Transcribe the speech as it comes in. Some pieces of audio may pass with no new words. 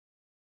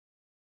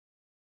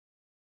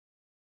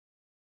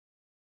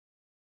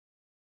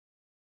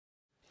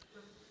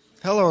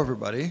Hello,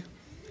 everybody.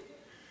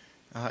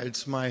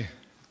 It's my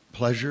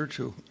pleasure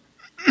to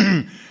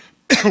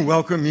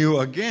welcome you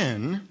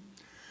again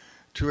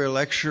to a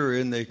lecture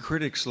in the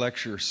Critics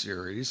Lecture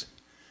Series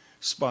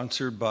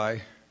sponsored by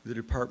the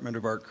Department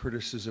of Art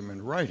Criticism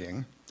and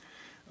Writing,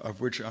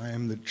 of which I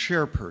am the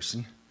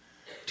chairperson,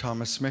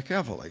 Thomas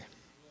McEvely.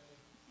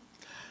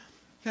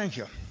 Thank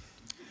you.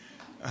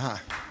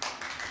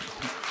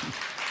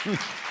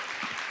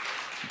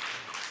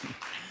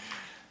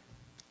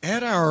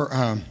 At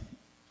our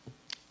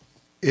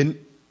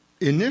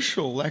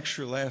initial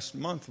lecture last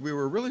month, we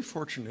were really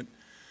fortunate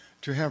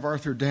to have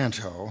Arthur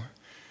Danto.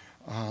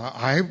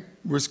 I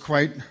was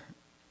quite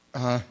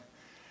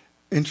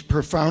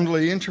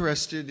profoundly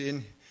interested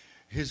in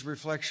his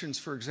reflections,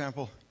 for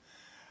example,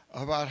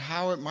 about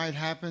how it might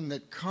happen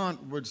that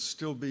Kant would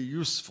still be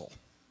useful,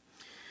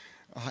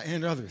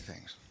 and other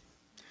things.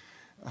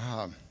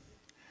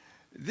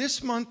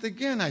 This month,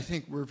 again, I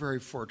think we're very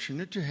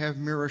fortunate to have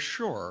Mira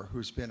Schor,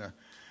 who's been a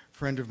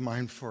friend of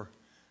mine for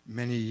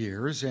many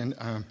years, and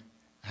I'm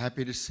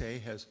happy to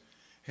say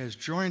has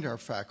joined our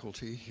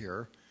faculty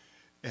here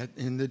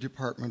in the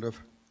Department of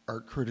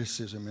Art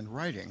Criticism and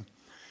Writing.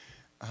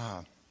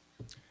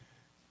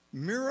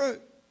 Mira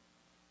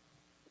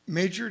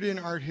majored in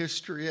art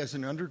history as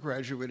an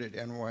undergraduate at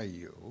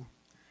NYU,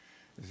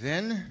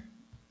 then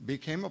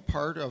became a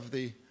part of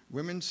the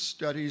Women's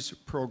Studies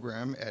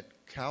program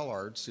at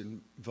CalArts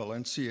in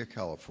Valencia,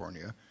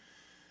 California,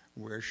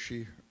 where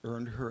she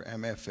earned her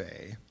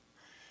MFA.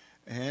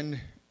 And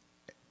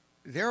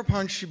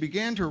thereupon, she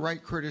began to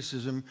write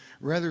criticism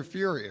rather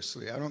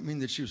furiously. I don't mean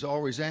that she was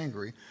always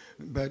angry,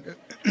 but,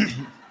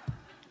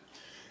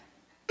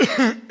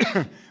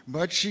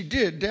 but she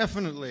did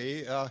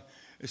definitely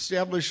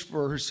establish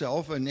for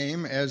herself a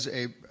name as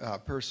a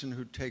person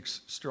who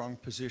takes strong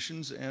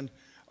positions and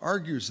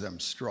argues them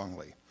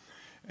strongly.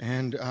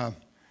 And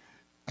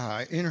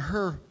in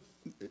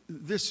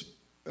this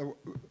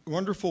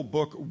wonderful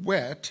book,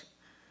 Wet,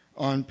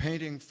 on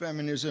painting,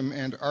 feminism,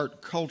 and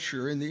art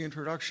culture, in the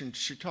introduction,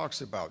 she talks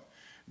about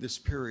this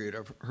period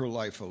of her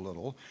life a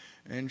little.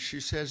 And she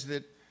says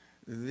that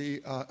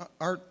the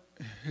art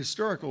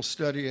historical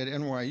study at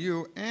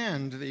NYU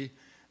and the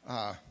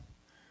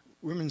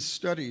Women's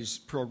Studies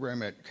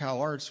program at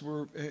CalArts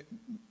were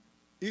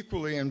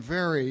equally and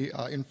very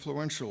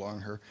influential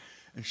on her.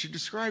 And she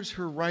describes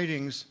her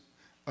writings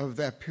of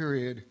that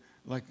period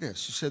like this.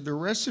 She said, the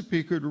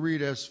recipe could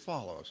read as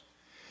follows.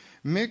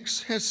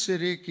 Mix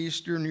Hasidic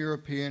Eastern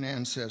European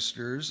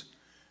ancestors,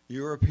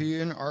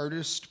 European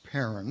artist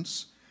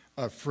parents,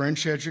 a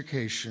French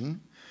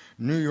education,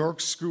 New York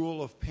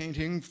School of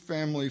Painting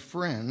family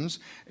friends,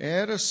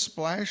 add a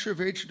splash of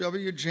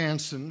H.W.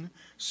 Jansen,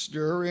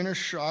 stir in a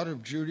shot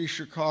of Judy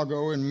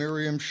Chicago and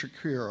Miriam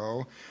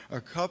Shapiro, a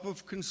cup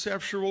of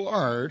conceptual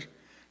art,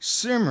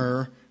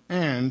 simmer,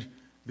 and,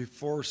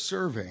 before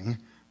serving,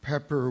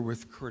 pepper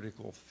with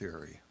critical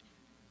theory.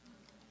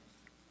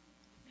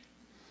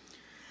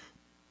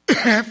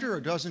 After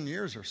a dozen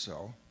years or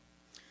so,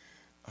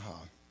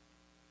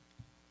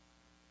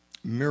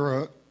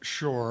 Mira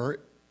Schor,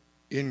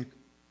 in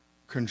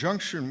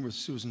conjunction with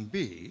Susan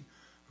B.,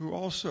 who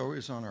also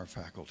is on our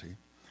faculty,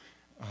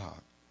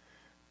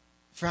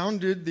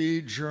 founded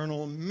the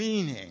journal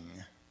Meaning,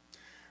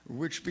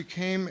 which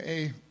became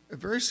a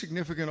very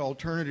significant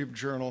alternative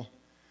journal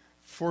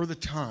for the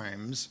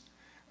times,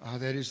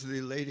 that is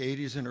the late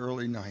 80s and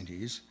early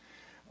 90s,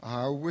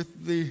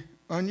 with the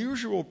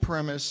unusual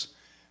premise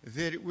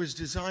that it was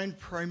designed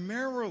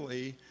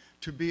primarily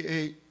to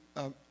be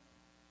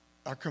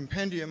a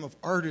compendium of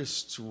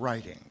artists'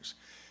 writings,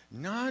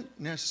 not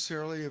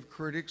necessarily of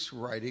critics'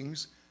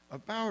 writings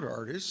about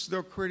artists,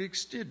 though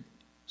critics did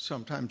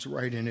sometimes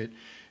write in it.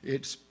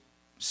 It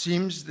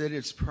seems that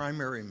its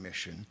primary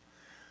mission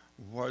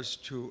was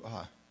to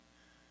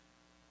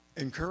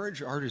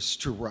encourage artists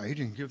to write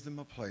and give them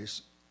a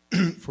place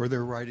for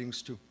their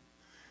writings to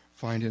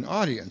find an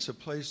audience, a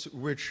place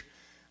which,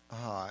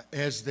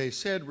 as they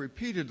said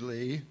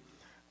repeatedly,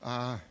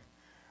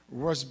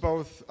 was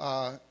both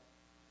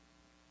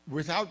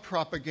without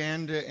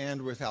propaganda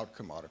and without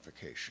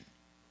commodification.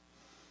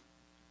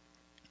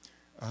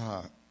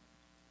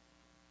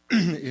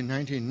 In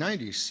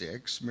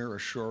 1996, Mira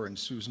Schor and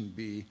Susan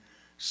B.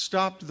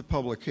 stopped the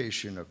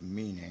publication of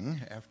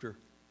Meaning after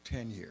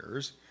 10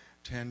 years,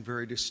 10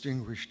 very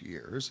distinguished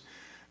years,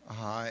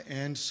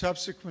 and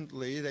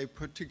subsequently they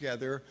put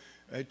together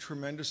a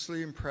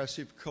tremendously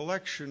impressive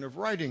collection of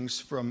writings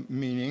from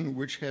Meaning,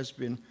 which has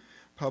been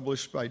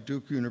published by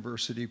Duke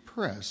University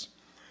Press.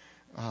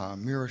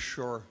 Mira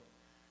Schor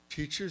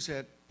teaches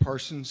at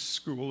Parsons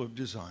School of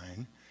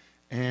Design,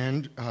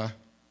 and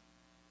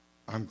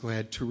I'm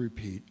glad to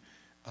repeat,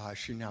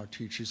 she now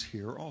teaches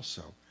here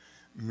also.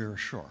 Mira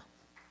Schor.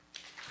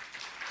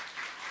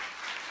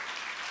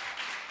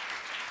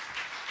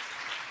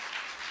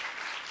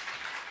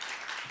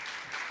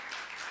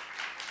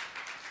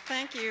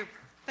 Thank you.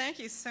 Thank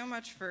you so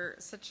much for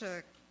such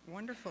a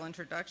wonderful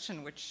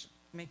introduction, which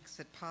makes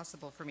it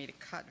possible for me to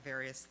cut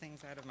various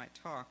things out of my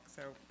talk.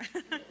 So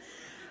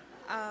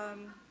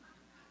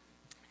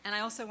And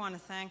I also want to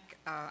thank,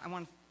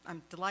 I'm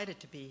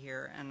delighted to be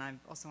here, and I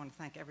also want to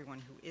thank everyone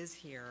who is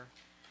here,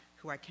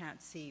 who I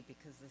can't see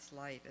because this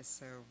light is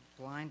so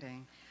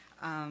blinding,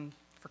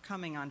 for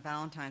coming on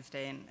Valentine's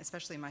Day, and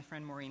especially my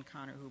friend Maureen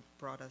Connor, who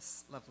brought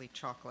us lovely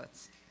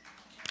chocolates.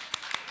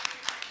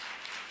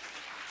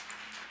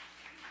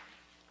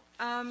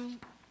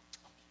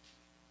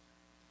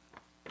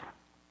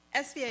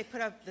 SVA put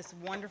up this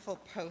wonderful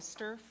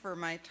poster for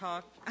my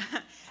talk,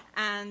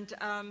 and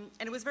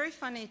it was very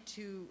funny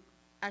to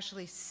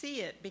actually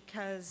see it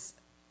because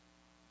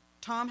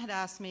Tom had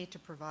asked me to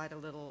provide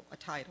a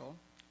title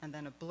and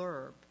then a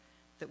blurb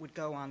that would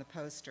go on the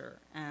poster,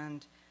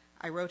 and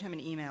I wrote him an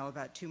email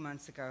about 2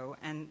 months ago,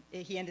 and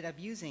he ended up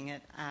using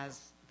it as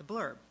the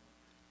blurb.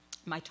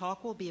 My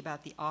talk will be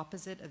about the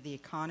opposite of the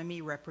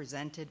economy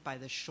represented by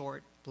the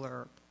short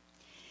blurb.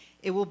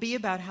 It will be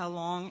about how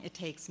long it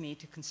takes me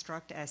to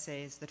construct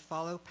essays that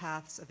follow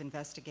paths of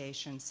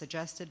investigation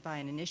suggested by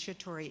an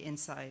initiatory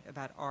insight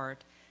about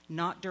art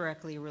not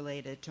directly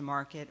related to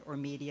market or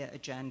media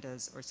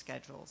agendas or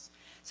schedules.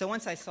 So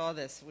once I saw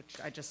this, which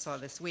I just saw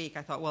this week,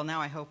 I thought, well,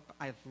 now I hope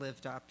I've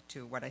lived up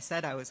to what I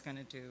said I was going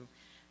to do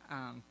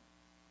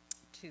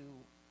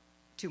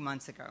 2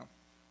 months ago.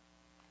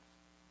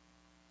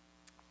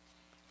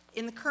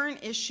 In the current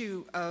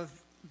issue of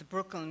the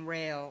Brooklyn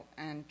Rail,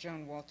 and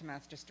Joan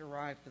Waltermath just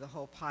arrived with a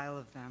whole pile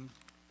of them,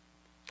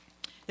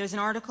 there's an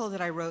article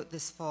that I wrote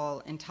this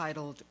fall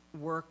entitled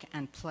Work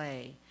and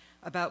Play,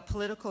 about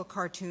political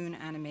cartoon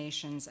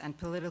animations and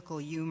political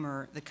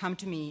humor that come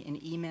to me in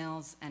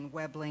emails and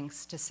web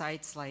links to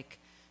sites like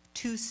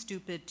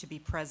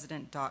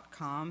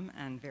toostupidtobepresident.com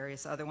and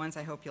various other ones.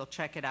 I hope you'll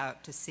check it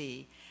out to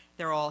see.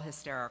 They're all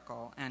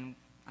hysterical, and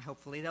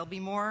hopefully there'll be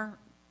more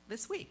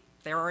this week.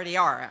 There already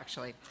are,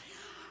 actually.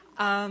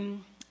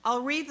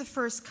 I'll read the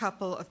first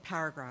couple of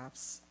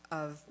paragraphs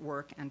of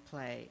Work and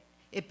Play.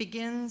 It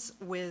begins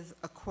with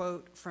a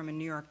quote from a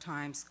New York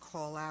Times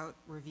call-out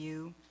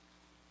review.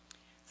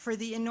 For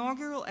the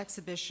inaugural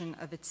exhibition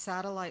of its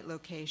satellite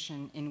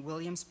location in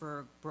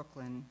Williamsburg,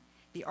 Brooklyn,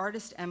 the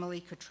artist Emily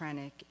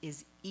Kotrenik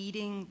is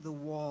eating the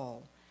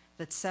wall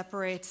that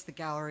separates the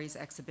gallery's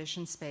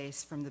exhibition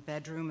space from the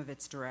bedroom of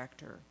its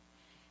director.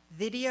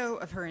 Video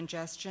of her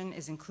ingestion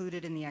is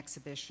included in the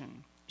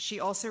exhibition. She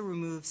also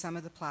removes some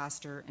of the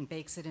plaster and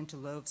bakes it into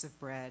loaves of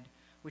bread,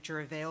 which are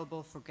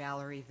available for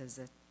gallery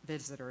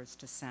visitors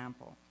to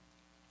sample.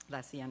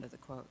 That's the end of the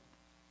quote.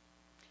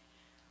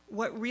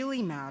 What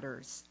really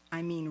matters,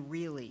 I mean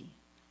really,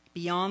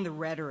 beyond the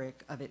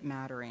rhetoric of it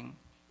mattering,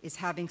 is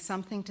having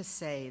something to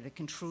say that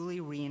can truly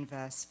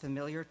reinvest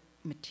familiar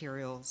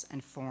materials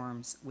and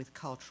forms with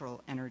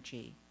cultural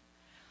energy.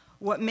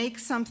 What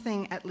makes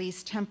something at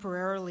least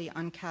temporarily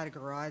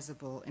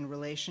uncategorizable in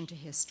relation to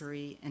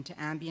history and to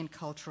ambient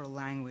cultural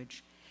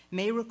language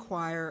may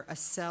require a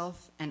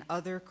self and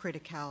other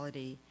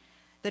criticality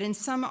that in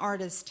some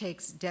artists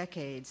takes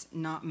decades,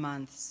 not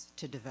months,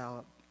 to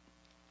develop.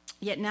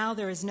 Yet now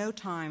there is no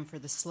time for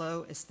the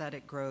slow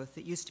aesthetic growth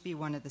that used to be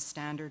one of the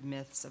standard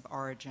myths of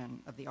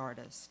origin of the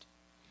artist.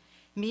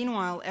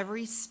 Meanwhile,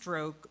 every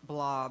stroke,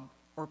 blob,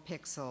 or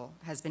pixel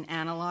has been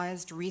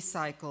analyzed,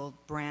 recycled,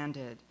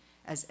 branded,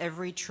 as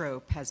every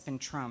trope has been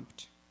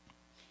trumped.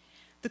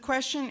 The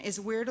question is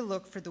where to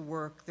look for the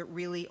work that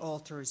really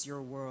alters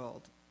your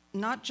world,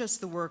 not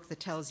just the work that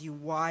tells you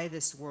why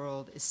this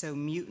world is so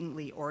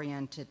mutantly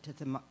oriented to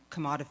the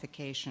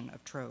commodification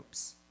of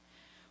tropes.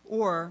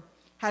 Or,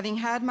 having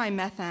had my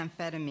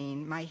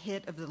methamphetamine, my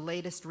hit of the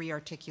latest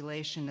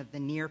rearticulation of the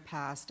near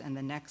past and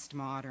the next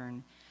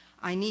modern,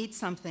 I need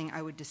something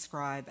I would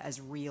describe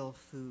as real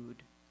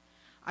food.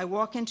 I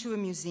walk into a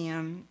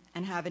museum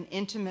and have an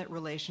intimate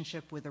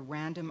relationship with a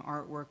random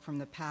artwork from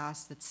the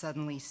past that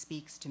suddenly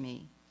speaks to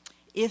me,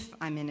 if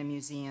I'm in a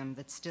museum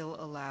that still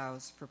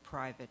allows for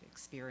private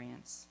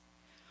experience.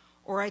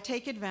 Or I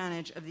take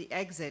advantage of the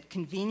exit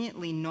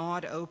conveniently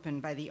gnawed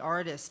open by the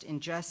artist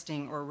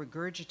ingesting or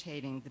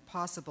regurgitating the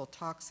possible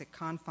toxic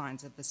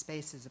confines of the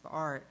spaces of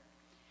art,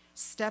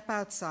 step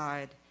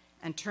outside,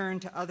 and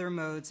turn to other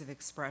modes of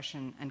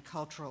expression and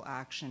cultural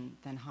action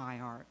than high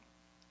art.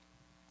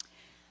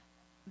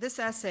 This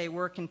essay,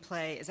 Work and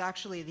Play, is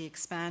actually the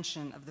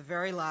expansion of the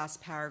very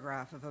last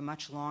paragraph of a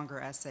much longer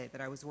essay that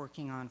I was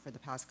working on for the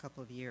past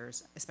couple of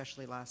years,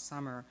 especially last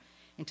summer,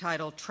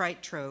 entitled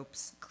Trite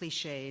Tropes,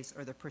 Cliches,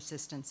 or the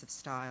Persistence of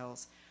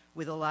Styles,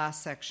 with a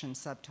last section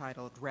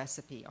subtitled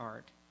Recipe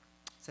Art.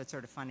 So it's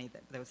sort of funny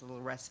that there was a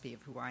little recipe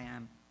of who I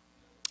am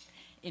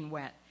in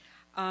wet,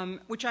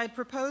 which I had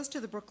proposed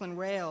to the Brooklyn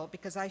Rail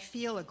because I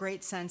feel a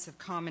great sense of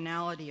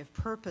commonality of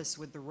purpose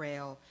with the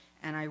Rail,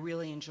 and I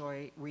really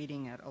enjoy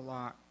reading it a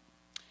lot.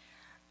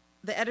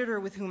 The editor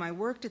with whom I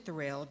worked at the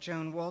Rail,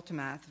 Joan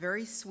Waltermath,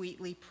 very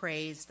sweetly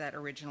praised that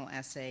original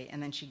essay,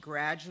 and then she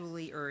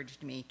gradually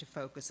urged me to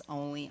focus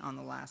only on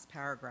the last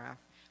paragraph,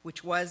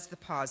 which was the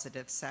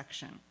positive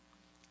section,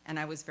 and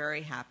I was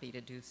very happy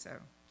to do so.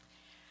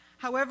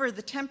 However,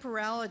 the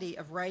temporality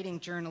of writing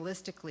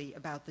journalistically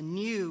about the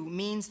new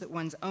means that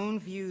one's own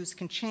views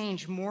can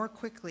change more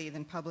quickly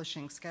than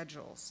publishing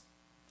schedules.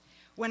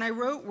 When I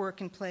wrote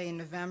Work and Play in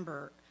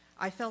November,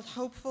 I felt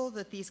hopeful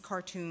that these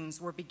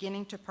cartoons were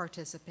beginning to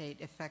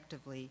participate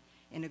effectively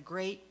in a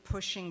great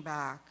pushing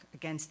back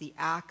against the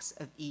acts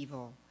of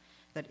evil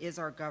that is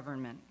our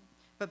government.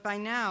 But by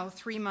now,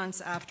 3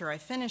 months after I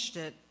finished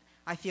it,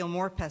 I feel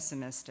more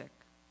pessimistic.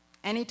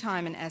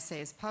 Anytime an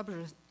essay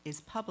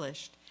is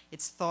published,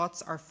 its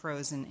thoughts are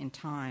frozen in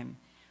time.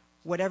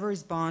 Whatever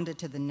is bonded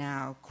to the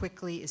now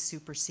quickly is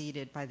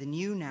superseded by the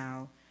new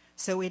now,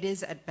 so it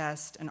is at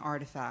best an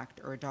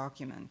artifact or a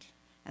document.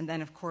 And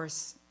then, of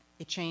course,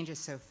 it changes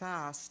so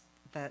fast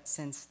that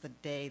since the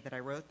day that I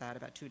wrote that,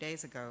 about 2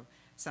 days ago,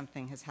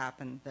 something has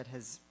happened that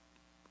has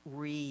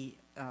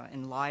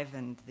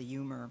enlivened the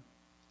humor.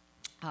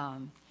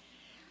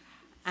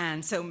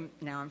 And so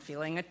now I'm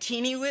feeling a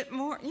teeny bit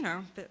more,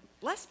 bit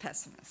less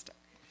pessimistic.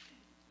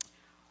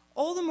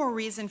 All the more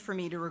reason for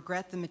me to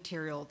regret the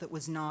material that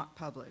was not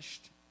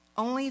published.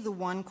 Only the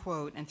one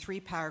quote and 3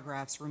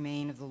 paragraphs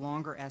remain of the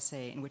longer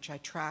essay in which I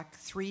track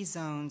 3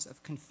 zones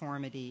of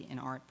conformity in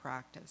art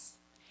practice.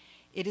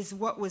 It is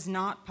what was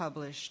not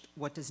published,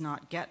 what does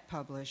not get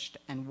published,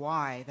 and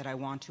why that I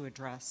want to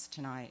address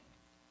tonight.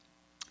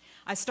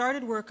 I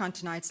started work on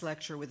tonight's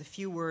lecture with a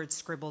few words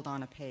scribbled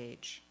on a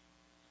page.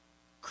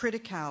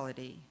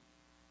 Criticality,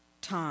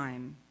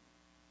 time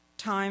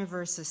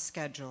versus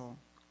schedule,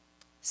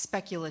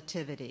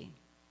 speculativity.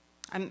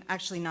 I'm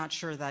actually not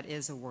sure that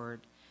is a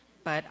word,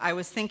 but I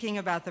was thinking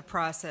about the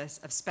process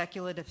of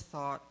speculative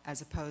thought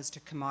as opposed to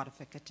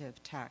commodificative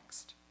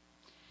text.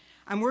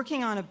 I'm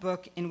working on a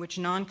book in which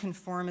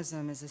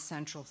nonconformism is a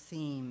central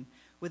theme,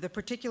 with a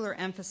particular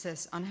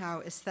emphasis on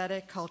how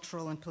aesthetic,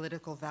 cultural, and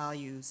political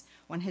values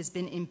one has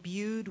been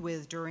imbued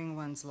with during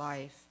one's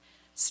life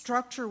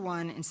structure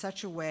one in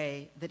such a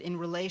way that in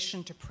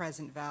relation to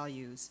present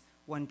values,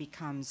 one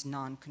becomes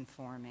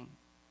nonconforming.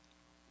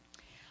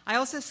 I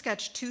also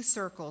sketched 2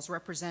 circles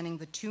representing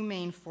the 2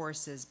 main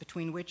forces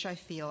between which I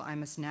feel I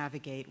must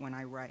navigate when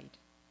I write.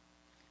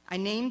 I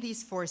named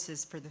these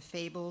forces for the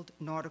fabled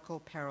nautical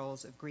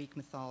perils of Greek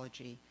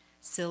mythology,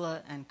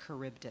 Scylla and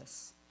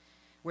Charybdis,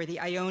 where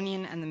the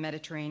Ionian and the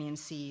Mediterranean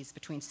seas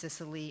between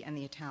Sicily and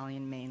the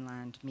Italian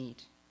mainland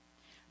meet.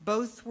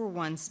 Both were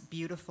once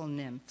beautiful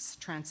nymphs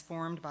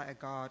transformed by a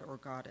god or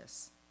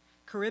goddess.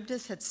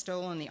 Charybdis had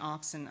stolen the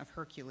oxen of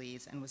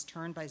Hercules and was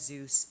turned by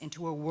Zeus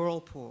into a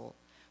whirlpool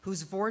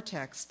whose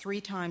vortex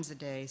 3 times a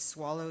day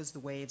swallows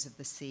the waves of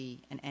the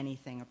sea and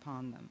anything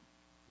upon them.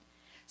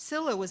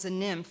 Scylla was a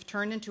nymph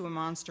turned into a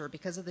monster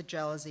because of the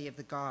jealousy of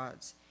the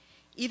gods.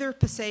 Either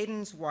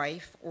Poseidon's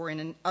wife, or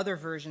in other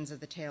versions of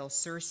the tale,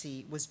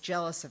 Circe, was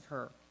jealous of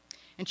her,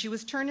 and she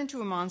was turned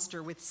into a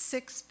monster with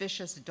 6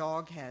 vicious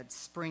dog heads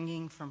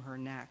springing from her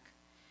neck.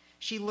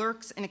 She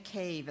lurks in a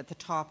cave at the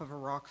top of a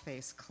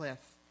rock-faced cliff.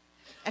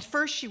 At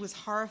first, she was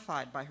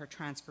horrified by her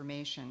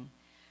transformation,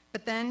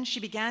 but then she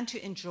began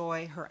to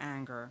enjoy her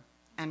anger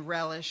and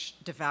relish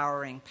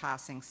devouring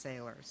passing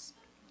sailors.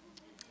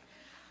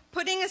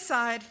 Putting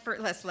aside for,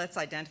 let's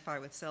identify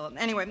with Scylla.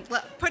 Anyway,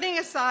 putting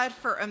aside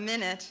for a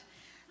minute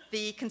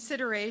the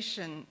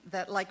consideration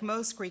that, like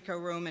most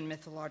Greco-Roman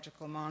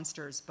mythological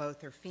monsters,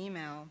 both are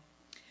female,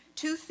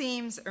 2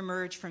 themes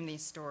emerge from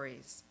these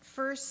stories.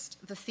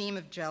 First, the theme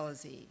of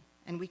jealousy,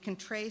 and we can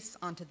trace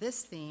onto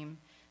this theme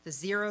the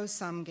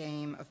zero-sum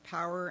game of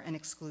power and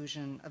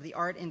exclusion of the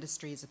art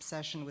industry's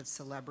obsession with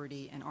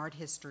celebrity and art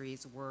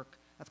history's work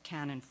of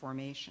canon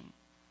formation.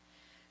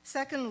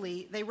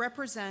 Secondly, they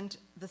represent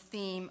the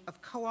theme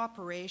of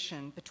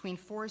cooperation between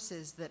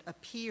forces that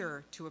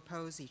appear to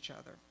oppose each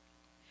other.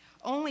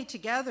 Only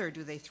together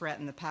do they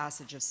threaten the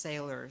passage of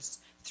sailors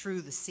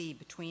through the sea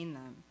between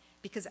them,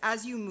 because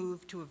as you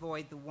move to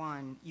avoid the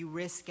one, you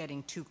risk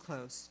getting too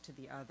close to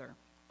the other.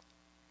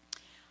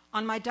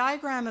 On my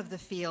diagram of the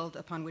field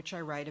upon which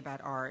I write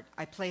about art,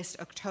 I placed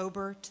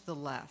October to the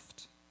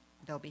left.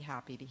 They'll be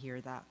happy to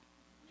hear that.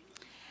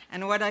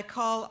 And what I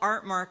call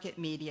art market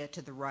media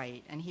to the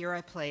right, and here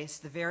I place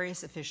the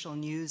various official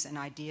news and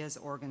ideas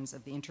organs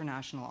of the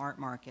international art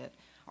market,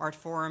 Art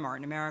Forum, Art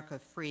in America,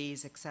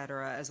 Frieze,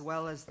 etc., as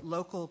well as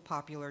local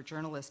popular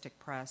journalistic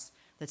press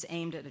that's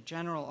aimed at a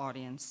general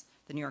audience,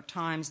 the New York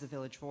Times, the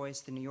Village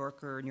Voice, the New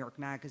Yorker, New York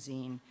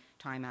Magazine,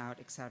 Time Out,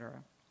 etc.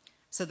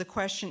 So the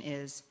question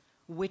is,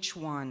 which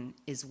one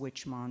is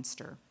which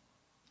monster?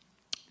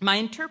 My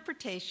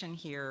interpretation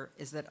here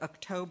is that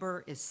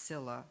October is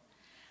Scylla,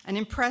 an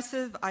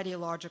impressive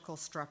ideological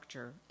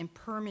structure,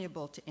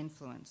 impermeable to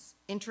influence,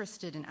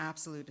 interested in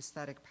absolute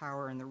aesthetic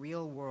power in the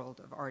real world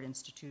of art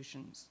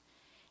institutions.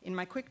 In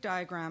my quick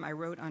diagram, I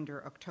wrote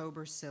under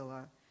October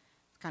Scylla,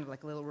 kind of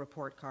like a little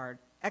report card,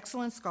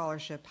 excellent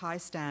scholarship, high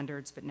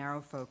standards but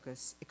narrow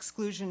focus,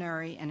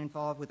 exclusionary and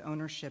involved with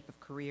ownership of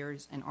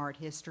careers and art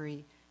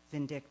history,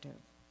 vindictive.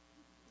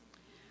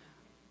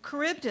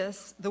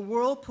 Charybdis, the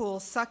whirlpool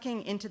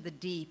sucking into the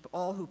deep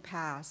all who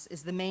pass,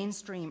 is the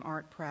mainstream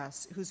art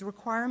press whose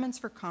requirements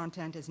for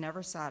content is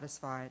never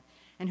satisfied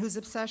and whose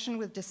obsession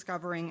with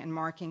discovering and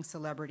marking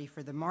celebrity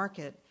for the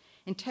market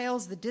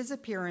entails the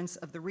disappearance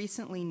of the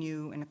recently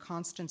new in a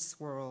constant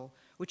swirl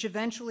which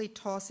eventually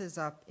tosses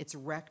up its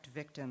wrecked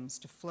victims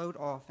to float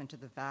off into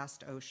the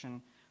vast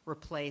ocean,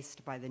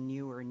 replaced by the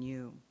newer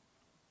new.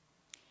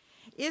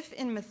 If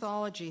in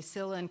mythology,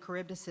 Scylla and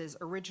Charybdis's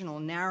original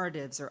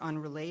narratives are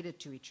unrelated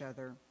to each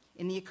other,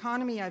 in the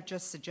economy I've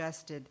just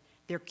suggested,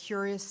 they're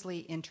curiously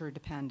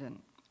interdependent.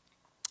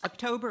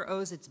 October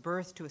owes its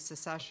birth to a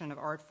succession of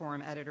art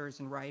forum editors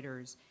and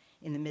writers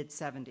in the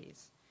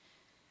mid-70s.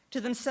 To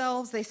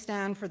themselves, they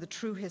stand for the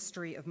true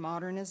history of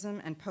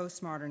modernism and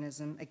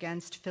postmodernism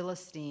against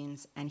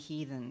Philistines and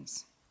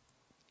heathens.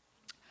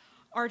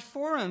 Art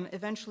Forum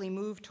eventually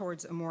moved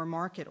towards a more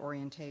market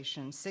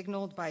orientation,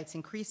 signaled by its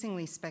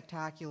increasingly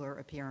spectacular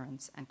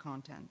appearance and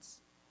contents.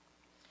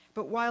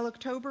 But while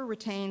October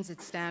retains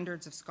its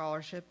standards of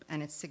scholarship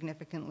and its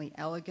significantly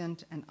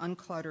elegant and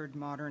uncluttered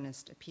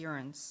modernist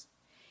appearance,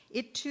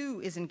 it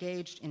too is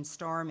engaged in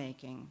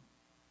star-making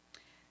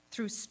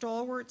through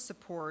stalwart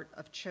support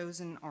of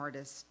chosen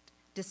artists,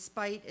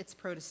 despite its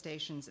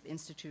protestations of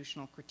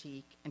institutional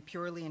critique and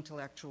purely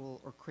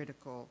intellectual or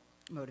critical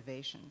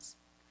motivations.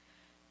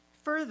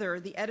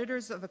 Further, the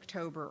editors of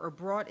October are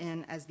brought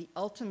in as the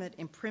ultimate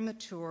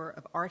imprimatur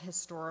of art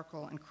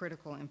historical and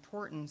critical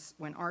importance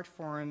when Art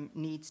Forum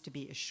needs to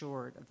be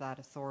assured of that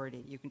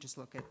authority. You can just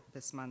look at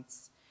this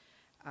month's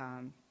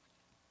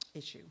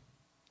issue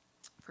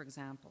for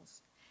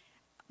examples.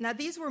 Now,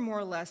 these were more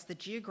or less the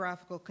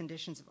geographical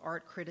conditions of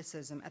art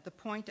criticism at the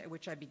point at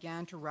which I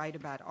began to write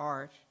about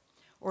art,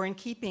 or in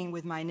keeping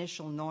with my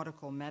initial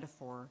nautical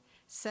metaphor,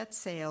 set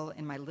sail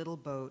in my little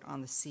boat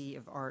on the sea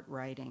of art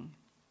writing.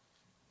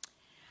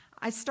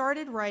 I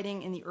started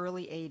writing in the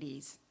early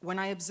 80s when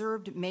I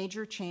observed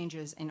major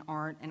changes in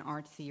art and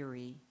art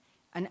theory,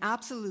 an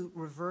absolute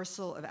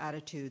reversal of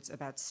attitudes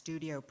about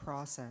studio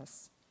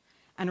process,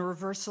 and a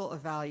reversal of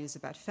values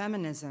about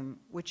feminism,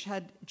 which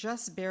had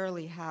just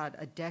barely had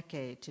a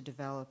decade to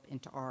develop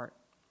into art.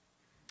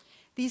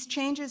 These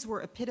changes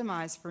were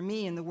epitomized for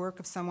me in the work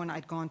of someone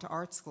I'd gone to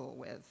art school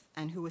with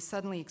and who was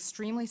suddenly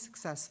extremely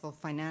successful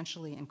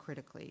financially and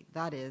critically,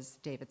 that is,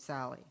 David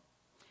Salle.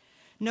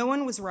 No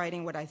one was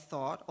writing what I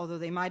thought, although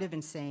they might have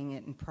been saying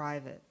it in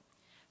private.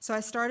 So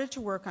I started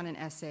to work on an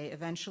essay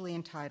eventually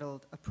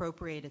entitled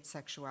Appropriated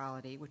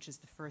Sexuality, which is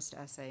the first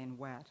essay in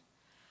Wet,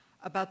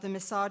 about the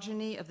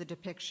misogyny of the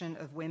depiction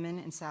of women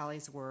in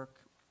Salle's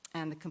work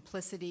and the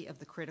complicity of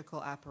the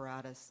critical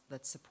apparatus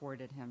that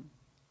supported him.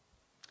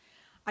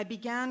 I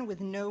began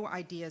with no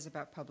ideas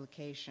about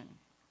publication.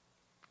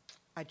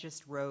 I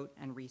just wrote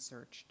and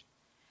researched.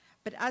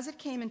 But as it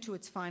came into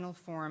its final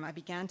form, I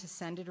began to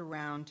send it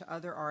around to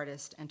other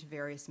artists and to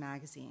various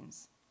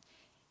magazines.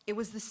 It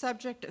was the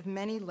subject of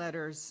many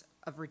letters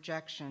of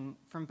rejection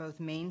from both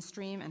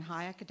mainstream and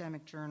high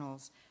academic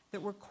journals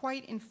that were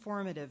quite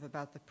informative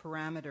about the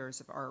parameters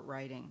of art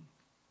writing.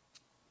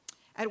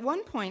 At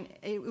one point,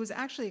 it was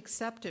actually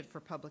accepted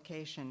for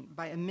publication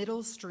by a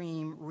middle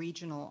stream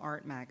regional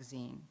art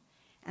magazine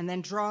and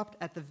then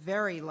dropped at the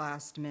very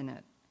last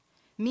minute.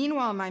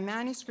 Meanwhile, my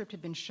manuscript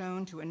had been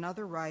shown to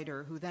another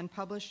writer who then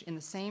published in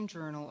the same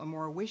journal a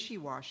more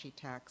wishy-washy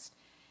text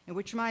in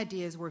which my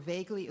ideas were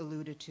vaguely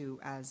alluded to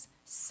as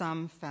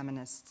some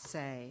feminists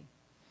say.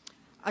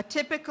 A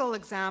typical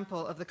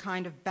example of the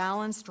kind of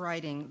balanced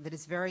writing that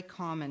is very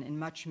common in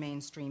much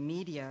mainstream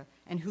media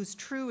and whose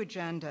true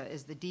agenda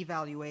is the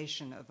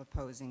devaluation of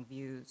opposing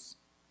views.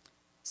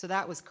 So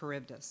that was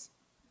Charybdis.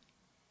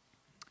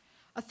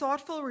 A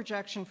thoughtful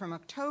rejection from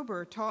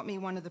October taught me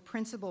one of the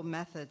principal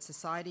methods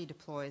society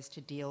deploys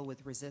to deal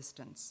with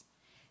resistance.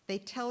 They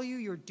tell you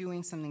you're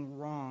doing something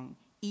wrong,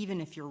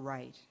 even if you're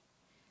right,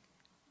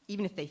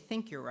 even if they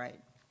think you're right.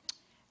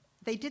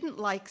 They didn't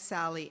like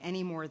Salle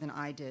any more than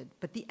I did,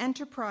 but the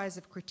enterprise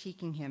of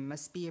critiquing him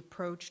must be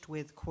approached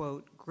with,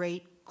 quote,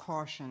 great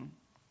caution.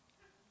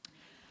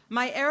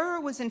 My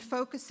error was in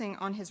focusing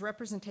on his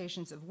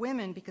representations of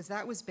women because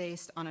that was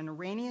based on an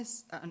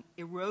erroneous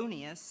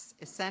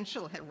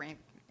essentialist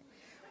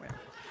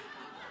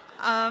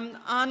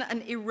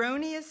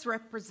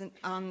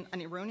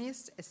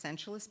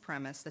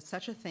premise that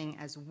such a thing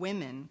as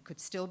women could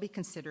still be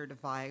considered a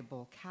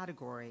viable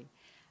category,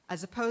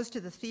 as opposed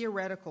to the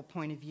theoretical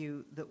point of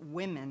view that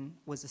women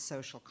was a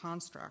social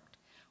construct,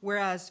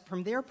 whereas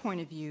from their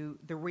point of view,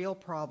 the real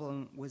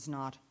problem was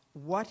not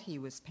what he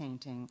was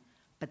painting,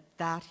 but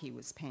that he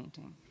was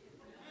painting.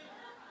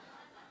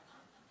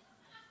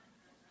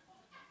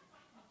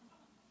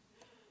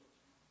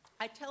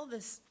 I tell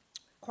this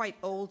quite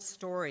old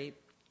story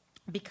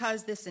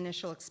because this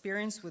initial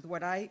experience with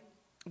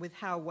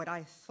how what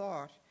I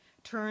thought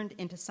turned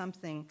into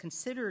something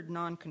considered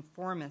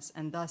non-conformist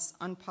and thus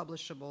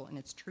unpublishable in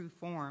its true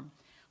form,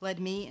 led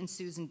me and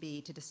Susan B.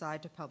 to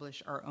decide to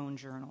publish our own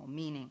journal,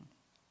 Meaning.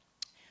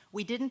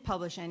 We didn't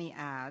publish any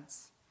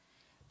ads.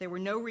 There were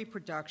no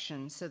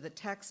reproductions, so the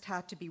text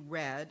had to be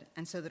read,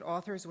 and so that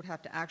authors would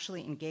have to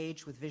actually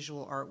engage with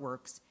visual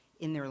artworks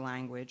in their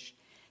language,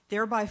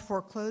 thereby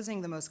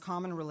foreclosing the most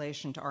common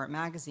relation to art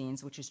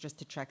magazines, which is just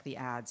to check the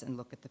ads and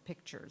look at the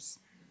pictures.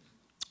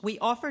 We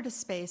offered a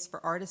space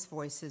for artist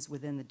voices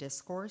within the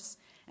discourse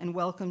and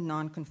welcomed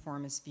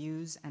nonconformist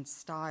views and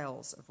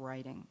styles of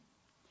writing.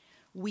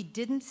 We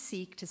didn't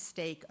seek to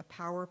stake a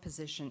power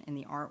position in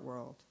the art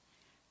world,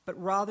 but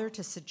rather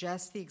to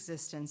suggest the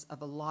existence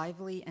of a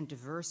lively and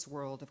diverse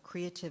world of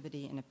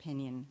creativity and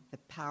opinion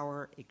that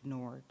power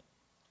ignored.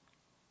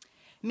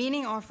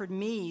 Meaning offered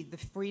me the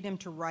freedom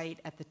to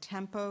write at the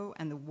tempo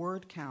and the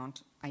word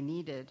count I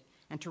needed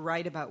and to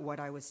write about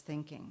what I was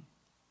thinking.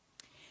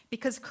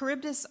 Because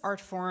Charybdis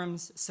Art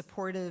Forum's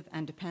supportive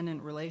and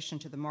dependent relation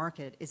to the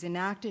market is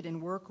enacted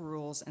in work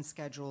rules and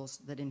schedules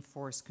that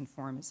enforce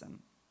conformism.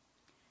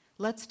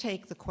 Let's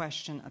take the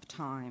question of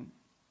time.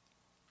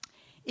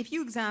 If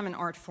you examine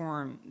Art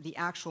Forum, the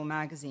actual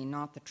magazine,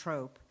 not the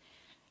trope,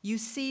 you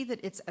see that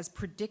it's as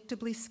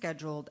predictably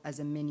scheduled as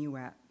a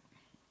minuet.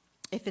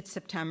 If it's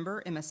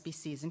September, it must be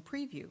season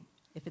preview.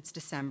 If it's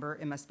December,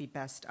 it must be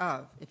best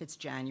of. If it's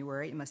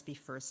January, it must be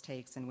first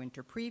takes and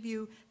winter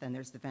preview. Then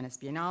there's the Venice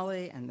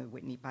Biennale and the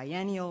Whitney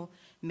Biennial.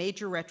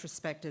 Major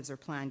retrospectives are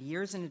planned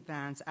years in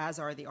advance, as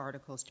are the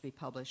articles to be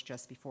published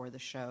just before the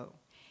show.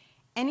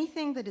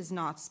 Anything that is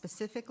not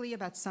specifically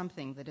about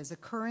something that is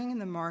occurring in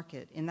the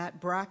market in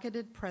that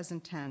bracketed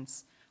present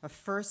tense of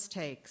first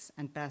takes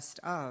and best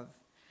of,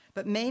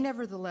 but may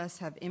nevertheless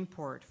have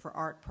import for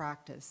art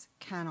practice,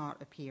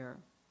 cannot appear.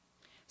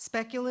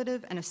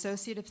 Speculative and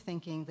associative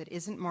thinking that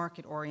isn't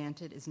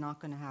market-oriented is not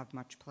going to have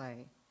much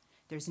play.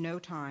 There's no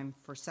time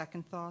for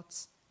second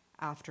thoughts,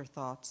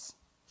 afterthoughts,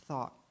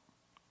 thought.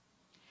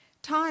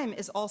 Time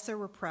is also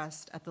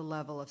repressed at the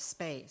level of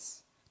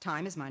space.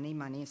 Time is money,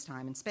 money is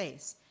time and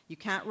space. You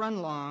can't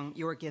run long,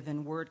 you're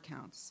given word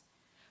counts.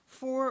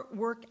 For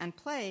work and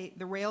play,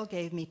 the rail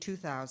gave me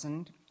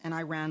 2,000, and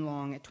I ran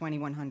long at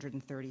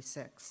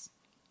 2,136.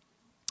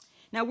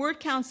 Now,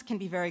 word counts can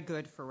be very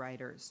good for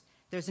writers.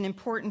 There's an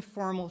important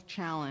formal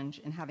challenge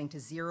in having to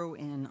zero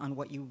in on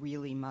what you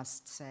really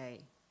must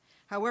say.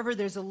 However,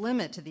 there's a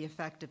limit to the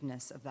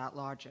effectiveness of that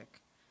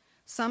logic.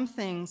 Some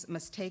things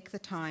must take the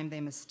time they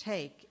must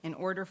take in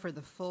order for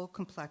the full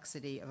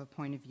complexity of a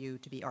point of view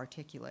to be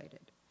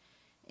articulated.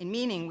 In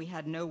meaning, we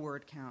had no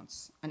word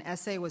counts. An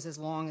essay was as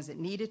long as it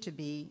needed to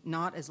be,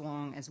 not as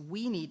long as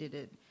we needed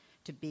it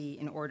to be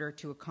in order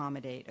to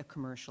accommodate a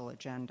commercial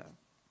agenda.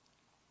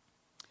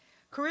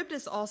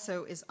 Charybdis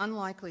also is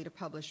unlikely to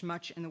publish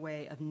much in the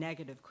way of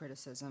negative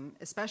criticism,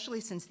 especially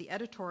since the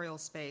editorial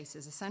space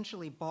is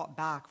essentially bought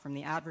back from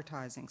the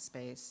advertising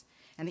space,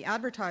 and the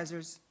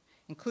advertisers,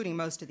 including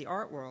most of the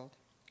art world,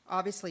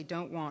 obviously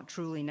don't want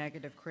truly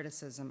negative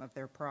criticism of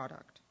their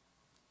product.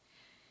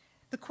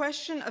 The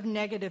question of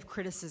negative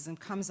criticism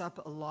comes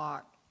up a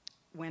lot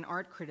when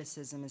art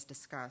criticism is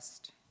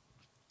discussed.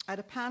 At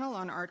a panel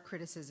on art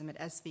criticism at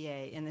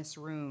SVA in this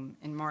room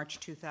in March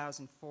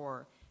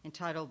 2004,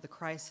 entitled The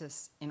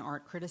Crisis in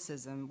Art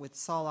Criticism, with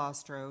Saul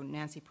Ostro,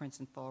 Nancy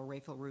Princenthal,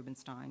 Raphael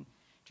Rubenstein,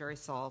 Jerry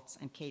Saltz,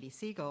 and Katie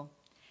Siegel,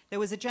 there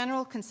was a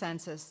general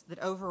consensus that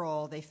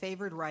overall they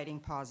favored writing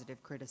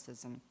positive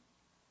criticism,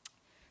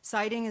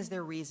 citing as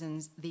their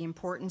reasons the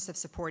importance of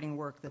supporting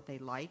work that they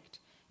liked,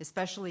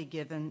 especially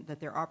given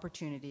that their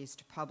opportunities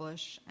to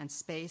publish and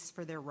space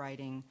for their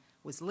writing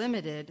was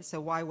limited,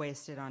 so why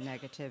waste it on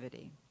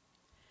negativity?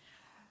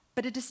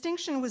 But a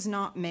distinction was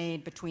not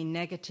made between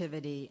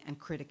negativity and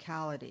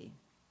criticality.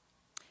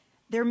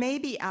 There may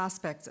be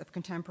aspects of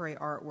contemporary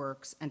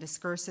artworks and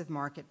discursive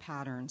market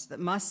patterns that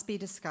must be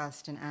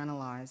discussed and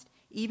analyzed,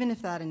 even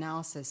if that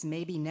analysis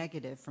may be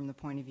negative from the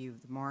point of view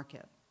of the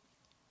market.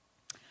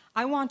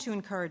 I want to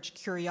encourage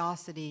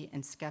curiosity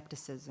and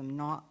skepticism,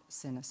 not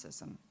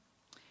cynicism,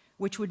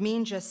 which would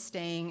mean just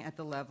staying at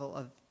the level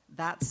of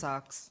that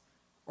sucks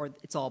or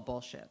it's all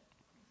bullshit.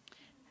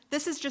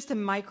 This is just a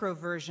micro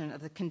version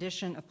of the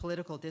condition of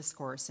political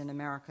discourse in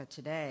America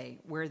today,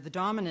 where the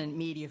dominant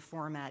media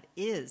format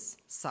is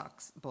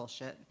sucks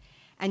bullshit,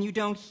 and you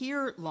don't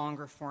hear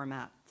longer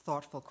format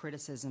thoughtful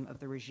criticism of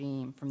the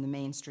regime from the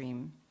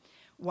mainstream,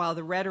 while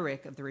the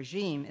rhetoric of the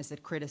regime is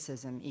that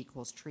criticism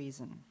equals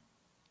treason.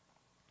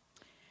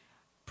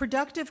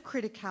 Productive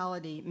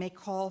criticality may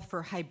call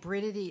for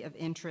hybridity of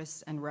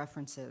interests and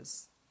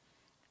references,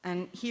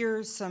 and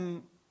here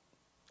some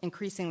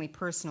increasingly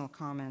personal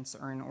comments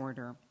are in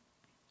order.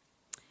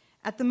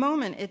 At the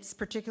moment, it's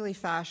particularly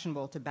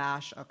fashionable to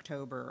bash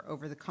October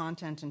over the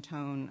content and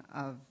tone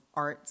of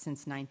art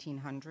since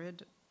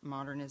 1900,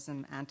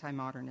 modernism,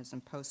 anti-modernism,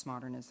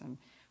 postmodernism,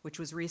 which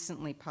was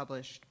recently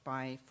published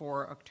by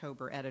 4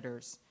 October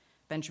editors,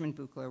 Benjamin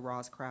Buchler,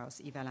 Roz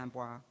Krauss, Yves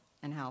Lambois,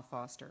 and Hal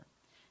Foster.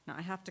 Now,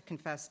 I have to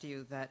confess to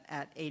you that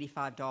at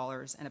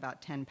 $85 and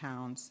about 10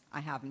 pounds, I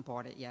haven't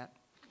bought it yet.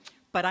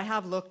 But I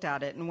have looked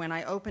at it, and when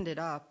I opened it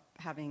up,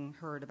 having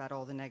heard about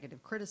all the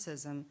negative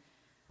criticism,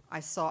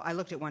 I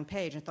looked at one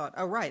page and thought,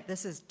 oh, right,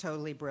 this is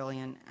totally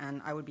brilliant,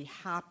 and I would be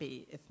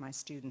happy if my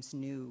students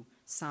knew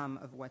some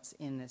of what's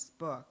in this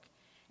book.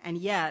 And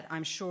yet,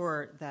 I'm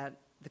sure that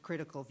the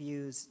critical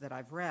views that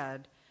I've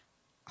read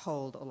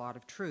hold a lot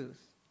of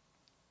truth,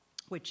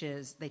 which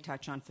is they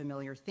touch on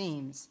familiar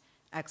themes,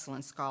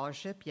 excellent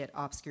scholarship, yet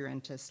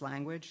obscurantist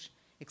language,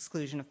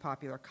 exclusion of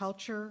popular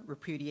culture,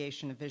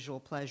 repudiation of visual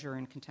pleasure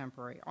in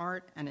contemporary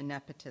art, and a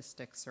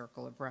nepotistic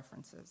circle of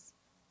references.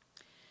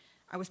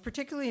 I was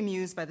particularly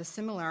amused by the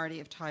similarity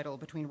of title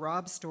between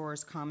Rob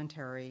Storr's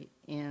commentary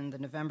in the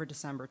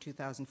November-December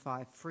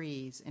 2005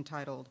 Frieze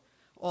entitled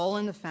All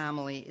in the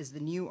Family is the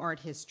New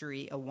Art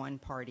History, a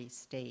One-Party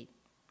State,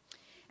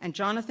 and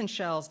Jonathan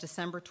Schell's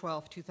December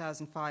 12,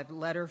 2005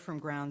 letter from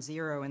Ground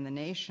Zero in The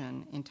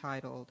Nation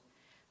entitled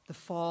The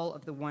Fall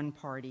of the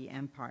One-Party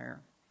Empire.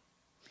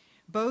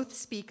 Both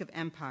speak of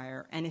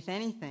empire, and if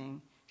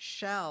anything,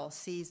 Schell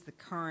sees the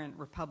current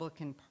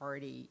Republican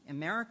Party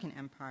American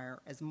empire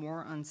as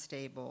more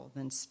unstable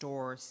than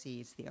Storr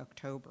sees the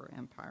October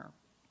empire.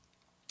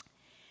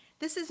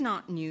 This is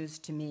not news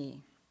to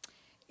me.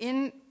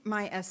 In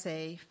my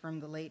essay from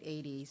the late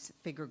 80s,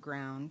 Figure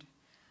Ground,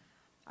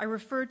 I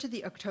referred to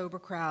the October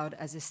crowd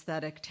as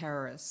aesthetic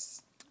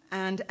terrorists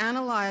and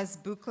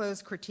analyzed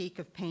Buclow's critique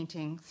of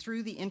painting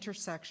through the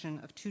intersection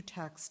of two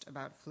texts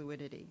about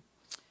fluidity.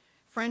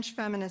 French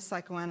feminist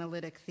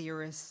psychoanalytic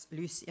theorist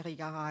Luce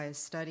Irigaray's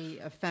study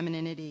of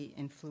femininity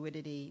and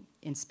fluidity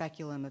in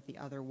Speculum of the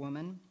Other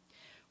Woman,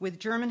 with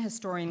German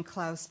historian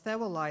Klaus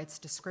Thewelite's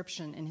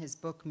description in his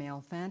book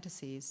Male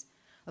Fantasies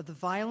of the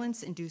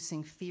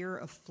violence-inducing fear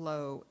of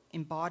flow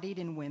embodied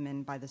in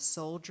women by the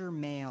soldier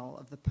male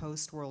of the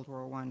post-World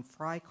War I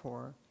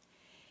Freikorps,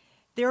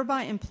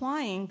 thereby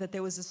implying that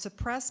there was a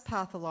suppressed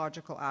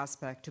pathological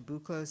aspect to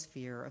Buclow's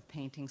fear of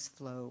painting's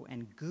flow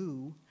and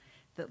goo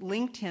that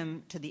linked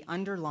him to the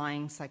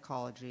underlying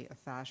psychology of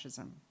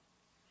fascism.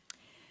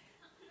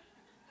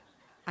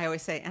 I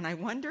always say, and I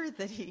wonder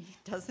that he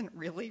doesn't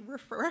really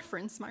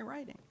reference my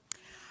writing.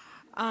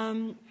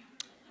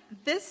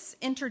 This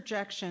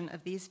interjection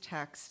of these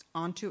texts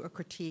onto a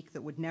critique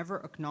that would never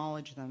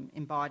acknowledge them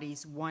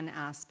embodies one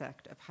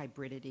aspect of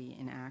hybridity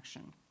in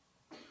action.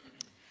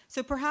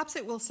 So perhaps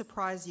it will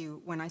surprise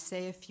you when I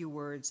say a few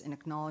words in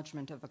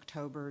acknowledgement of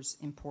October's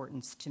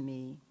importance to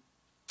me.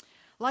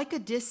 Like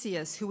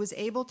Odysseus, who was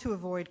able to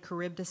avoid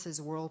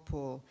Charybdis's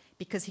whirlpool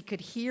because he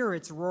could hear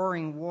its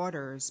roaring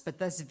waters, but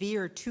thus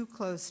veered too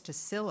close to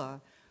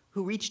Scylla,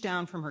 who reached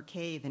down from her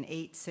cave and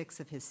ate 6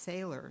 of his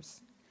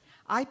sailors,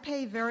 I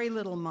pay very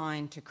little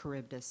mind to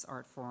Charybdis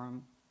Art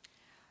Forum,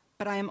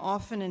 but I am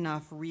often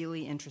enough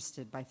really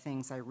interested by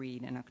things I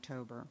read in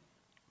October.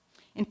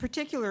 In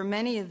particular,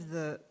 many of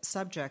the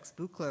subjects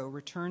Buclow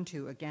returned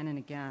to again and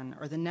again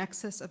are the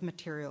nexus of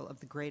material of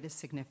the greatest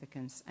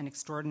significance and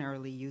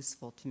extraordinarily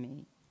useful to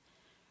me.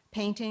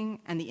 Painting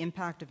and the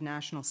impact of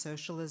National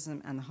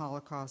Socialism and the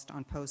Holocaust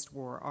on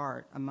post-war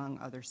art, among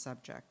other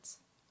subjects.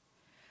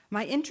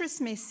 My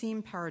interest may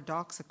seem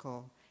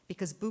paradoxical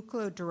because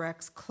Buclow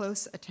directs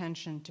close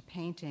attention to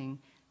painting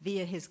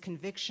via his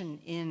conviction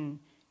in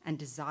and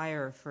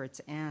desire for its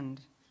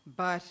end,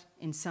 but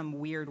in some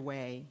weird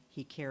way,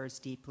 he cares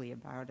deeply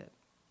about it.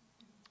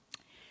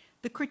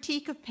 The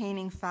critique of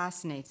painting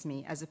fascinates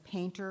me as a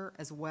painter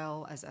as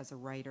well as a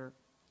writer.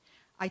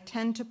 I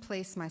tend to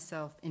place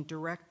myself in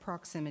direct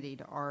proximity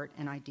to art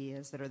and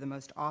ideas that are the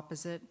most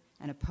opposite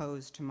and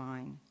opposed to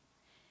mine.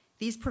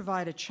 These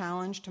provide a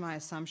challenge to my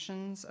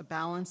assumptions, a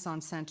balance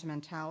on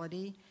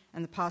sentimentality,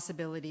 and the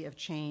possibility of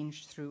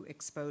change through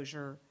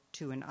exposure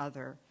to an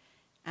other.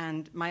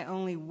 And my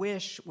only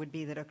wish would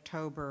be that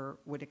October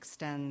would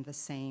extend the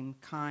same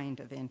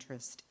kind of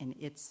interest in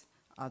its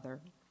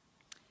other.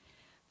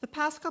 The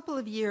past couple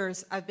of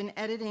years, I've been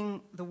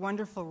editing the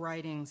wonderful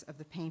writings of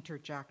the painter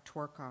Jack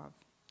Tworkov,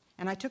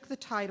 and I took the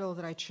title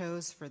that I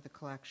chose for the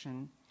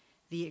collection,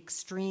 The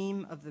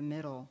Extreme of the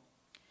Middle,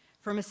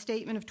 from a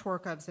statement of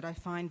Tworkov's that I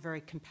find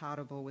very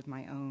compatible with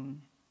my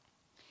own.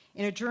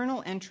 In a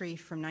journal entry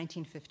from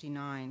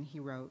 1959, he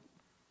wrote,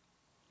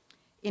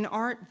 "In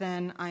art,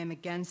 then, I am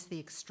against the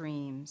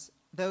extremes,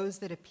 those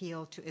that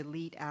appeal to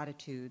elite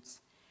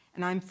attitudes,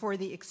 and I'm for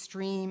the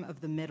extreme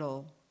of the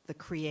middle, the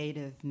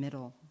creative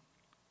middle."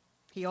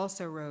 He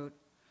also wrote,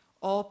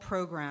 "All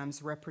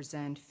programs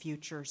represent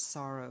future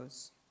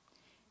sorrows.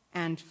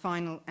 And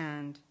finally,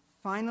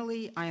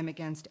 I am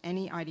against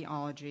any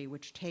ideology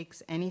which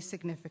takes any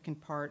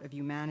significant part of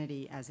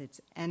humanity as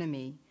its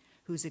enemy,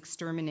 whose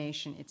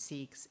extermination it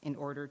seeks in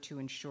order to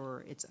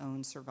ensure its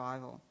own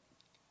survival."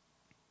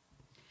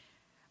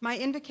 My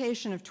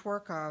invocation of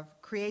Tworkov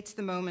creates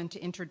the moment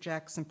to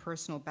interject some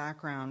personal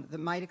background that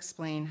might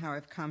explain how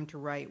I've come to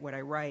write what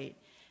I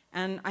write.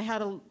 And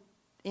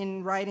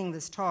in writing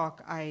this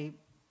talk, I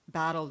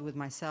battled with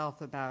myself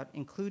about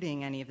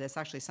including any of this.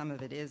 Actually, some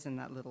of it is in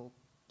that little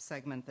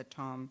segment that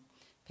Tom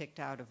picked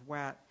out of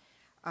Wet.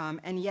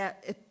 And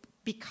yet,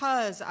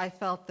 because I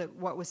felt that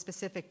what was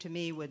specific to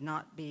me would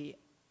not be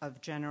of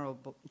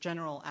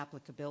general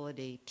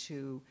applicability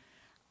to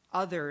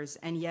others,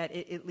 and yet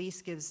it at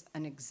least gives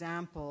an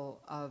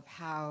example of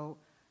how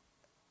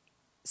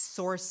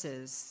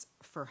sources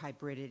for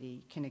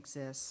hybridity can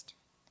exist.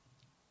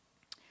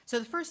 So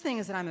the first thing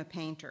is that I'm a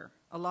painter.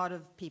 A lot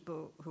of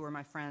people who are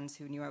my friends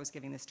who knew I was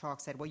giving this talk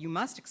said, well, you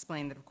must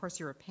explain that, of course,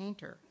 you're a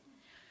painter.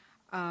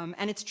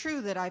 And it's true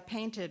that I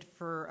painted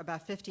for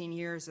about 15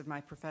 years of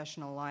my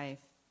professional life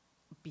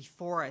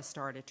before I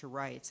started to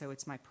write, so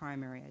it's my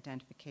primary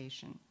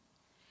identification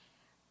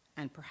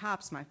and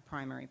perhaps my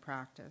primary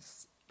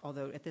practice,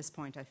 although at this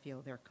point I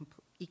feel they're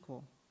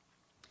equal.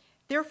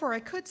 Therefore, I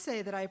could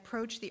say that I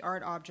approach the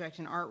art object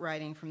in art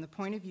writing from the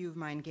point of view of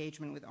my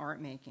engagement with art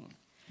making.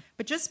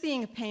 But just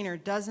being a painter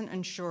doesn't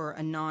ensure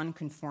a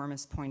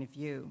non-conformist point of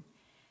view.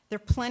 There are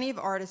plenty of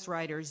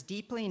artist-writers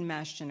deeply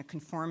enmeshed in a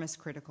conformist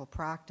critical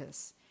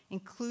practice,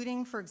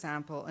 including, for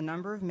example, a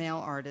number of male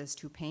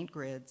artists who paint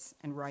grids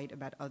and write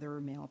about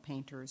other male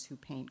painters who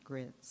paint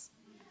grids.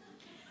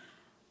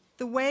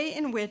 The way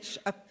in which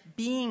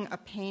being a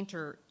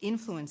painter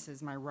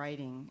influences my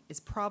writing is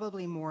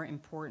probably more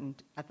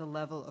important at the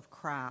level of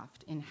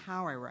craft in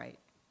how I write.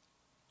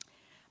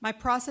 My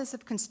process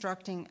of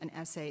constructing an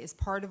essay is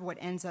part of what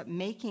ends up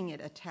making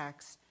it a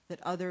text that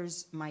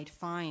others might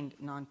find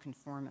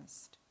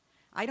nonconformist.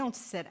 I don't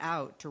set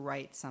out to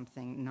write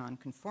something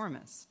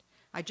nonconformist.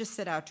 I just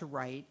set out to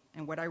write,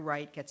 and what I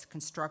write gets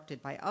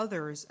constructed by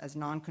others as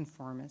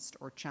nonconformist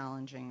or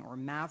challenging or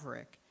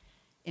maverick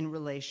in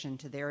relation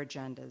to their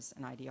agendas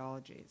and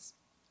ideologies.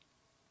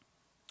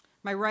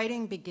 My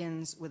writing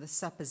begins with a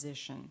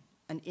supposition,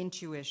 an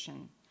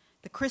intuition,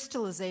 the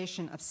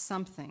crystallization of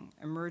something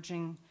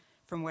emerging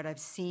from what I've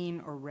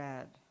seen or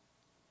read.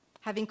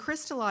 Having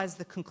crystallized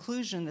the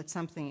conclusion that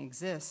something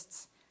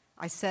exists,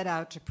 I set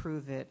out to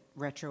prove it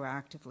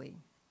retroactively.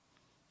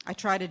 I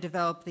try to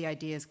develop the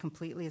idea as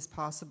completely as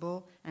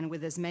possible and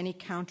with as many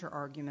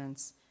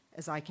counter-arguments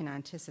as I can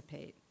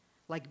anticipate,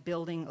 like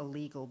building a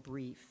legal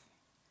brief.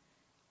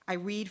 I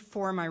read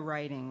for my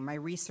writing. My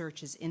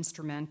research is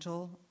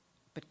instrumental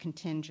but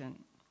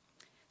contingent.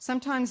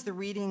 Sometimes the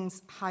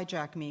readings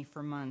hijack me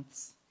for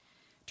months.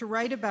 To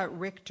write about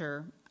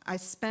Richter, I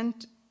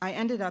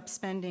ended up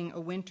spending a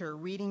winter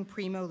reading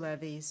Primo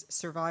Levi's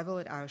Survival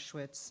at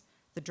Auschwitz,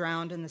 The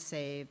Drowned and the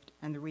Saved,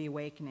 and The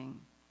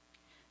Reawakening.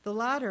 The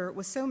latter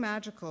was so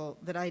magical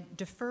that I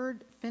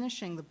deferred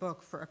finishing the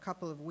book for a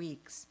couple of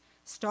weeks,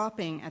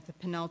 stopping at the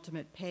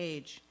penultimate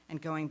page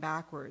and going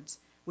backwards,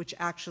 which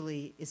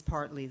actually is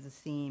partly the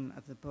theme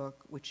of the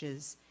book, which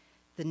is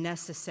the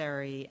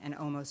necessary and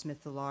almost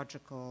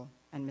mythological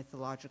and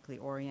mythologically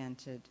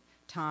oriented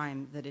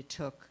time that it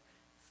took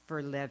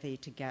for Levi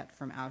to get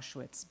from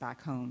Auschwitz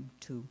back home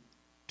to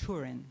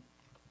Turin,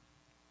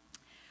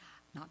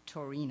 not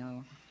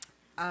Torino.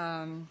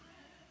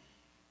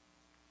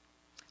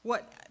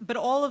 But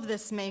all of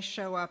this may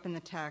show up in the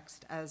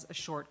text as a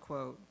short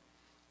quote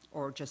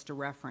or just a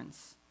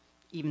reference,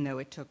 even though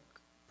it took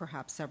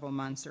perhaps several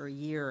months or a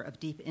year of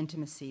deep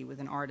intimacy with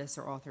an artist's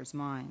or author's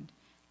mind.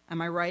 And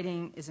my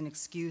writing is an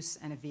excuse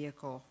and a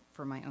vehicle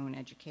for my own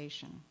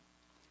education.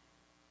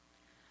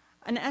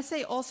 An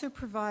essay also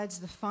provides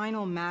the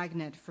final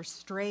magnet for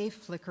stray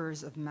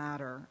flickers of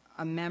matter.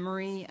 A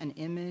memory, an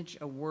image,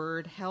 a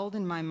word held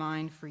in my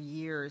mind for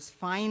years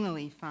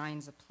finally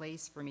finds a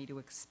place for me to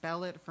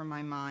expel it from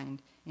my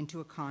mind into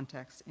a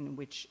context in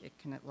which it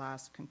can at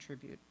last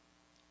contribute.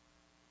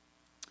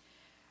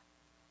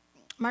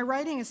 My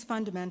writing is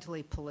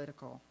fundamentally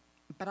political,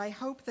 but I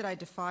hope that I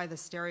defy the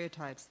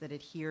stereotypes that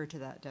adhere to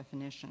that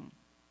definition.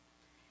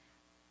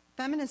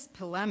 Feminist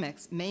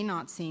polemics may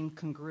not seem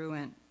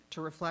congruent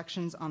to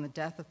reflections on the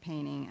death of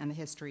painting and the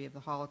history of the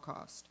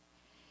Holocaust.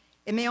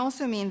 It may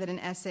also mean that an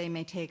essay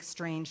may take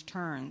strange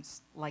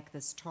turns, like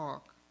this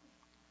talk.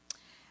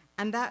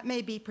 And that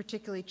may be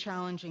particularly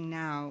challenging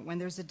now when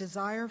there's a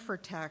desire for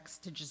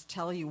text to just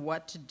tell you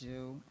what to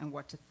do and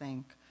what to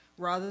think,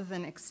 rather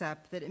than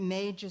accept that it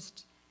may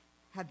just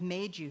have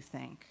made you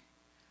think,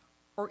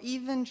 or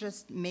even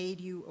just made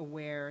you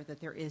aware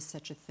that there is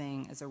such a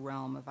thing as a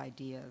realm of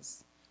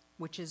ideas,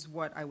 which is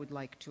what I would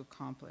like to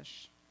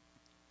accomplish.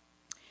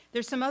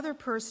 There's some other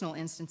personal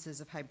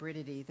instances of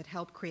hybridity that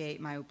help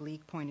create my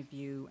oblique point of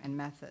view and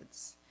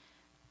methods.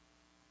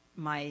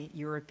 My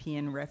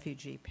European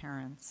refugee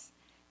parents.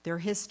 Their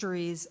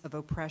histories of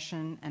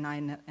oppression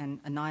and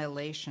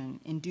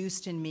annihilation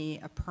induced in me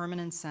a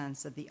permanent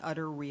sense of the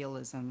utter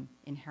realism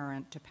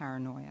inherent to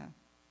paranoia.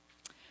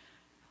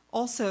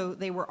 Also,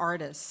 they were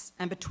artists,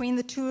 and between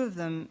the two of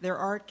them, their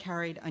art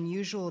carried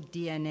unusual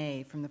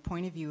DNA from the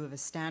point of view of a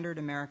standard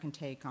American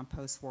take on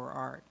post-war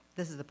art.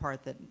 This is the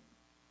part that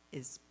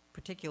is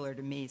particular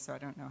to me, so I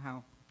don't know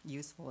how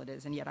useful it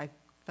is, and yet I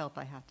felt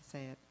I had to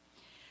say it.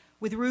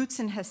 With roots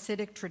in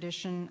Hasidic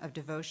tradition of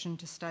devotion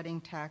to studying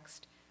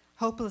text,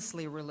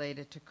 hopelessly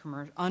unrelated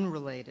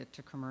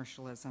to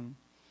commercialism.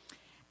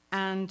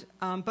 And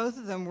both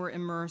of them were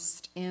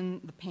immersed in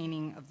the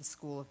painting of the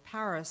School of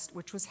Paris,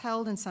 which was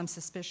held in some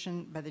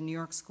suspicion by the New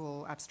York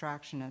School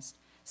abstractionists,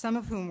 some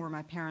of whom were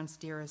my parents'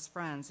 dearest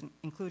friends,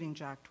 including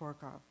Jack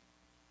Torkov.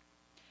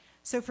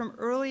 So from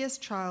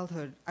earliest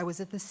childhood, I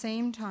was at the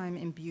same time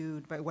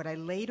imbued by what I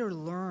later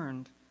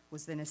learned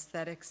was an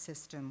aesthetic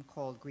system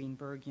called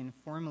Greenbergian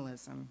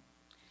formalism,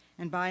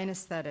 and by an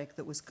aesthetic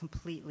that was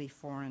completely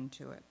foreign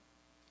to it.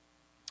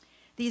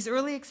 These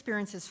early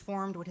experiences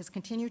formed what has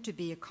continued to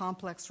be a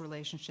complex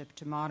relationship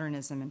to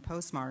modernism and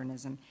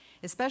postmodernism,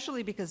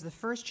 especially because the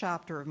first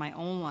chapter of my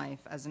own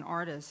life as an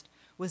artist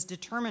was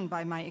determined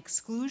by my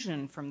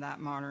exclusion from that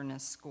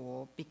modernist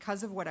school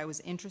because of what I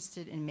was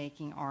interested in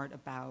making art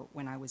about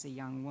when I was a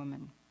young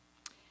woman.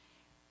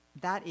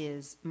 That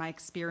is, my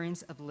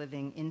experience of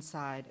living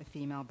inside a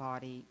female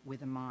body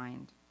with a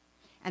mind.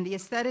 And the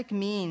aesthetic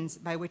means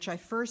by which I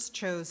first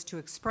chose to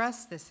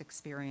express this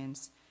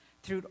experience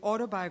through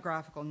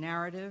autobiographical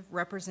narrative,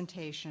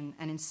 representation,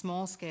 and in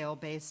small scale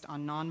based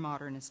on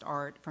non-modernist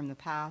art from the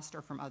past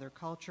or from other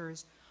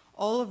cultures,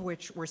 all of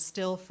which were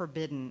still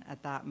forbidden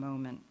at that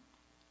moment.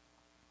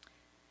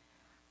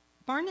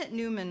 Barnett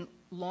Newman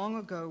long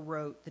ago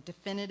wrote the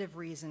definitive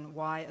reason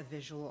why a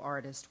visual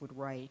artist would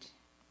write.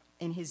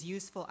 In his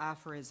useful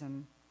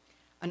aphorism,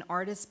 an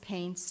artist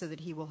paints so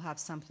that he will have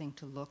something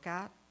to look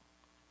at.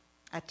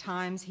 At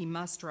times, he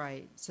must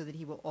write so that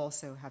he will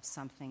also have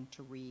something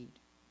to read.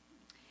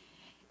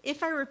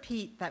 If I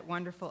repeat that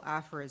wonderful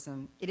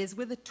aphorism, it is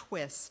with a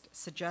twist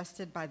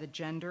suggested by the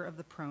gender of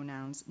the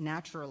pronouns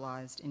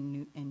naturalized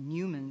in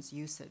Newman's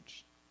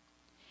usage.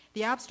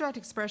 The abstract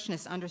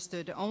expressionists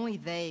understood only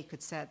they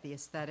could set the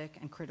aesthetic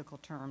and critical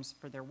terms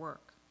for their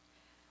work.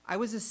 I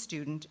was a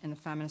student in the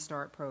feminist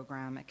art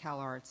program at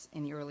CalArts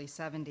in the early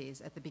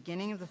 70s, at the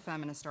beginning of the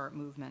feminist art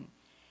movement,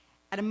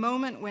 at a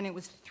moment when it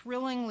was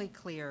thrillingly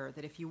clear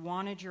that if you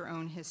wanted your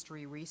own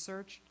history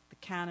researched, the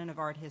canon of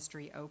art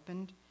history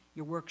opened,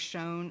 your work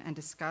shown and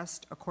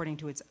discussed according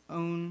to its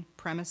own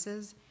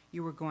premises,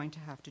 you were going to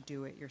have to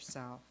do it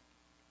yourself.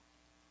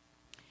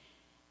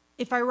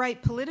 If I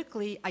write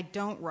politically, I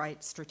don't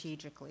write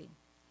strategically.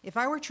 If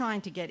I were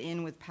trying to get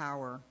in with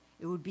power,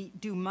 it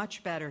would do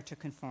much better to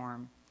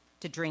conform,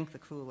 to drink the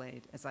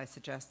Kool-Aid, as I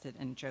suggested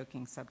in a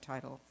joking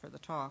subtitle for the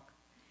talk.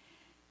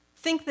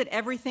 Think that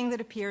everything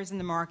that appears in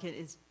the market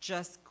is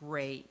just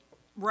great.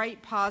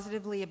 Write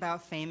positively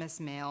about famous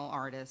male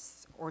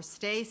artists, or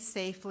stay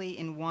safely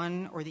in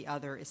one or the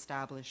other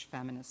established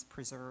feminist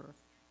preserve.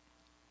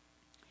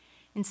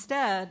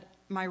 Instead,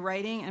 my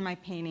writing and my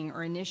painting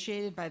are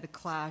initiated by the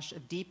clash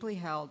of deeply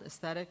held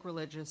aesthetic,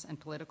 religious, and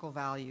political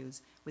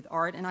values with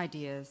art and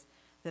ideas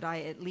that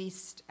I, at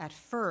least at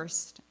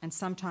first, and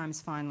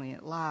sometimes finally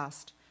at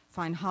last,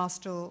 find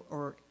hostile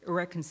or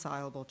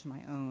irreconcilable to my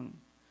own.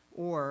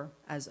 Or,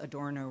 as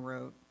Adorno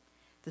wrote,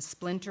 the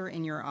splinter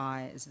in your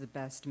eye is the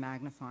best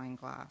magnifying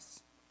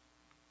glass.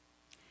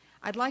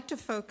 I'd like to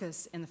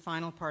focus in the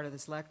final part of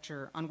this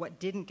lecture on what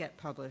didn't get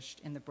published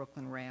in the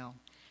Brooklyn Rail,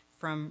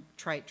 from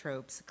trite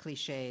tropes,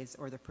 cliches,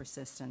 or the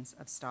persistence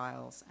of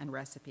styles and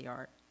recipe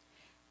art.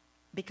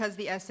 Because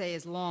the essay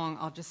is long,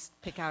 I'll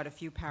just pick out a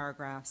few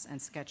paragraphs and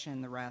sketch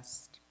in the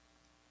rest.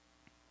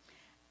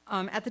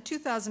 At the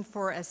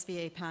 2004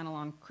 SVA panel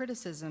on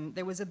criticism,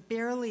 there was a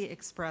barely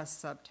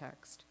expressed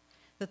subtext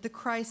that the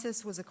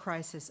crisis was a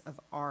crisis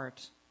of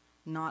art,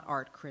 not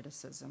art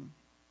criticism.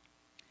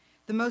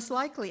 The most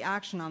likely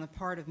action on the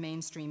part of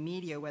mainstream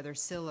media, whether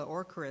Scylla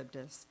or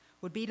Charybdis,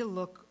 would be to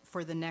look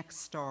for the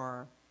next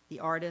star, the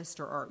artist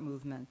or art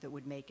movement that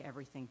would make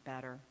everything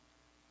better.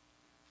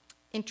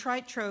 In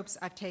trite tropes,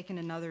 I've taken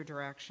another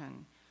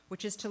direction,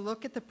 which is to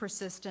look at the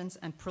persistence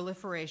and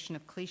proliferation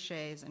of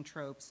cliches and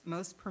tropes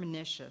most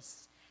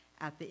pernicious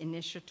at the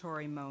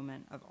initiatory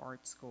moment of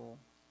art school.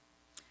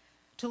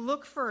 To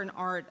look for an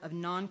art of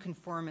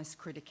non-conformist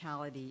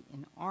criticality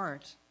in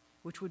art,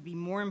 which would be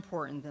more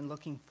important than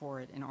looking for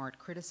it in art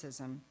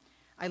criticism,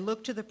 I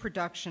look to the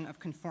production of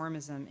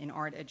conformism in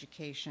art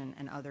education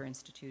and other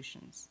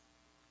institutions.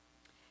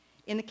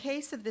 In the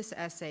case of this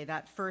essay,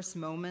 that first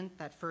moment,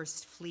 that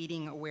first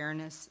fleeting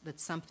awareness that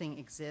something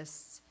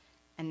exists,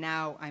 and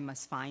now I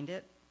must find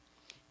it,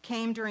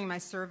 came during my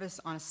service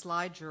on a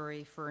slide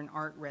jury for an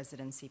art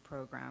residency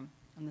program.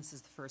 And this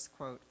is the first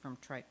quote from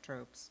Trite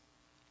Tropes.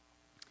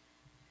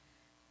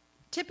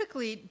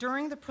 Typically,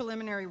 during the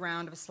preliminary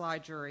round of a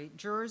slide jury,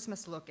 jurors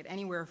must look at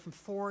anywhere from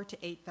 4,000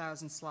 to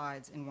 8,000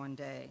 slides in one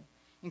day,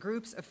 in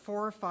groups of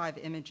 4 or 5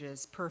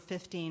 images per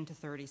 15 to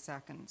 30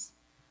 seconds.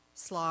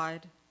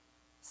 Slide,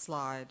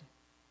 slide,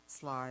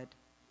 slide,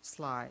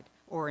 slide,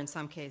 or in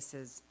some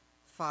cases,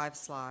 5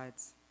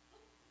 slides,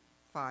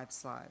 5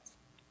 slides.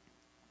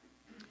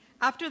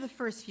 After the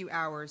first few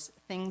hours,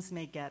 things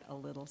may get a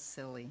little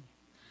silly.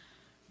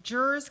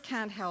 Jurors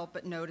can't help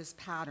but notice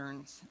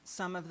patterns,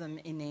 some of them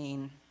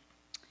inane.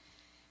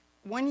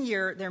 One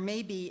year, there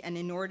may be an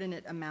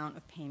inordinate amount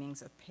of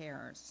paintings of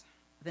pears.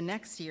 The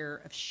next year,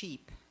 of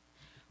sheep.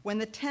 When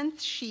the 10th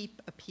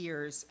sheep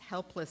appears,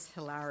 helpless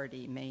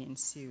hilarity may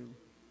ensue.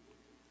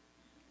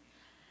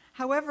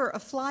 However, a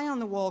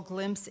fly-on-the-wall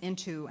glimpse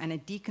into and a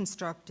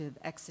deconstructive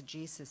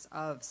exegesis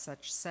of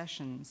such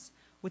sessions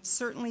would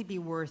certainly be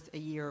worth a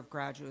year of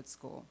graduate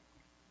school.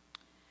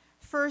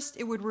 First,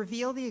 it would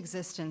reveal the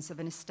existence of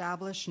an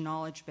established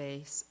knowledge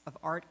base of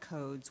art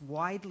codes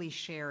widely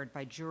shared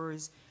by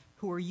jurors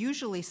who are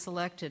usually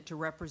selected to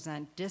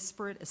represent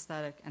disparate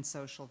aesthetic and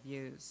social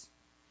views.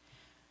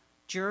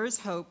 Jurors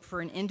hope for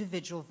an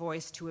individual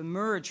voice to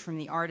emerge from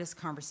the artist's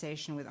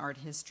conversation with art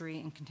history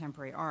and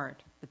contemporary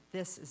art, but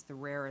this is the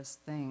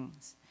rarest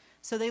things.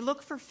 So they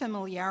look for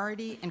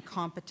familiarity and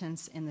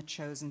competence in the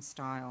chosen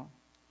style.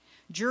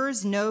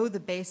 Jurors know the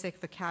basic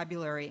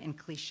vocabulary and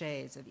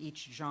cliches of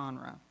each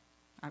genre.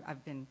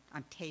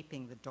 I'm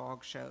taping the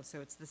dog show,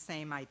 so it's the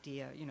same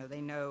idea. You know,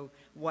 they know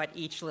what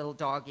each little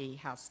doggy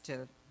has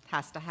to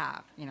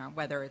have, you know,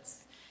 whether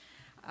it's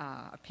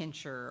a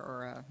pincher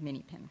or a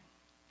mini pin.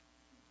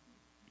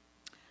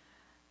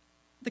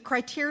 The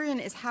criterion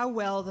is how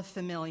well the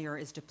familiar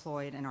is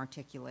deployed and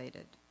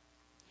articulated.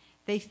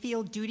 They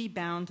feel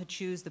duty-bound to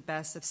choose the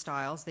best of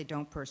styles they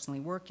don't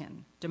personally work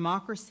in.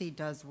 Democracy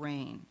does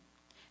reign.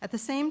 At the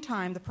same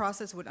time, the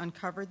process would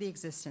uncover the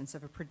existence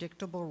of a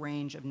predictable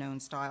range of known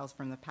styles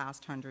from the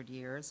past 100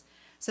 years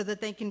so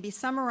that they can be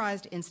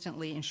summarized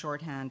instantly in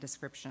shorthand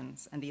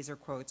descriptions, and these are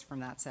quotes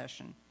from that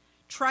session.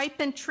 Tripe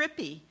and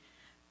trippy.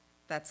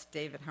 That's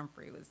David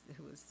Humphrey,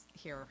 who was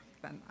here.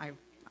 Then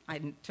I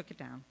took it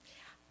down.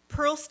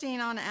 Pearlstein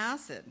on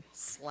acid,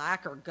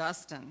 slack or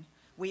Guston.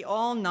 We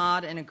all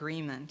nod in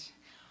agreement.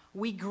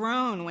 We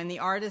groan when the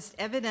artist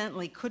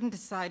evidently couldn't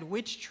decide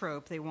which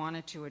trope they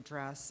wanted to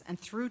address and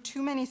threw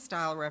too many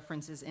style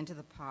references into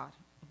the pot.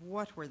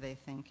 What were they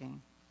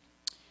thinking?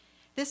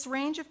 This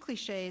range of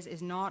cliches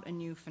is not a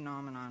new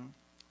phenomenon.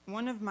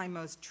 One of my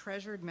most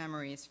treasured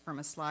memories from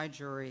a slide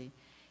jury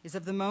is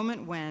of the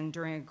moment when,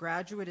 during a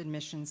graduate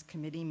admissions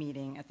committee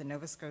meeting at the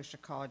Nova Scotia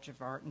College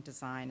of Art and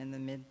Design in the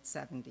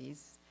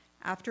mid-70s,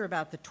 after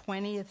about the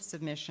 20th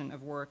submission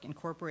of work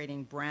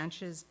incorporating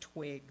branches,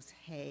 twigs,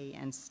 hay,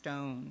 and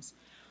stones,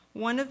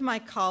 one of my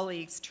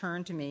colleagues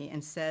turned to me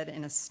and said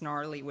in a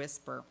snarly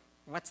whisper,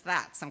 "What's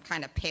that, some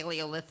kind of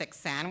Paleolithic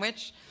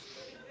sandwich?"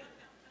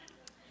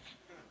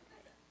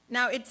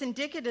 Now, it's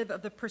indicative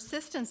of the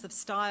persistence of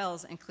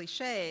styles and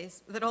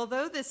cliches that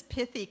although this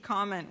pithy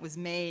comment was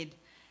made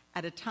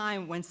at a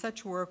time when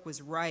such work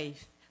was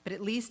rife, but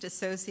at least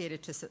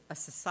associated to a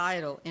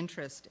societal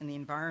interest in the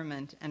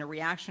environment and a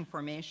reaction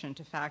formation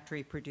to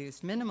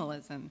factory-produced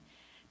minimalism,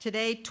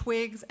 today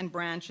twigs and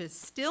branches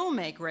still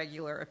make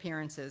regular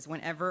appearances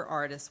whenever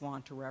artists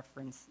want to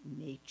reference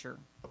nature.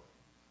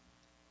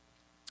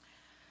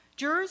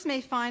 Jurors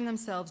may find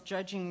themselves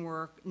judging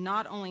work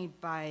not only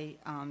by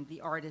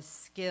the artist's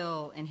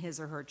skill in his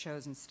or her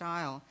chosen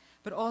style,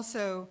 but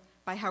also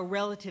by how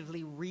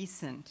relatively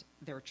recent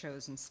their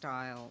chosen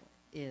style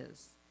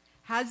is.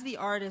 Has the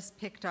artist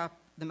picked up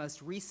the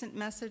most recent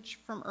message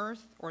from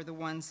Earth or the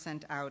one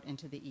sent out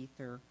into the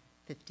ether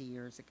 50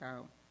 years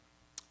ago?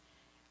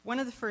 One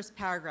of the first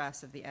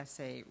paragraphs of the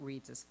essay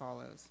reads as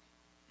follows.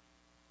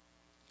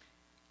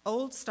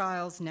 Old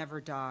styles never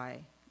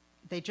die.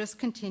 They just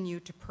continue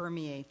to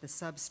permeate the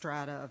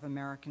substrata of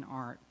American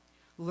art,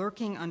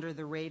 lurking under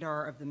the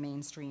radar of the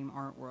mainstream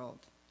art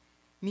world.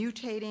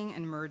 Mutating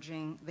and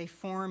merging, they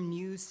form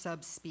new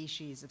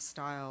subspecies of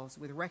styles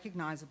with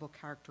recognizable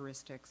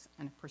characteristics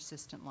and a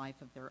persistent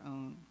life of their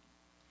own.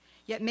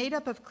 Yet made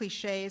up of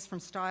cliches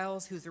from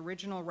styles whose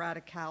original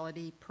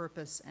radicality,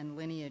 purpose, and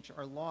lineage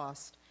are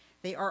lost,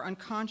 they are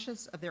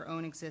unconscious of their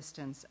own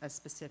existence as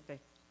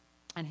specific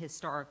and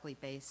historically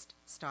based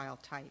style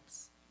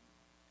types.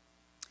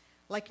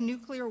 Like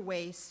nuclear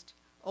waste,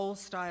 old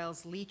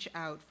styles leach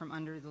out from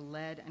under the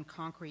lead and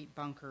concrete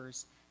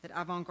bunkers that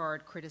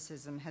avant-garde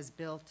criticism has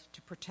built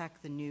to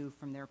protect the new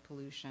from their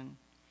pollution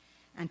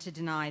and to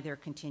deny their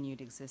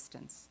continued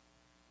existence.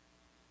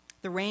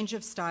 The range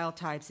of style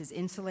types is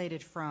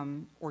insulated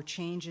from or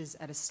changes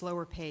at a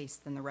slower pace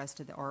than the rest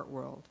of the art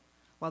world,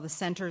 while the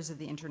centers of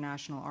the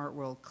international art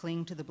world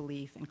cling to the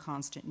belief in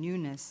constant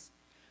newness,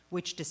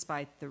 which,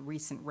 despite the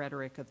recent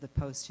rhetoric of the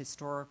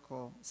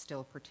post-historical,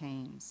 still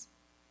pertains.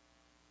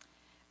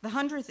 The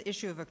 100th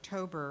issue of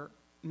October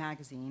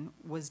magazine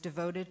was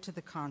devoted to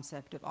the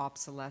concept of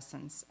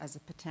obsolescence as a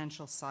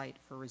potential site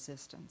for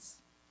resistance.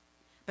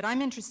 But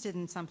I'm interested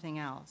in something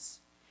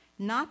else,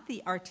 not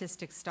the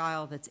artistic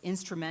style that's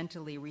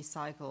instrumentally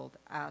recycled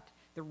at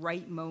the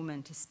right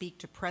moment to speak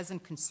to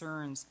present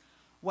concerns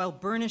while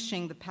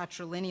burnishing the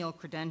patrilineal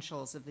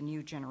credentials of the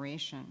new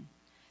generation,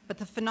 but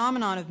the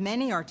phenomenon of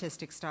many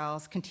artistic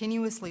styles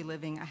continuously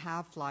living a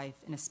half-life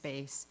in a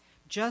space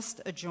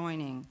just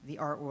adjoining the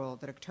art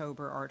world that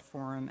October Art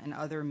Forum and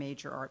other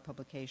major art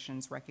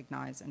publications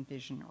recognize,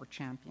 envision, or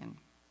champion.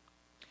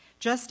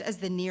 Just as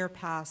the near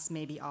past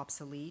may be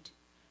obsolete,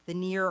 the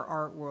near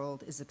art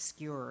world is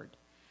obscured.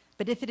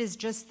 But if it is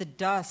just the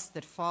dust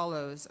that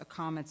follows a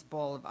comet's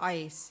ball of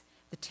ice,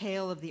 the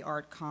tail of the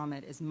art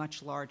comet is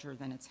much larger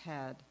than its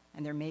head,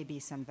 and there may be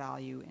some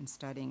value in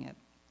studying it.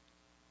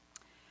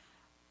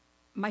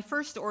 My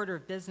first order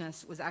of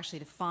business was actually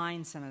to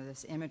find some of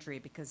this imagery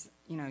because,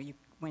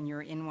 when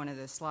you're in one of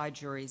the slide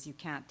juries, you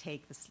can't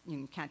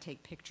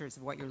take pictures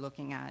of what you're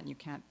looking at, and you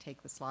can't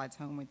take the slides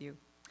home with you.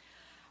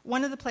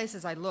 One of the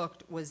places I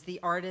looked was the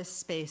Artist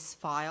Space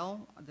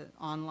File, the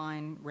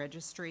online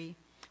registry,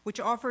 which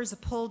offers a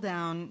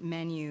pull-down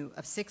menu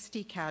of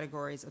 60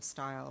 categories of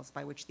styles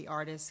by which the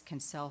artist can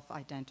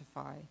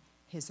self-identify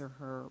his or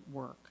her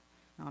work.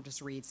 And I'll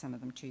just read some of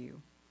them to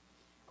you.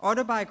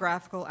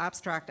 Autobiographical,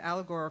 abstract,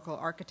 allegorical,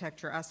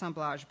 architecture,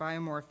 assemblage,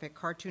 biomorphic,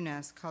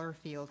 cartoonesque, color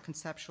field,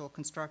 conceptual,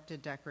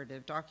 constructed,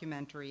 decorative,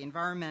 documentary,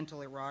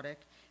 environmental, erotic,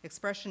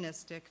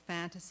 expressionistic,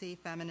 fantasy,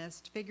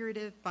 feminist,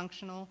 figurative,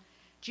 functional,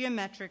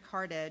 geometric,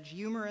 hard edge,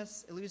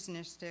 humorous,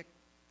 illusionistic,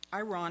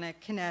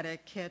 ironic,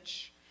 kinetic,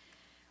 kitsch,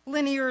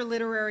 linear,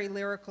 literary,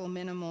 lyrical,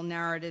 minimal,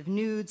 narrative,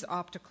 nudes,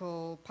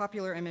 optical,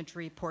 popular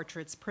imagery,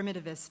 portraits,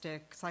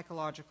 primitivistic,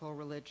 psychological,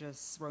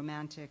 religious,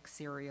 romantic,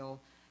 serial,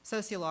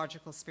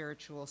 sociological,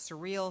 spiritual,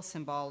 surreal,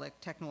 symbolic,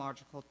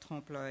 technological,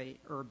 trompe-l'oeil,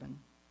 urban.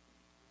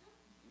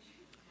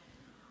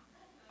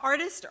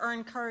 Artists are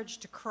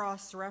encouraged to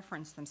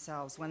cross-reference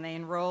themselves when they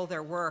enroll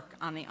their work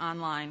on the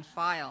online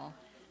file,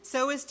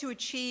 so as to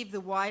achieve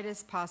the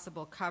widest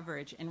possible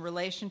coverage in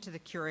relation to the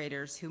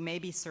curators who may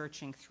be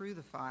searching through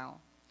the file.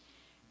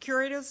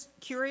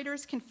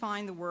 Curators can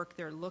find the work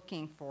they're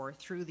looking for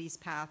through these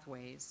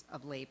pathways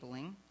of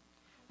labeling,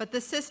 but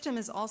the system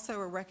is also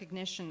a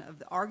recognition of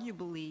the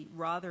arguably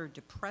rather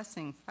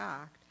depressing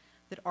fact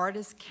that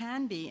artists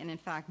can be, and in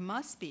fact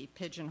must be,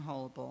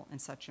 pigeonholable in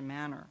such a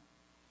manner.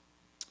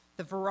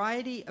 The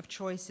variety of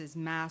choices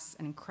masks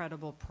an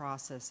incredible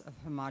process of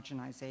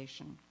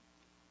homogenization.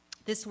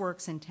 This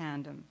works in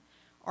tandem.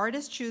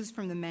 Artists choose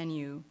from the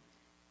menu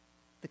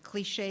the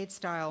cliched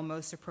style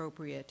most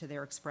appropriate to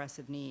their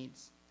expressive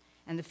needs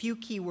and the few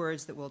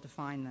keywords that will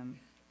define them,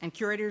 and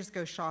curators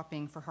go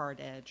shopping for hard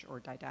edge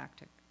or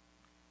didactic.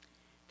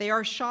 They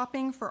are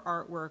shopping for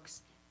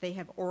artworks they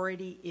have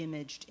already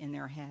imaged in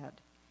their head,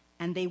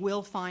 and they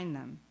will find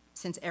them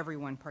since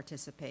everyone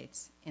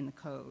participates in the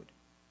code.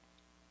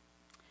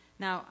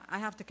 Now, I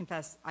have to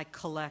confess, I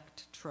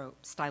collect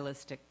tropes,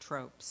 stylistic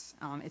tropes.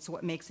 It's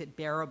what makes it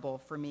bearable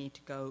for me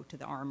to go to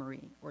the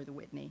Armory or the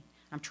Whitney.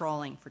 I'm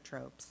trawling for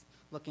tropes,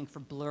 looking for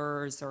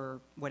blurs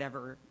or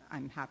whatever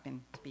I'm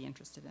happen to be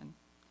interested in.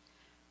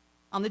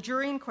 On the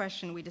jury in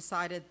question, we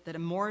decided that a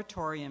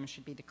moratorium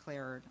should be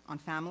declared on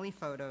family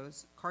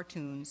photos,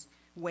 cartoons,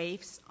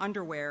 waifs,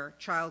 underwear,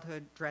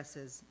 childhood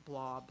dresses,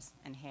 blobs,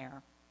 and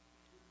hair.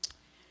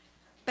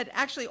 But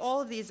actually,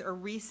 all of these are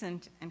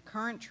recent and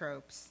current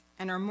tropes,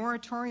 and our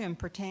moratorium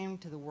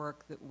pertained to the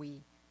work that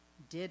we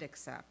did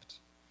accept.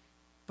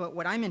 But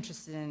what I'm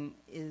interested in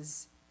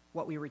is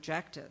what we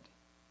rejected: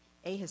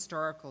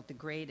 ahistorical,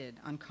 degraded,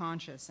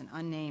 unconscious, and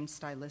unnamed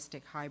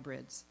stylistic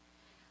hybrids,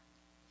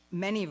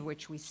 many of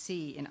which we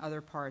see in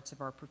other parts of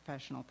our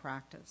professional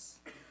practice.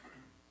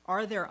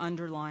 Are there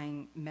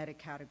underlying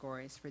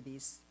meta-categories for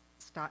these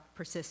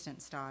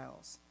persistent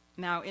styles?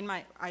 Now,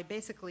 I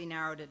basically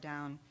narrowed it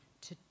down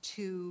to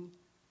two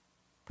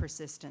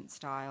persistent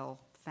style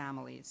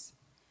families: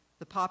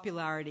 the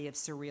popularity of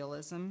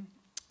surrealism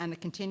and the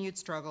continued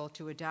struggle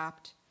to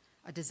adapt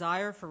a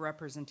desire for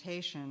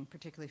representation,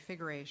 particularly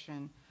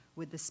figuration,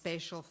 with the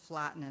spatial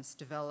flatness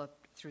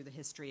developed through the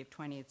history of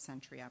 20th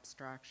century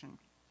abstraction.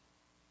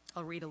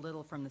 I'll read a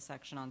little from the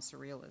section on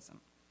surrealism.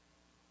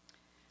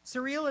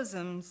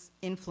 Surrealism's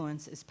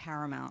influence is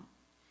paramount.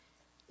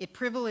 It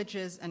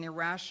privileges an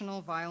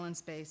irrational,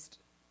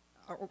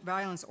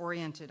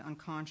 violence-oriented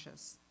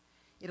unconscious.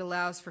 It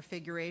allows for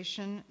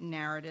figuration,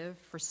 narrative,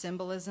 for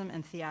symbolism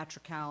and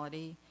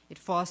theatricality. It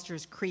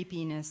fosters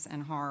creepiness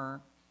and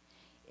horror.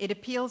 It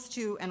appeals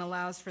to and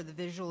allows for the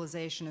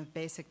visualization of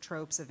basic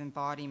tropes of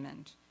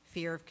embodiment: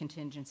 fear of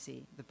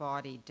contingency, the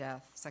body,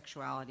 death,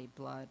 sexuality,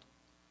 blood.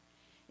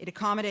 It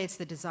accommodates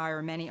the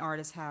desire many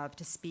artists have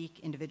to speak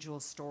individual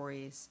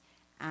stories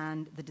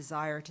and the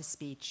desire to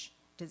speak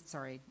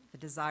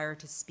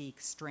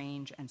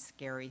strange and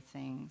scary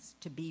things,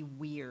 to be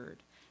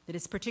weird, that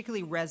is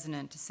particularly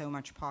resonant to so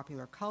much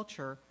popular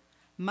culture,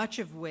 much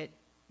of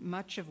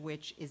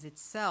which is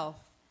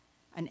itself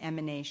an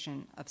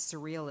emanation of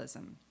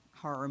surrealism,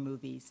 horror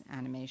movies,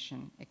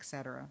 animation,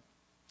 etc.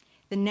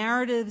 The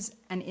narratives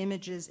and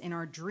images in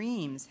our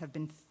dreams have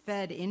been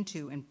fed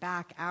into and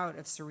back out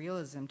of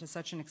surrealism to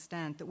such an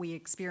extent that we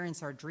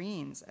experience our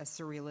dreams as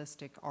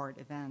surrealistic art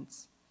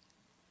events.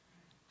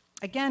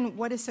 Again,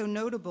 what is so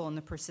notable in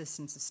the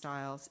persistence of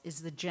styles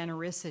is the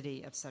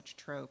genericity of such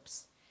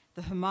tropes,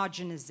 the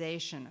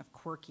homogenization of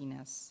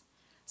quirkiness,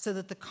 so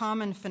that the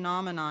common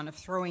phenomenon of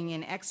throwing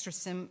in extra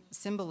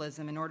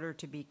symbolism in order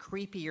to be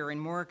creepier and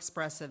more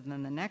expressive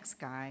than the next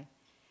guy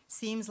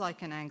seems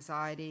like an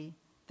anxiety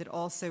that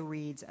also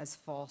reads as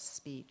false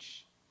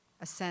speech,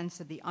 a sense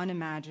of the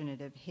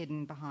unimaginative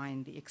hidden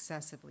behind the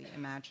excessively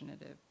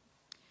imaginative.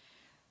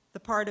 The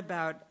part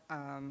about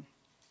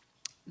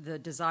the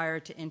desire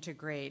to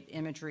integrate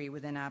imagery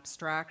within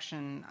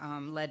abstraction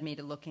led me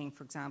to looking,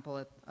 for example,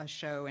 at a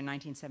show in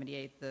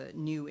 1978, the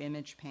New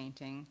Image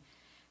Painting,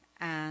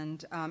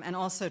 and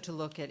also to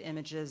look at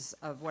images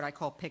of what I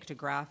call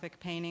pictographic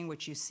painting,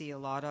 which you see a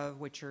lot of,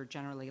 which are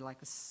generally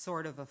like a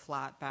sort of a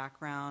flat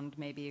background,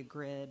 maybe a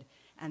grid,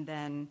 and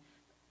then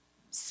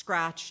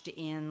scratched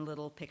in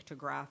little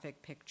pictographic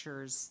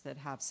pictures that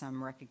have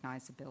some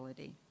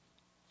recognizability,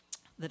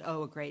 that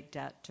owe a great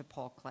debt to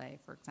Paul Klee,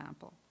 for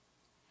example.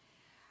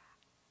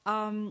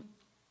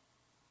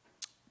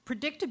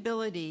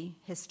 Predictability,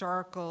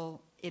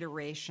 historical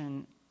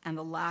iteration, and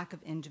the lack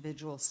of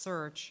individual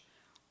search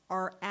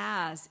are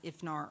as,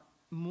 if not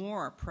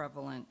more,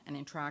 prevalent and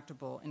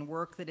intractable in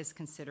work that is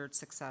considered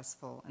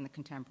successful in the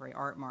contemporary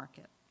art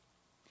market.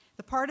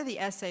 The part of the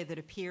essay that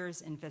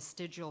appears in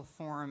vestigial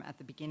form at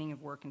the beginning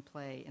of Work and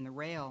Play in the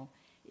rail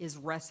is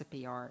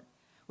recipe art,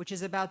 which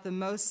is about the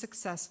most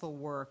successful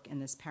work in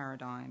this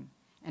paradigm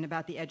and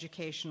about the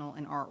educational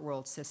and art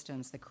world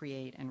systems that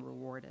create and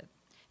reward it.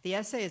 The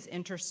essay is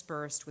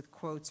interspersed with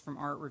quotes from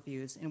art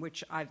reviews in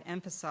which I've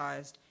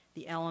emphasized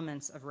the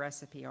elements of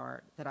recipe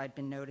art that I'd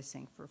been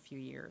noticing for a few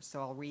years. So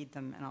I'll read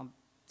them and I'll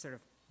sort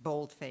of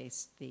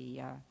boldface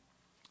the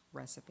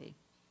recipe.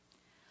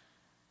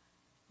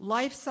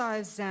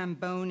 Life-size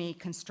Zamboni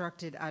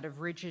constructed out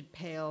of rigid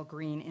pale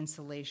green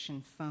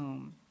insulation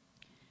foam.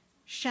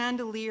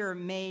 Chandelier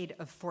made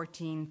of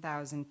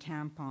 14,000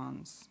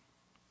 tampons.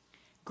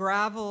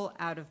 Gravel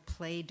out of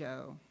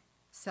Play-Doh.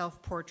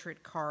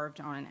 Self-portrait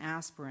carved on an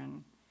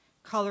aspirin.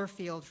 Color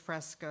field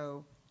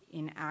fresco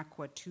in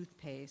aqua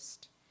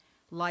toothpaste.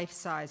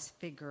 Life-size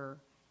figure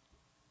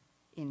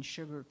in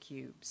sugar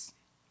cubes.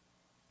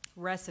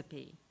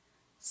 Recipe.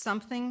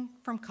 Something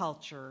from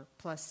culture,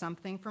 plus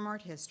something from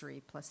art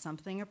history, plus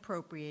something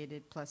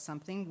appropriated, plus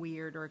something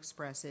weird or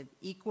expressive,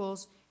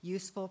 equals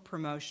useful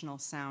promotional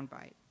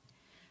soundbite.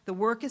 The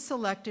work is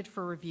selected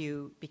for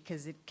review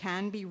because it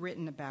can be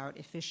written about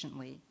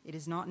efficiently. It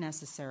is not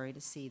necessary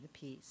to see the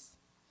piece.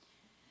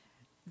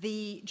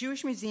 The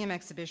Jewish Museum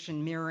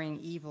exhibition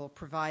Mirroring Evil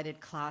provided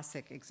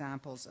classic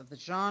examples of the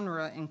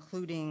genre,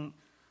 including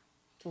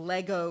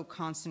Lego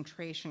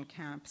concentration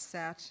camp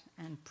set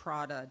and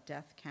Prada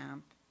death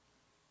camp.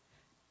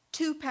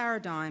 Two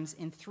paradigms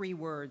in 3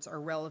 words are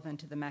relevant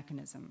to the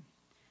mechanism.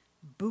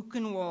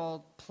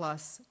 Buchenwald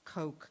plus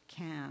Coke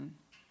can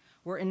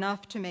were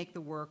enough to make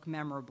the work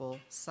memorable,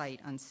 sight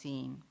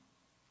unseen.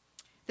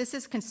 This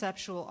is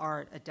conceptual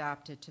art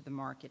adapted to the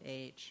market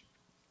age.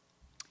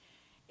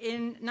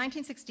 In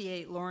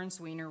 1968, Lawrence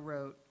Weiner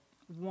wrote,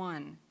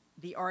 1,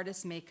 the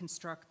artist may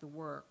construct the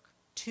work.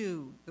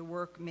 2, the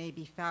work may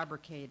be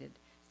fabricated.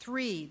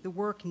 3, the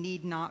work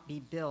need not be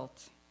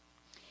built.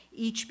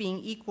 Each being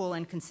equal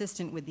and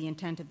consistent with the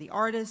intent of the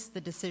artist,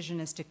 the decision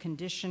as to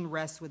condition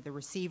rests with the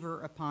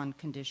receiver upon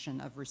condition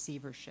of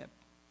receivership.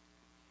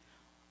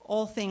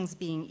 All things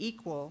being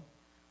equal,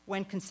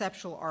 when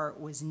conceptual art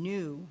was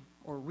new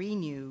or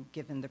renew,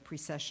 given the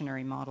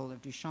precessionary model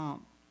of Duchamp,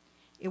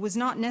 it was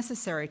not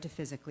necessary to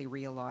physically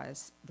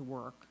realize the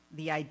work.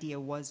 The idea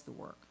was the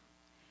work.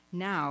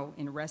 Now,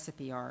 in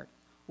recipe art,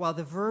 while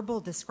the verbal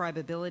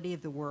describability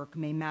of the work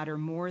may matter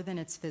more than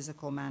its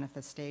physical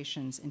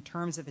manifestations in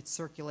terms of its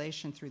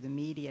circulation through the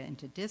media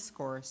into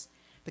discourse,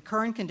 the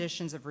current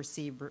conditions of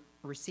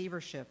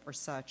receivership are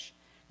such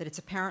that it's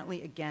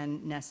apparently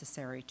again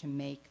necessary to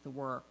make the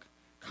work,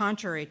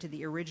 contrary to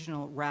the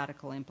original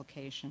radical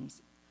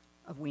implications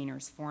of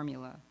Weiner's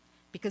formula,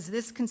 because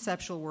this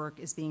conceptual work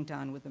is being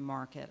done with the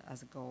market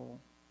as a goal.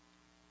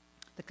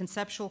 The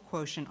conceptual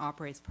quotient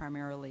operates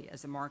primarily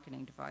as a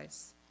marketing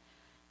device.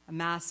 A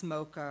mass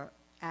mocha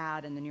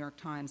ad in the New York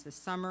Times this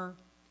summer,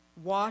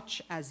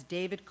 watch as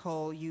David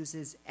Cole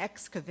uses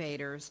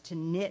excavators to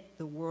knit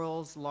the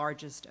world's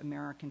largest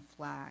American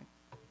flag.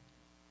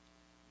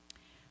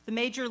 The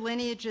major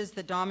lineages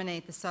that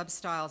dominate the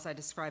sub-styles I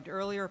described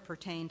earlier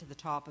pertain to the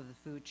top of the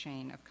food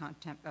chain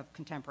of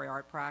contemporary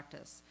art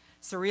practice.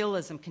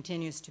 Surrealism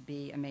continues to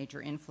be a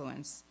major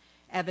influence,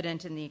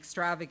 evident in the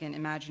extravagant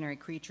imaginary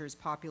creatures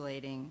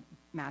populating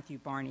Matthew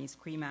Barney's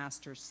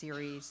Cremaster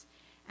series,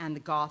 and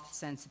the goth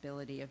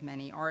sensibility of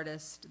many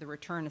artists, the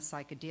return of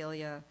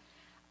psychedelia,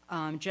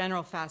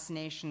 general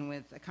fascination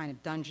with a kind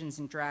of Dungeons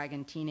and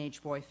Dragon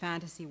teenage boy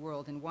fantasy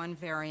world in one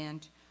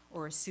variant,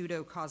 or a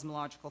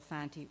pseudo-cosmological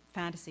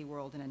fantasy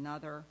world in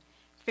another,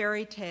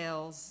 fairy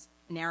tales,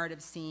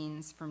 narrative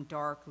scenes from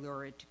dark,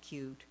 lurid to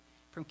cute,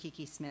 from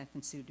Kiki Smith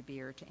and Sue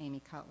DeBeer to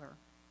Amy Cutler.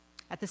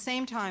 At the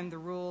same time, the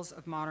rules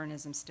of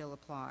modernism still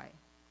apply.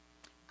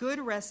 Good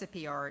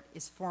recipe art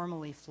is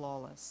formally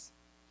flawless.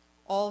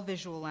 All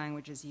visual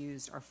languages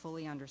used are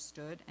fully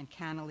understood and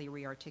cannily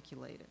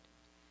rearticulated.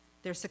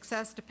 Their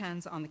success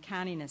depends on the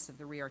canniness of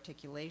the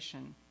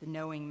rearticulation, the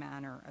knowing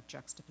manner of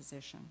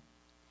juxtaposition.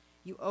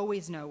 You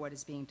always know what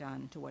is being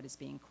done to what is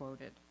being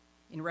quoted.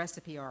 In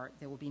recipe art,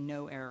 there will be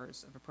no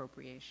errors of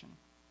appropriation.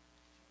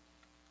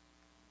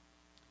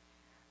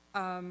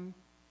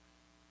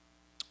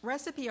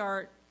 Recipe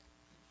art,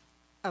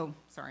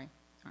 sorry.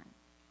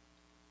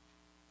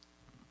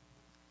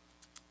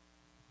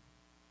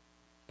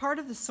 Part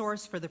of the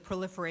source for the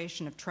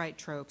proliferation of trite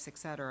tropes,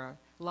 etc.,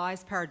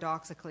 lies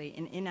paradoxically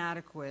in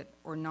inadequate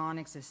or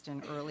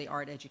non-existent early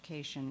art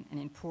education and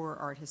in poor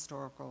art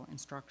historical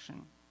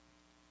instruction.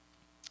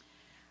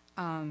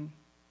 And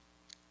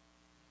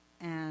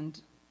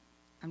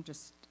I'm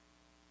just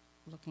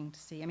looking to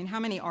see, how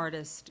many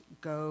artists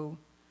go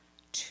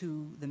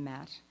to the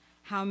Met?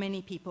 How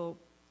many people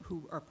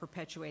who are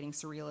perpetuating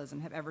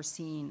surrealism have ever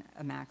seen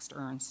a Max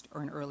Ernst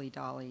or an early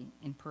Dali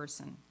in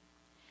person?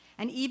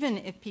 And even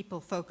if people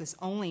focus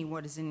only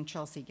what is in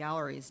Chelsea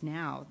galleries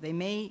now, they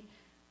may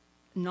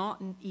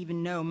not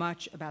even know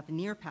much about the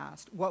near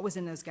past, what was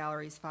in those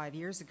galleries 5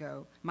 years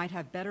ago might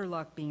have better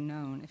luck being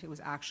known if it was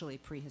actually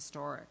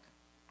prehistoric.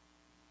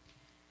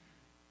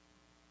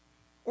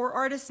 Or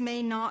artists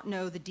may not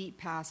know the deep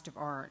past of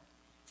art.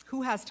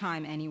 Who has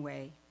time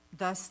anyway?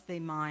 Thus they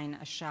mine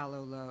a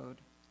shallow lode.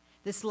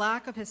 This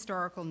lack of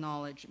historical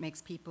knowledge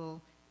makes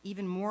people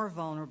even more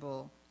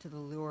vulnerable to the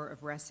lure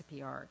of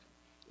recipe art.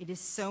 It is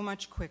so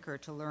much quicker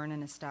to learn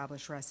an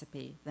established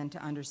recipe than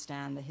to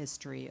understand the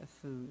history of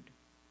food.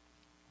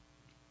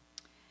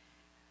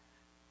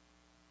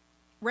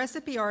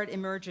 Recipe art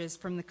emerges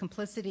from the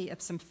complicity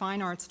of some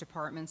fine arts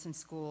departments and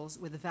schools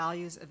with the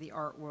values of the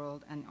art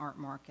world and art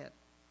market.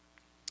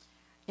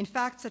 In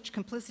fact, such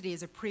complicity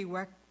is a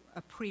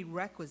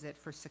prerequisite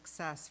for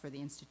success for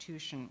the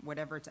institution,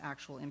 whatever its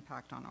actual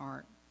impact on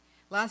art.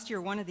 Last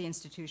year, one of the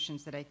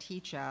institutions that I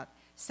teach at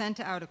sent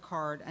out a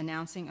card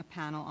announcing a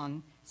panel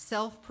on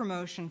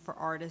self-promotion for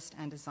artists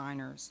and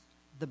designers,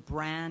 the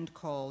brand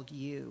called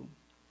you.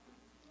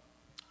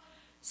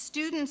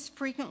 Students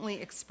frequently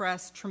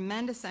express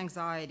tremendous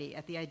anxiety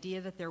at the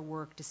idea that their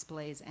work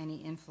displays any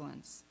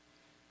influence.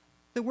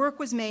 The work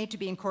was made to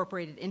be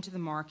incorporated into the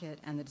market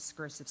and the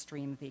discursive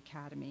stream of the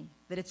academy.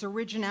 That its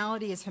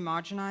originality is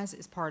homogenized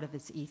is part of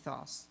its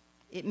ethos.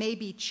 It may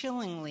be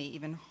chillingly,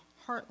 even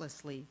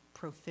heartlessly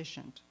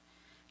proficient,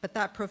 but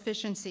that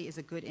proficiency is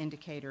a good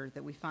indicator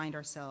that we find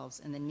ourselves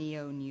in the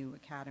neo-new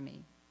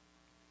academy.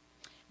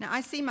 Now,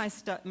 I see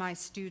my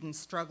students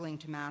struggling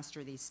to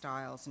master these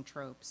styles and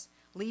tropes,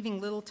 leaving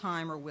little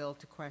time or will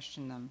to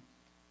question them.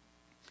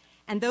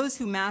 And those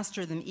who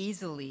master them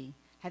easily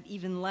have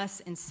even less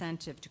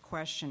incentive to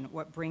question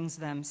what brings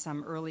them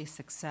some early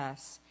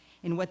success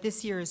in what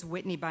this year's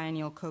Whitney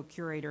Biennial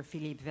co-curator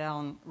Philippe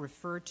Verne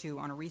referred to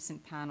on a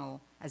recent panel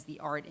as the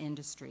art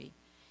industry.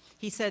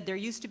 He said there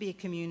used to be a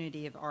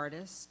community of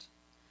artists,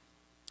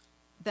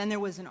 then there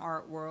was an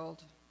art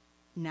world,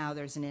 now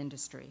there's an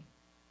industry.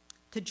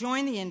 To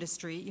join the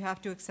industry, you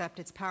have to accept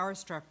its power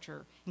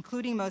structure,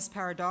 including, most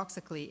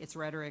paradoxically, its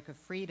rhetoric of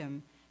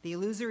freedom, the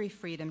illusory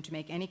freedom to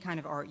make any kind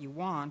of art you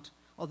want,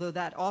 although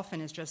that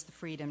often is just the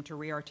freedom to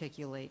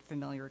re-articulate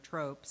familiar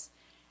tropes,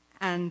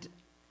 and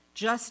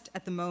just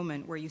at the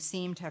moment where you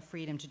seem to have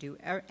freedom to do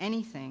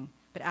anything,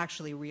 but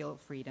actually real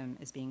freedom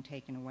is being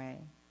taken away.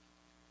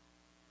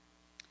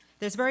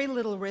 There's very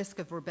little risk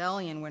of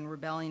rebellion when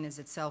rebellion is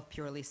itself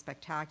purely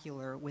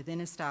spectacular within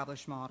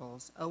established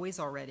models, always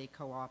already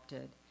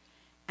co-opted,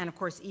 and of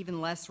course even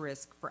less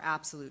risk for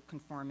absolute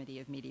conformity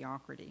of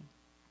mediocrity.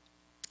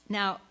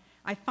 Now,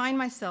 I find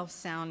myself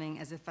sounding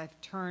as if I've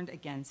turned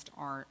against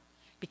art,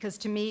 because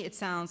to me it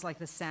sounds like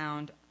the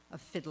sound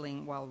of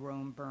fiddling while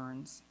Rome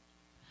burns.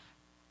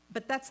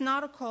 But that's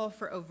not a call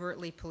for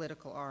overtly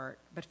political art,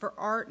 but for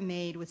art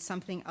made with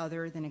something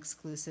other than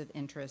exclusive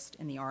interest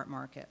in the art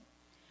market.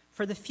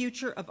 For the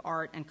future of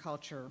art and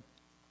culture,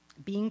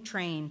 being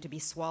trained to be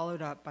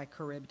swallowed up by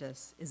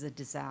Charybdis is a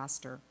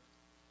disaster.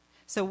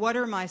 So what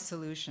are my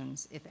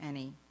solutions, if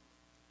any?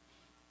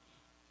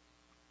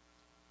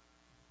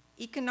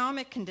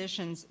 Economic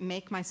conditions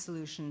make my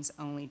solutions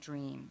only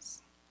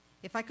dreams.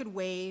 If I could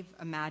wave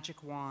a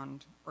magic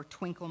wand or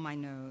twinkle my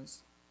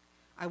nose,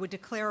 I would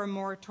declare a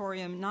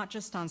moratorium not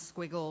just on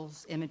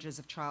squiggles, images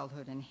of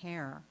childhood and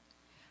hair,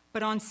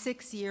 but on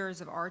 6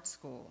 years of art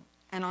school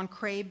and on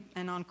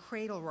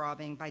cradle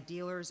robbing by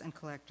dealers and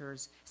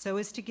collectors, so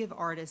as to give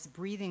artists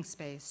breathing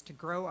space to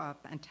grow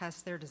up and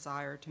test their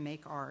desire to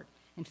make art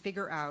and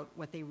figure out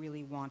what they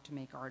really want to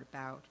make art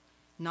about,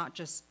 not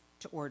just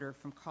to order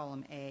from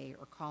column A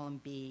or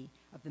column B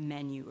of the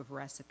menu of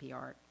recipe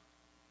art.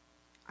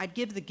 I'd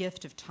give the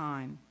gift of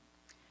time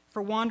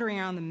for wandering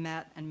around the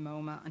Met and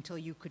MoMA until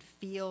you could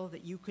feel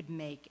that you could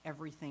make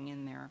everything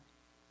in there.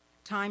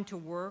 Time to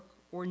work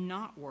or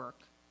not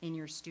work in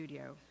your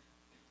studio.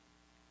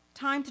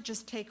 Time to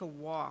just take a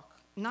walk,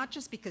 not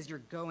just because you're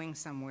going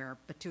somewhere,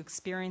 but to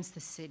experience the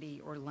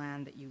city or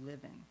land that you live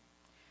in.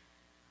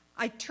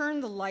 I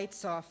turned the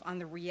lights off on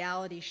the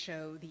reality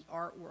show, The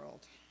Art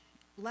World.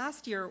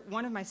 Last year,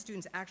 one of my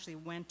students actually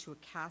went to a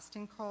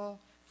casting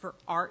call for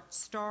Art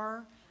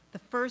Star, the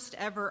first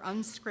ever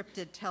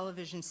unscripted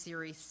television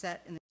series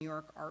set in the New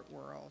York art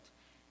world,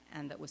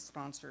 and that was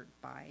sponsored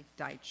by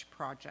Deitch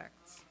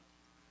Projects.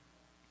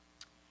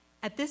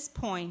 At this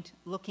point,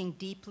 looking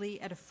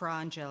deeply at a Fra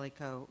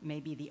Angelico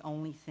may be the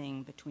only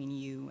thing between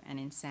you and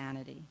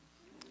insanity.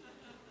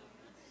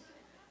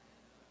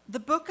 The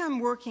book I'm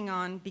working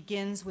on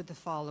begins with the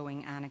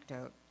following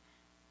anecdote.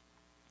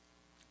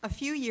 A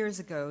few years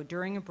ago,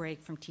 during a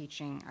break from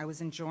teaching, I was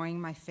enjoying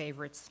my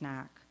favorite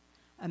snack,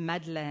 a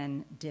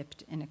madeleine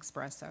dipped in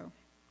espresso.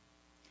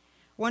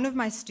 One of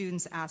my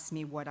students asked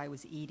me what I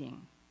was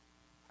eating.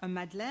 A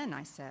madeleine,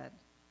 I said.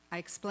 I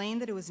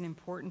explained that it was an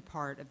important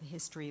part of the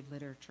history of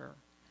literature,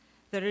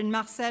 that in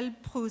Marcel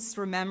Proust's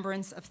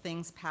Remembrance of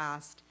Things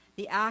Past,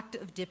 the act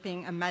of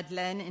dipping a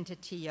madeleine into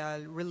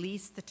tilleul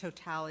released the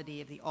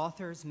totality of the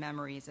author's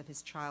memories of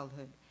his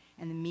childhood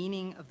and the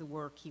meaning of the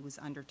work he was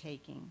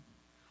undertaking.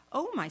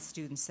 Oh, my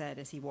student said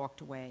as he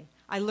walked away,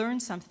 I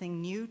learned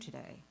something new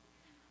today.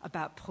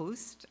 About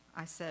Proust,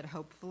 I said,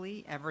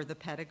 hopefully, ever the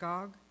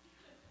pedagogue.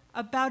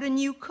 About a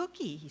new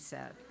cookie, he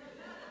said.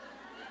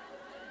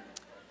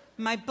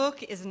 My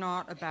book is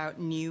not about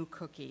new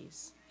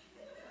cookies.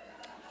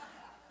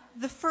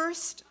 The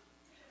first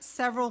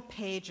several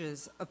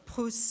pages of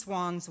Proust's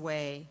Swan's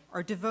Way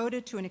are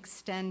devoted to an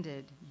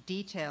extended,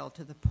 detailed,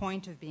 to the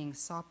point of being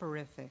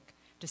soporific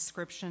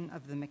description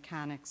of the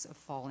mechanics of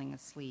falling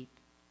asleep.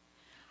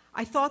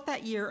 I thought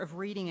that year of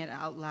reading it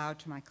out loud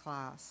to my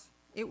class.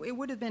 It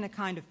would have been a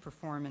kind of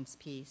performance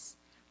piece,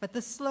 but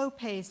the slow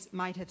pace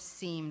might have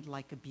seemed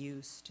like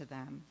abuse to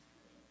them.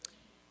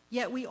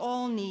 Yet we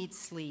all need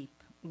sleep.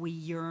 We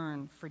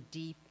yearn for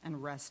deep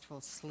and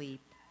restful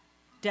sleep.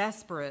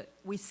 Desperate,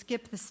 we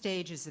skip the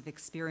stages of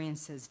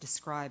experiences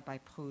described by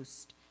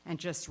Proust and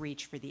just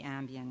reach for the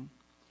Ambien.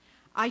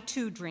 I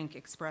too drink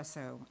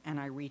espresso and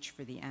I reach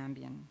for the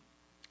Ambien.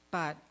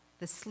 But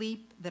the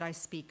sleep that I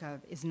speak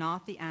of is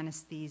not the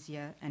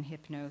anesthesia and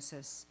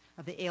hypnosis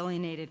of the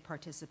alienated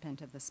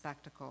participant of the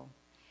spectacle.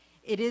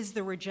 It is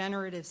the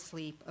regenerative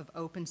sleep of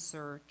open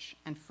search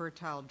and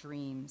fertile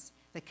dreams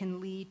that can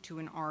lead to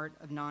an art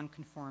of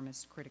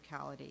non-conformist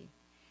criticality.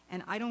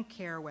 And I don't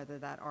care whether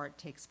that art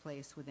takes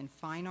place within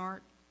fine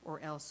art or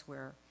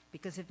elsewhere,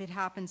 because if it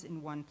happens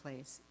in one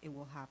place, it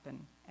will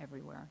happen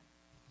everywhere.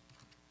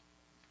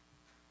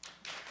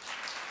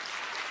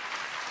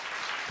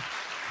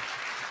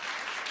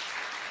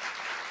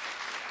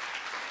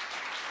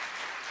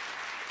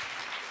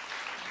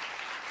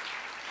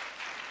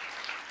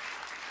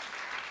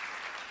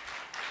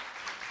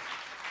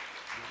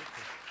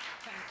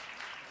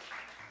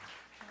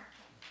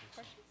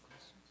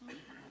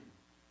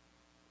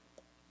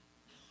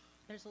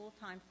 There's a little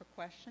time for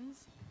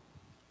questions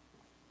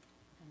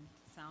and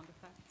sound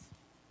effects.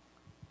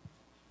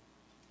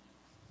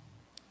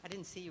 I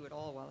didn't see you at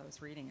all while I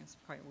was reading. It was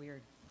quite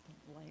weird with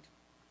the light.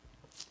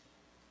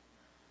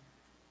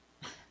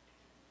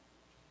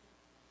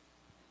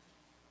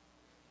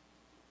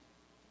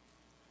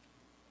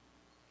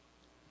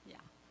 Yeah.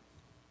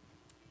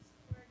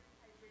 The word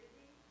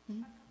hybridity a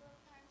couple of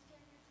times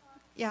during your talk.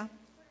 Yeah. Can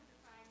you sort of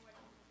define what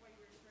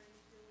you were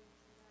referring to when you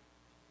say that?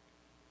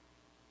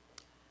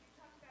 You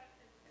talked about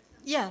as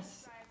something Yes. you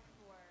strive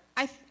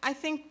for. I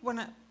think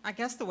I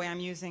guess the way I'm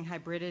using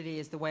hybridity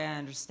is the way I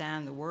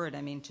understand the word.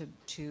 I mean,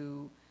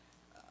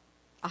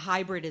 a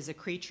hybrid is a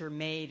creature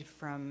made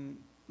from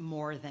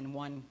more than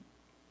one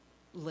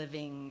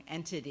living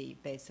entity,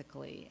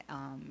 basically,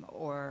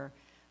 or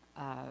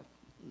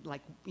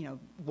like, you know,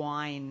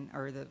 wine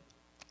or the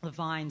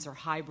vines are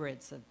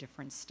hybrids of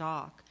different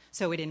stock.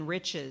 So it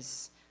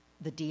enriches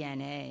the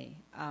DNA,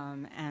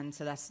 and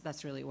so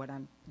that's really what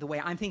the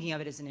way I'm thinking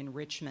of it is an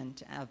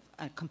enrichment of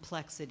a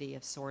complexity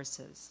of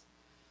sources.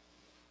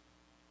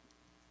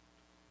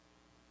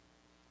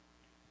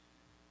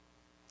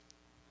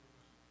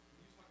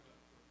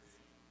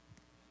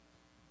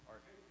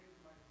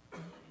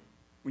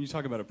 When you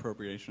talk about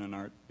appropriation and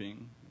art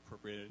being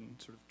appropriated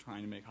and sort of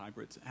trying to make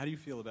hybrids, how do you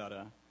feel about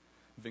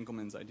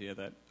Winckelmann's idea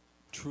that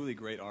truly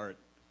great art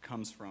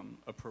comes from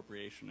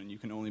appropriation, and you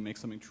can only make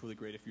something truly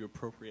great if you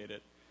appropriate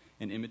it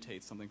and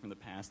imitate something from the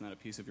past and add a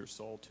piece of your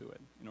soul to it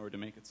in order to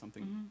make it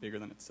something bigger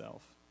than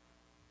itself?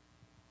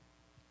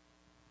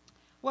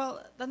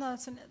 Well,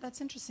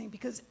 that's interesting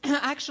because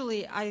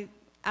actually,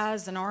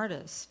 as an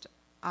artist,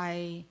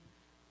 I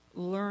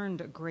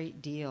learned a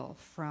great deal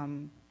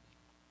from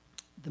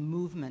the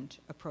movement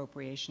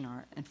appropriation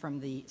art and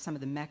from some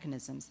of the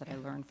mechanisms that I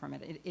learned from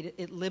it.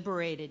 It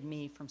liberated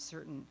me from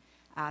certain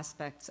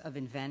aspects of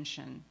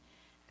invention,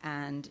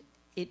 and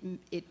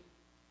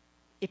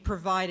it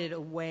provided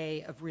a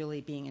way of really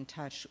being in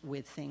touch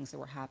with things that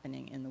were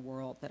happening in the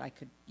world that I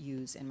could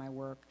use in my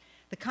work.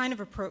 The kind of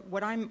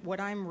what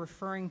I'm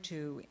referring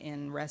to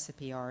in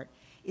recipe art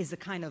is a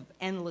kind of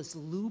endless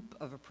loop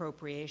of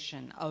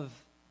appropriation of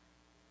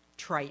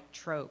trite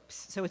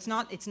tropes. So it's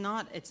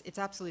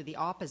absolutely the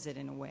opposite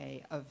in a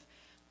way of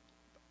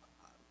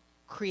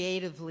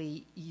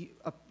creatively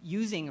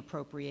using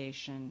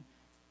appropriation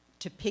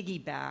to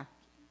piggyback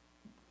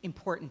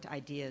important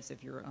ideas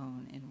of your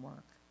own in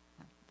work.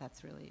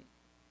 That's really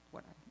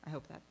what I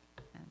hope that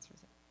answers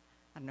it.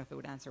 I don't know if it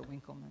would answer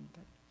Winckelmann,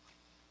 but.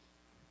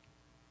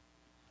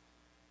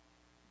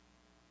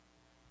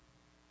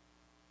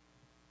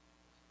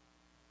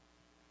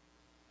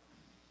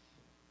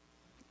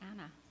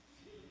 Anna.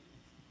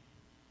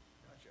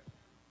 Gotcha.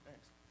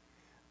 Thanks.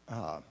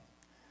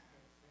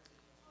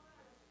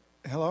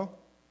 Hello?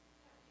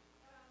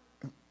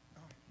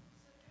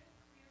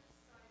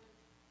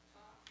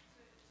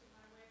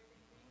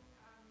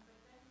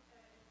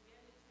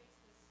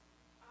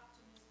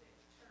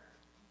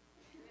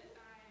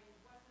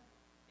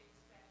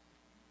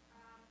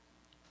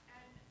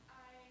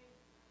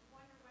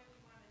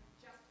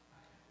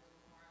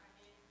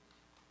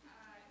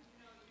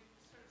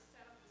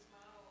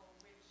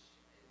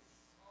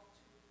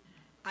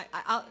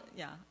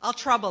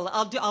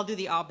 I'll do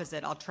the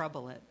opposite. I'll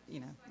trouble it, you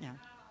know, yeah.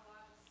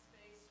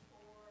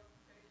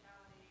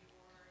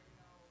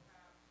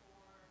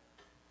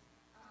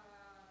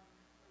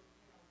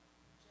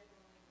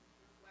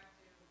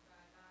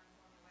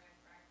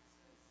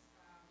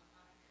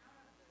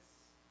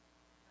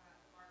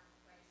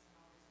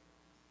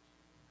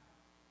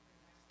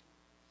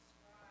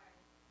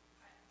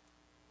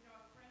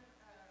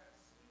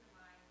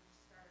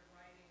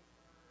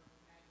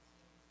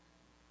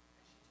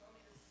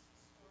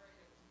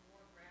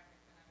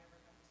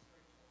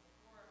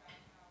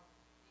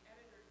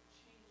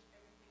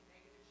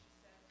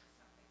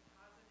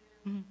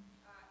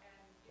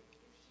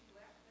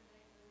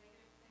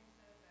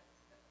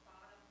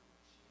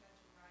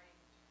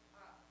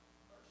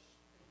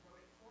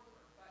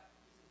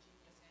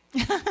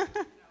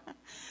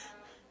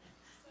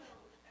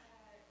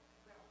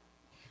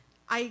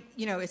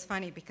 It's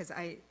funny because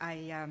I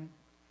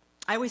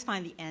always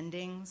find the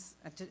endings,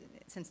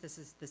 since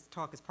this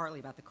talk is partly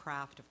about the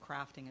craft of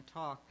crafting a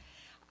talk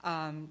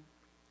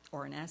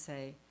or an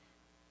essay,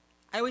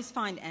 I always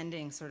find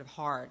endings sort of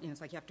hard.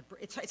 It's like you have to.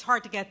 It's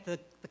hard to get the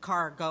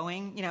car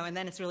going, and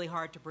then it's really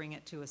hard to bring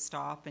it to a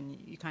stop, and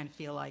you kind of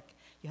feel like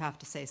you have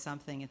to say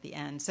something at the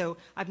end. So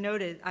I've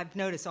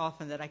noticed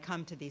often that I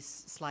come to these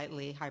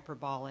slightly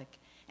hyperbolic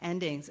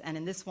endings, and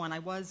in this one I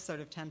was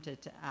sort of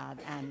tempted to add,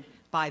 and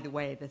by the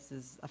way, this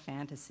is a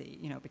fantasy,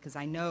 because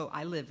I know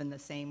I live in the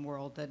same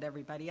world that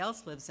everybody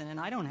else lives in, and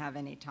I don't have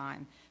any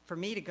time. For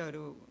me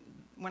to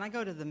when I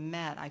go to the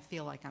Met, I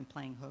feel like I'm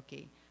playing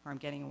hooky, or I'm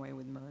getting away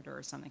with murder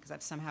or something, because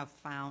I've somehow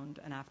found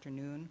an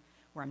afternoon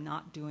where I'm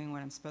not doing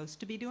what I'm supposed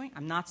to be doing.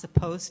 I'm not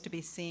supposed to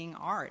be seeing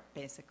art,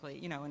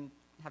 basically, and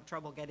have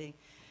trouble getting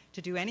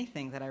to do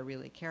anything that I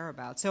really care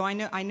about. So I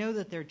know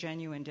that there are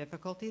genuine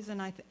difficulties,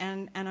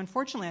 and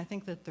unfortunately, I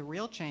think that the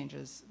real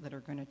changes that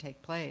are going to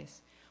take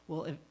place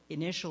will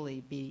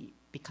initially be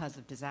because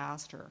of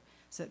disaster.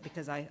 So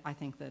because I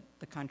think that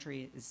the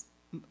country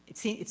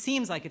it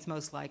seems like it's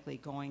most likely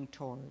going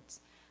towards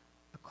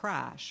a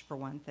crash, for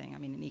one thing. I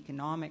mean, an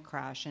economic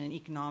crash, and an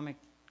economic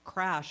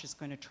crash is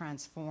going to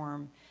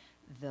transform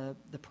the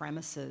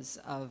premises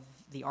of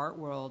the art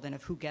world and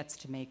of who gets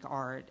to make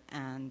art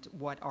and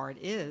what art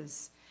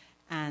is.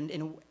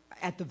 And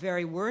at the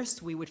very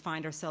worst, we would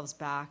find ourselves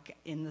back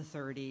in the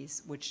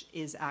 30s, which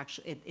is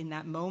actually, in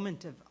that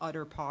moment of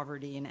utter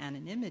poverty and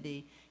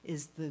anonymity,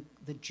 is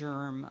the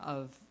germ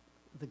of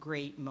the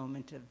great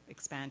moment of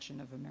expansion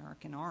of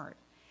American art.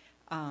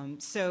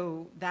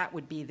 So that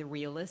would be the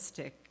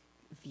realistic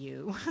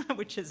view,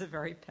 which is a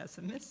very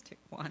pessimistic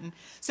one.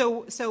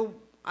 So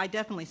I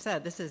definitely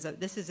said this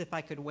is if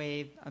I could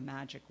wave a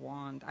magic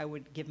wand, I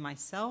would give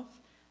myself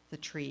the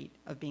treat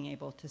of being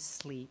able to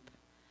sleep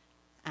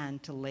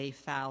and to lay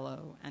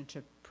fallow and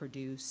to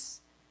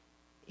produce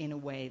in a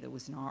way that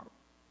was not,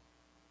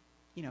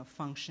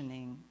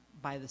 functioning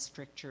by the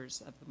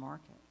strictures of the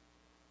market.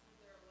 Is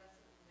there a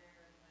lesson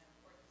there in the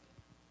importance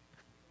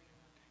of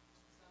doing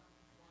some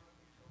form of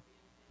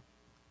utopian thinking?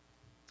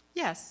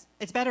 Yes,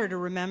 it's better to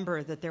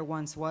remember that there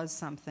once was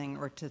something,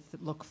 or to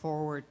look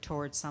forward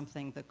towards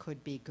something that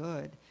could be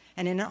good.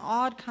 And in an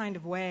odd kind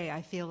of way,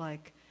 I feel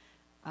like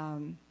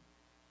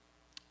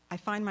I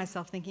find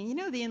myself thinking,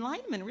 the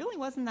Enlightenment really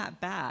wasn't that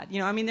bad.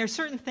 There's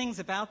certain things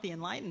about the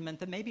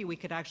Enlightenment that maybe we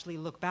could actually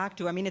look back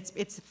to.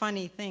 It's a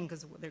funny thing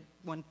because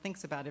one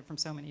thinks about it from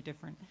so many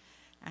different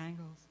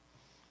angles.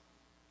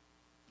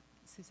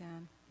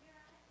 Suzanne?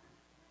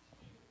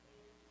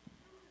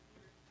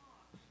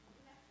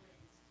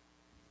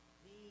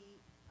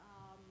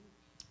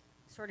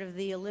 Sort of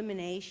the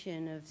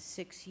elimination of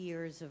 6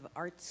 years of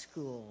art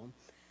school.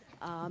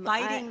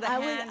 Biting the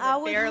hand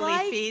that barely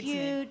feeds me.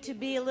 I would like you to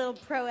be a little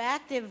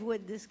proactive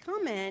with this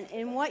comment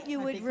and what you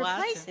would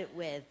replace it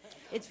with.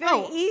 It's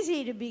very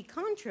easy to be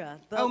contra,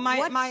 but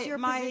what's your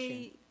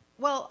position?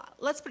 Well,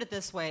 let's put it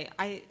this way.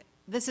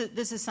 This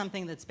is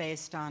something that's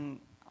based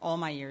on all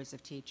my years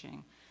of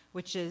teaching,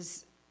 which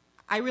is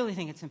I really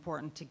think it's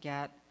important to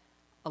get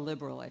a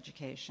liberal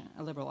education,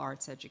 a liberal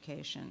arts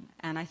education.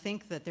 And I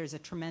think that there's a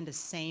tremendous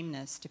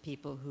sameness to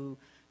people who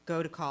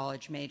go to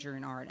college, major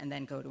in art, and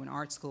then go to an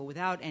art school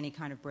without any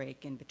kind of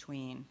break in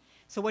between.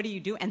 So what do you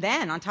do? And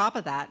then on top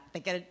of that,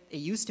 it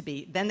used to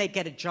be, then they'd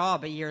get a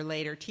job a year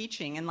later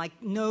teaching, and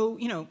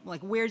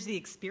where's the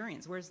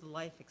experience? Where's the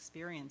life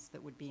experience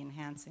that would be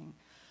enhancing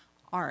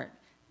art?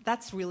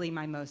 That's really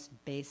my most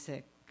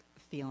basic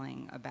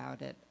feeling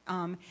about it.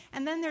 And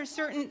then there's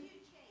certain,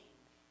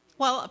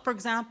 well, for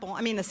example,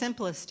 the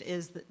simplest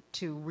is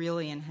to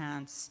really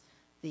enhance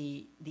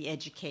the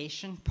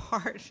education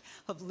part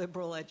of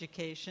liberal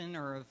education,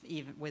 or of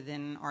even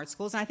within art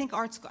schools. And I think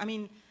art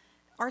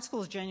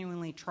schools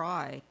genuinely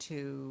try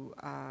to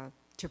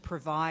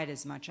provide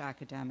as much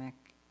academic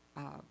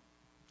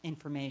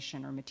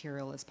information or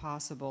material as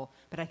possible.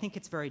 But I think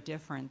it's very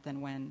different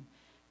than when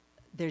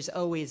there's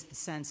always the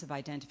sense of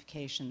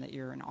identification that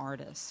you're an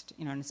artist,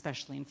 and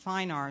especially in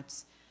fine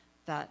arts,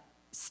 that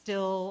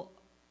still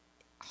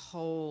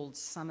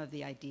holds some of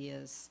the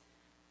ideas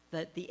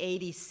that the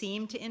 80s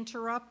seemed to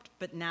interrupt,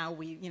 but now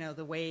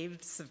the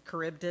waves of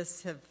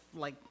Charybdis have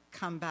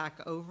come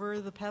back over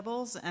the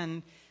pebbles,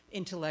 and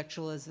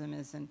intellectualism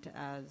isn't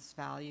as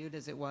valued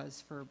as it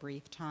was for a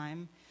brief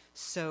time.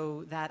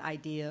 So that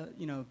idea,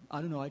 I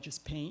don't know, I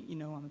just paint,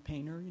 I'm a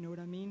painter, you know what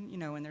I mean?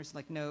 And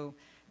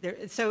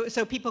there's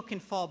so people can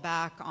fall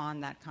back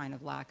on that kind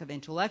of lack of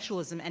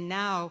intellectualism, and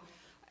now,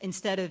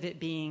 instead of it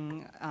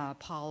being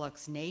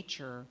Pollock's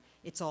nature,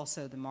 it's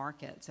also the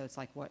market. So it's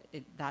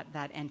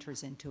that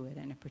enters into it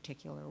in a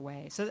particular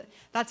way. So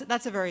that's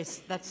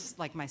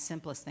my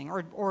simplest thing,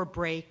 or a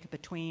break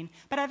between.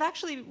 But I've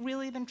actually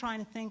really been trying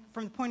to think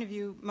from the point of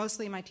view.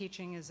 Mostly my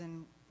teaching is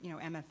in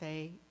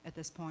MFA at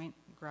this point,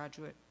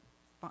 graduate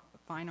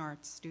fine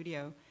arts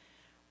studio.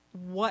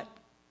 What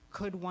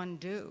could one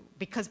do?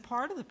 Because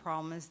part of the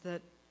problem is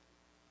that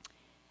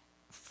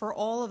for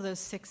all of those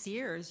 6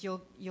 years,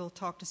 you'll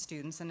talk to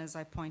students, and as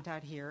I point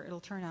out here, it'll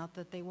turn out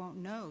that they won't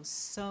know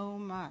so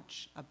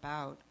much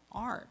about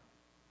art.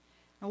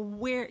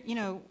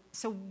 Now,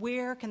 so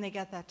where can they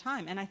get that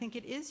time? And I think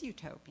it is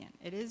utopian.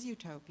 It is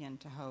utopian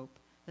to hope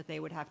that they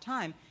would have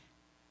time.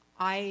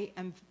 I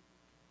am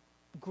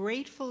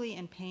gratefully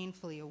and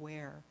painfully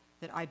aware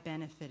that I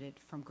benefited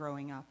from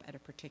growing up at a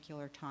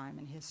particular time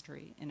in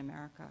history in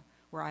America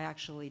where I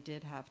actually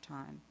did have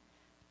time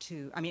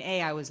to, I mean,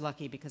 I was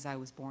lucky because I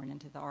was born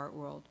into the art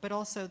world, but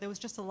also there was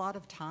just a lot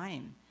of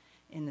time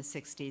in the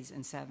 60s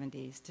and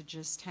 70s to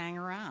just hang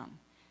around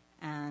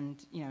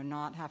and,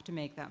 not have to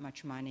make that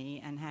much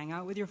money and hang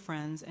out with your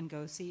friends and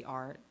go see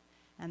art.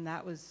 And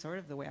that was sort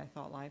of the way I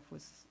thought life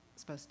was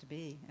supposed to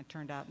be. It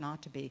turned out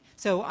not to be.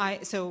 So I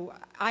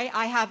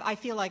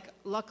feel like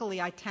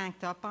luckily I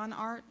tanked up on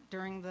art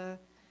during the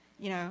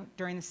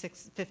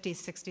 50s,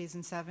 60s,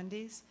 and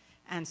 70s.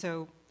 And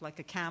so like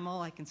a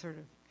camel, I can sort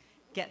of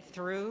get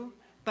through.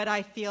 But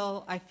I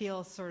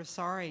feel sort of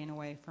sorry in a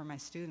way for my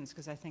students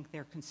because I think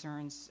their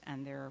concerns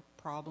and their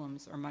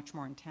problems are much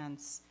more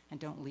intense and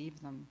don't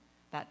leave them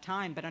that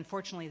time. But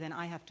unfortunately, then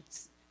I have to.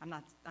 I'm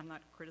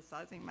not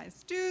criticizing my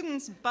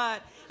students,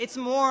 but it's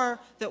more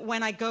that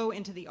when I go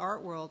into the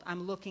art world,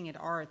 I'm looking at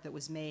art that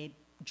was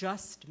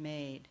just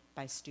made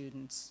by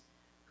students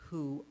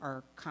who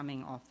are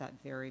coming off that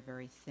very,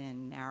 very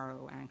thin,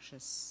 narrow,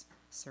 anxious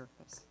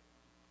surface.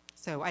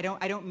 So I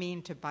don't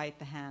mean to bite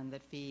the hand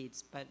that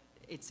feeds, but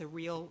it's a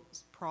real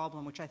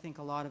problem which I think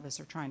a lot of us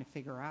are trying to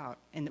figure out,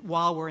 and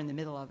while we're in the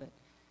middle of it.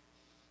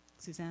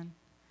 Suzanne?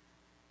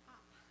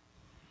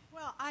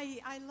 Well,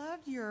 I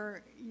loved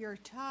your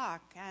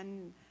talk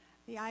and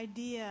the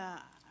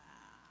idea.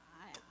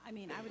 I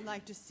mean, I would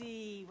like to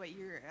see what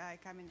you're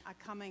like. I mean, a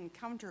coming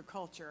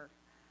counterculture,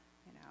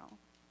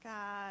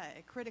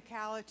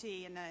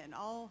 criticality in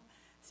all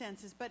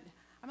senses. But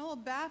I'm a little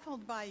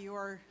baffled by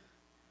your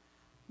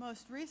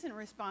most recent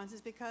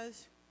responses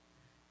because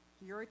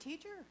you're a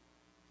teacher.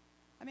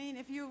 I mean,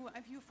 if you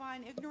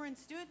find ignorant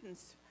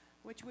students,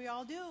 which we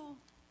all do,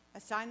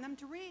 assign them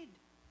to read.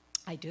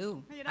 I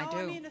do. I do.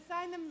 I mean,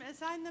 assign them.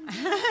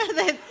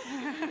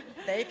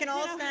 They can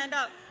all stand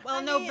up.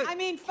 Well, no, but I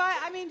mean, no.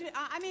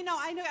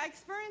 I know. I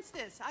experienced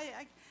this.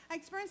 I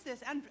experienced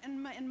this, and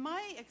in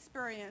my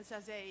experience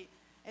as a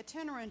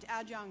itinerant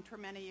adjunct for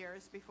many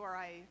years before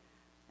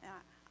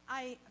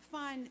I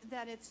find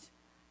that it's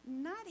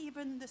not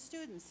even the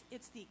students.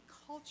 It's the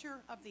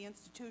culture of the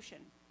institution.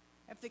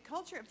 If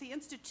the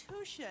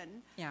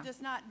institution does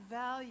not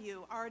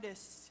value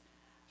artists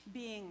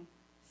being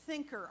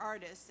thinker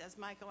artists, as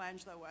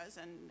Michelangelo was,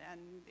 and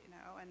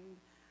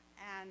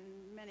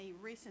many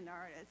recent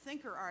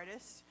thinker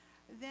artists,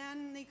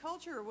 then the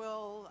culture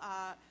will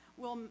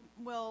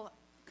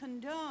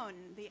condone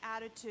the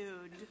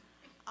attitude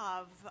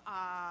of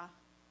I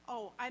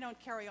don't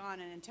carry on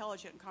an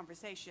intelligent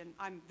conversation.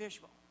 I'm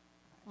visual.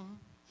 Mm-hmm.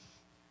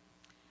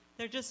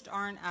 There just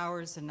aren't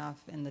hours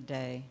enough in the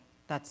day.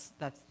 That's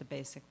the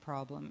basic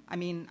problem. I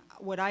mean,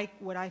 what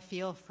I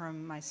feel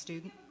from my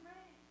student.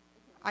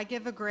 I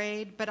give a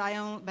grade, but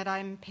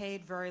I'm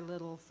paid very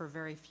little for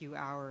very few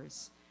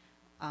hours.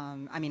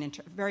 I mean,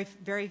 very,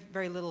 very,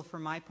 very little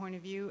from my point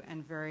of view,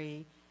 and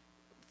very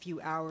few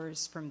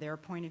hours from their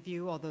point of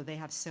view. Although they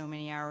have so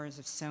many hours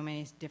of so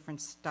many different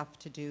stuff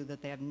to do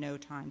that they have no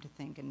time to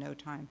think and no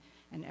time,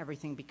 and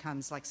everything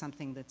becomes like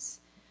something that's,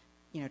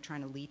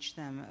 trying to leech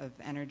them of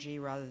energy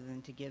rather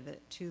than to give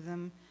it to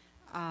them.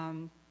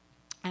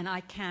 And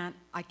I can't.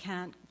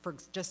 For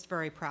just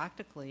very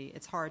practically,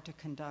 it's hard to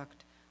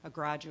conduct a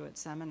graduate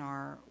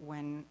seminar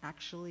when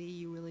actually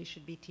you really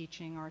should be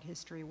teaching Art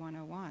History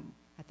 101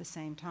 at the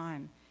same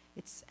time.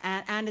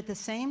 And at the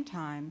same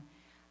time,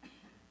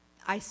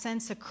 I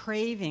sense a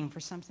craving for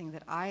something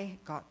that I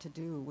got to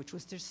do, which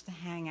was just to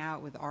hang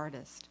out with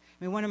artists.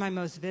 I mean, one of my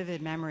most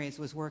vivid memories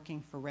was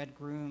working for Red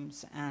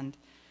Grooms, and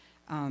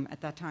at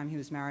that time he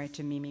was married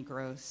to Mimi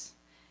Gross.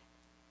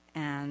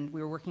 And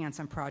we were working on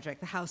some project.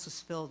 The house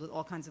was filled with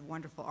all kinds of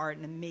wonderful art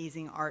and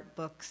amazing art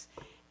books.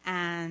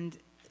 And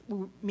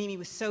Mimi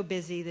was so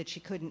busy that she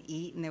couldn't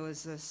eat, and there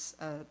was this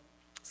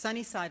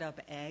sunny side up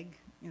egg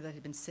that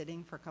had been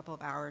sitting for a couple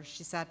of hours.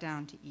 She sat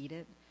down to eat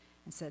it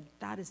and said,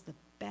 "That is the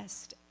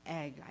best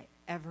egg I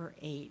ever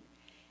ate."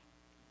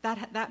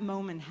 That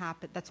moment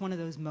happened. That's one of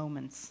those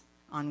moments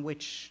on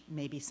which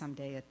maybe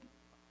someday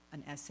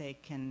an essay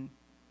can,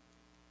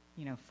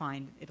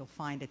 it'll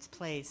find its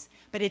place.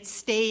 But it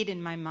stayed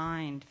in my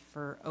mind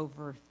for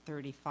over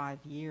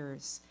 35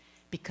 years.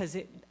 Because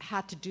it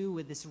had to do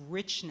with this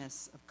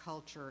richness of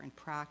culture and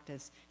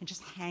practice and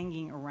just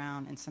hanging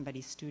around in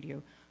somebody's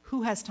studio.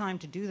 Who has time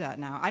to do that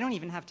now? I don't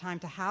even have time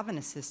to have an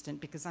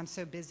assistant because I'm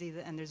so busy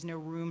and there's no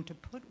room to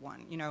put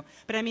one,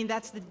 But I mean,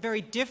 that's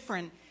very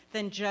different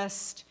than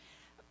just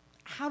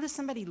how does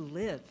somebody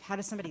live? How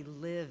does somebody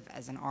live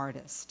as an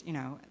artist?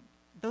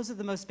 Those are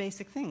the most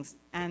basic things.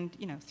 And,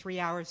 3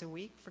 hours a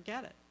week,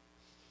 forget it.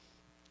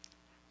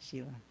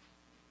 Sheila.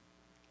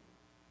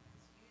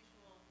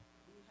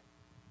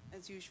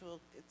 As usual,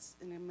 it's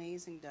an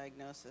amazing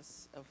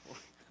diagnosis of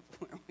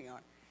where we are.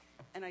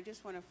 And I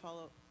just want to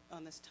follow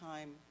on this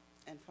time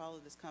and follow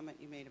this comment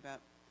you made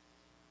about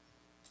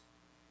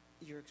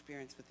your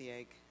experience with the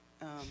egg.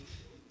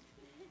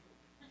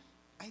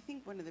 I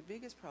think one of the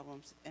biggest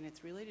problems, and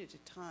it's related to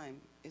time,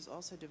 is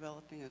also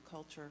developing a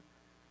culture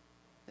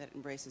that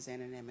embraces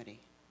anonymity.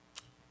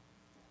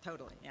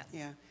 Totally, yes.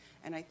 Yeah,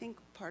 and I think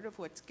part of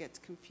what gets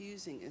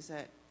confusing is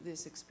that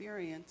this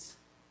experience,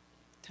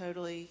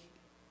 totally,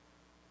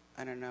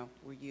 I don't know,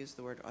 we use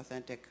the word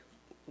authentic,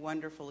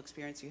 wonderful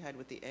experience you had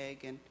with the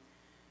egg and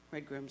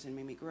Red Grooms and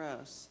Mimi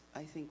Gross,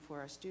 I think for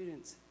our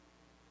students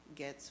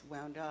gets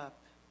wound up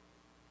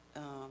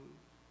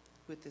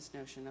with this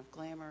notion of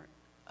glamour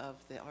of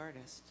the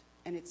artist.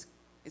 And it's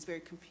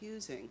very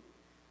confusing,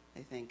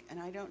 I think. And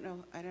I don't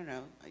know,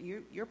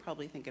 you're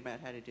probably thinking about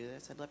how to do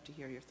this. I'd love to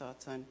hear your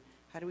thoughts on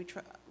how do we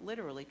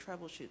literally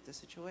troubleshoot the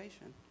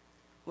situation?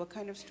 What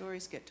kind of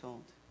stories get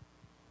told?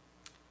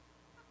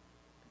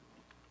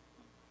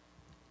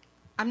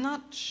 I'm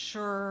not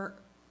sure.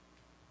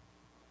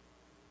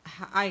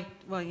 I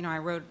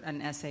wrote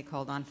an essay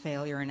called "On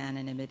Failure and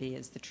Anonymity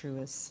as the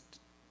Truest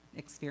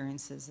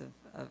Experiences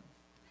of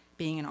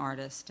Being an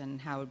Artist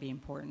and How it would be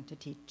important to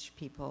teach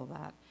people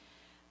that."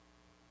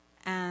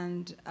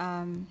 And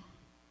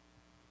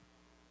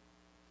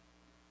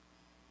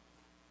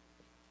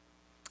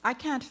I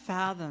can't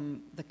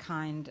fathom the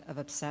kind of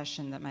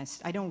obsession that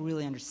I don't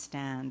really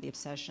understand the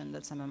obsession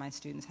that some of my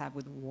students have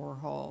with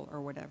Warhol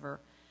or whatever.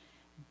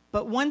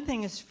 But one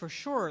thing is for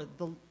sure,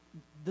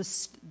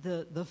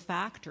 the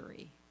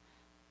factory,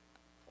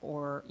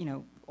 or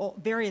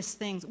various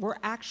things, were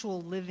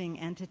actual living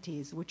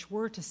entities which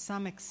were to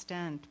some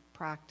extent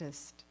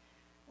practiced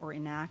or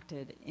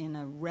enacted in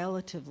a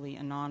relatively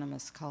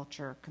anonymous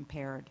culture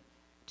compared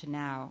to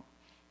now.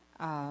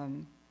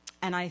 And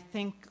I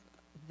think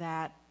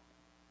that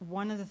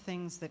one of the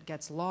things that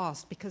gets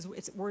lost, because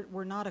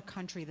we're not a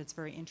country that's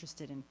very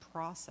interested in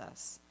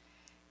process,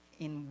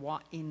 in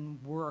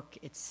work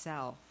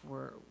itself.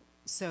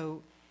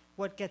 So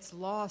what gets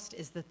lost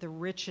is that the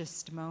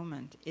richest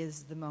moment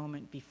is the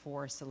moment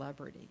before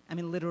celebrity. I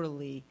mean,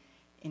 literally,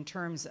 in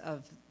terms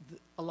of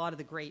a lot of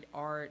the great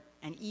art,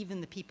 and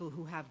even the people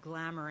who have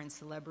glamour and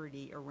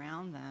celebrity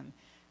around them,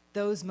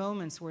 those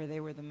moments where they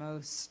were the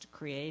most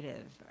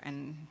creative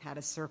and had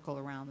a circle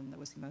around them that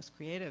was the most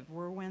creative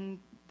were when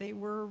they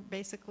were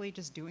basically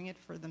just doing it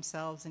for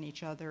themselves and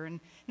each other. And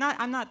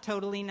I'm not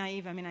totally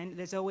naive. I mean,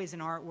 there's always an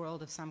art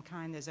world of some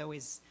kind. There's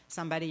always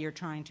somebody you're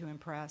trying to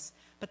impress.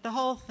 But the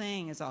whole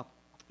thing is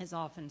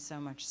often so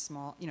much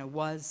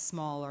was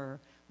smaller,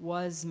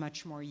 was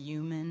much more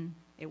human.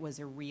 It was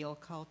a real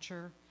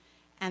culture.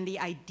 And the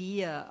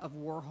idea of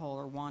Warhol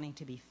or wanting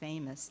to be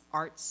famous,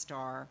 art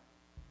star,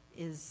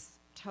 is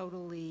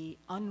totally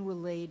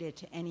unrelated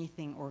to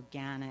anything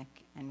organic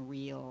and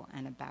real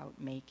and about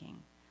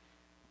making.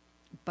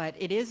 But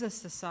it is a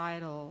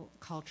societal,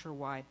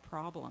 culture-wide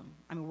problem.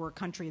 I mean, we're a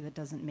country that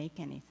doesn't make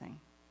anything.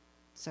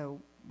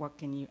 So what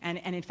can you... And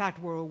in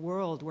fact, we're a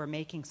world where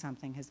making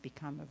something has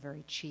become a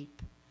very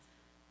cheap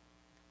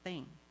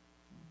thing.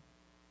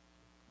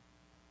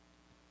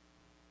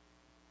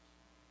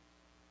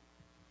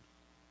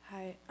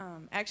 Hi.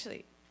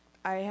 Actually,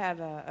 I have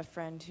a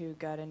friend who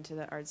got into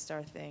the art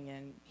star thing,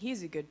 and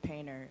he's a good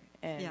painter.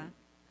 And yeah.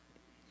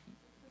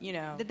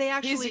 Did they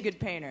actually, he's a good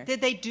painter. Did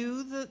they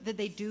do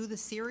the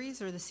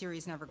series, or the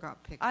series never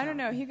got picked up? I don't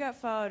know. He got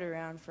followed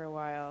around for a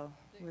while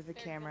with a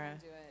camera.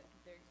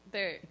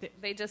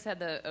 They just had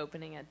the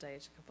opening at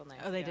Deitch a couple nights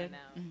ago. Oh, they did? Now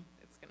Mm-hmm.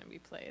 it's going to be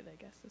played,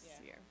 I guess, this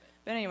year.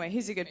 But anyway,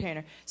 he's a good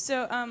painter.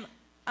 So,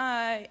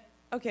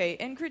 okay,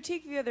 in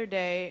Critique the other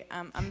day,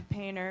 I'm a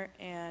painter,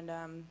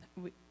 and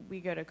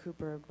we go to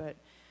Cooper, but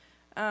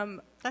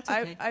that's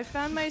okay. I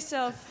found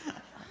myself...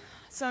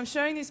 So I'm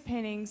showing these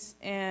paintings,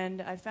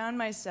 and I found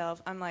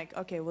myself, I'm like,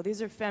 okay, well,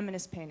 these are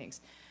feminist paintings.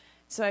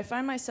 So I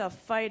find myself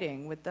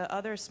fighting with the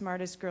other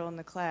smartest girl in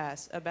the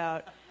class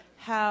about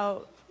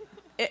how,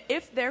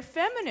 if they're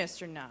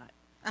feminist or not.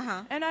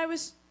 Uh-huh. And I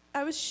was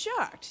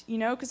shocked,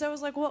 because I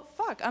was like, well,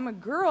 fuck, I'm a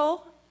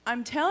girl.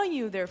 I'm telling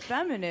you they're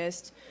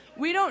feminist.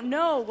 We don't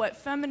know what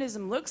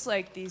feminism looks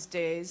like these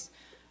days.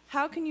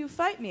 How can you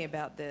fight me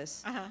about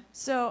this? Uh-huh.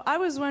 So I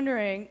was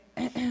wondering,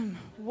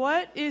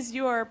 what is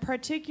your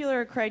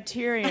particular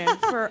criterion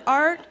for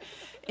art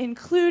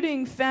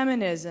including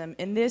feminism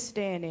in this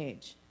day and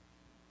age?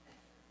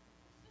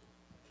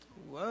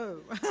 Whoa.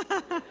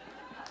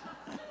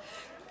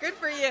 Good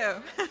for you.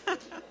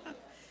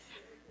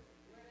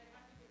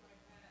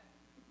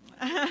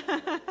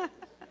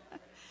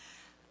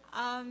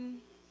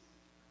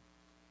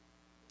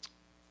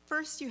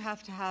 First, you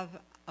have to have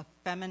a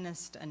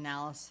feminist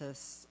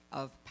analysis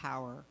of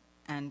power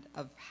and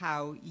of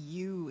how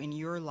you in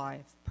your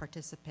life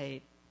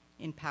participate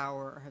in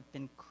power or have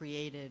been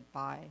created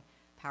by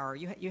power.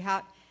 You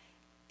have,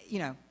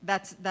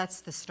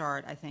 that's the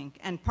start, I think.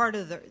 And part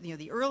of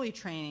the early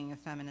training of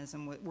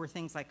feminism were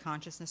things like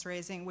consciousness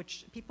raising,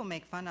 which people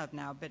make fun of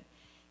now, but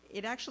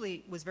it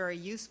actually was very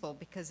useful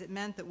because it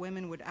meant that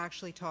women would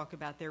actually talk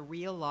about their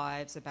real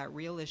lives, about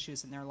real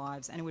issues in their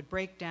lives, and it would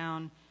break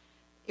down,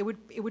 it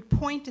would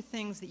point to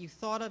things that you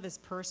thought of as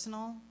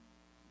personal,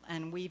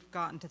 and we've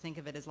gotten to think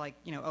of it as like,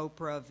 you know,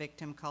 Oprah,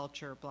 victim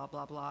culture, blah,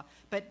 blah, blah,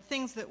 but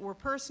things that were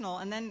personal,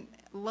 and then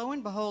lo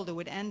and behold, it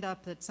would end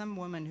up that some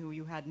woman who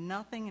you had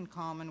nothing in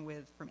common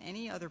with from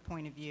any other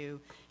point of view,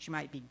 she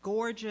might be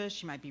gorgeous,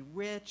 she might be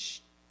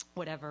rich,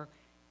 whatever,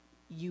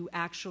 you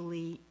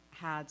actually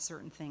had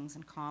certain things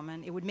in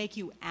common. It would make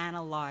you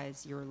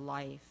analyze your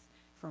life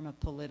from a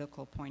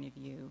political point of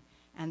view,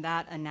 and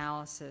that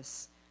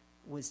analysis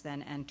was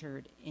then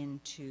entered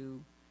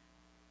into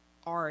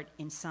art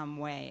in some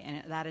way,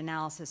 and that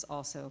analysis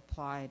also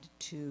applied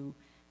to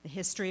the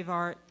history of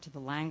art, to the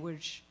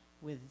language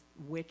with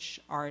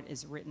which art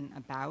is written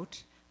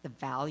about, the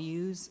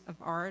values of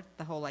art,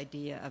 the whole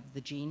idea of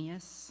the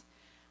genius.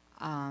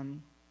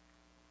 And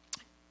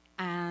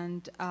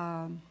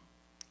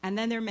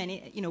then there are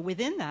many, you know,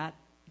 within that,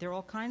 there are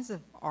all kinds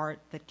of art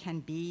that can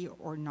be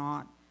or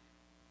not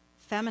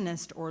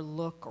feminist or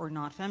look or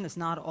not feminist.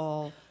 Not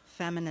all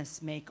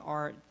feminists make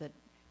art that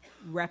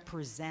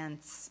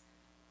represents,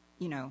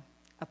 you know,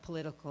 a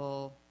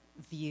political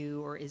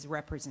view or is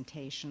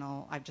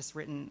representational. I've just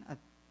written an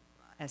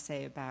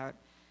essay about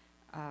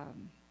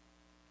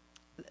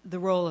the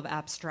role of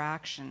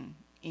abstraction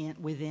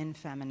within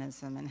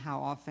feminism and how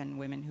often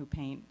women who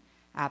paint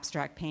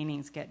abstract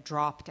paintings get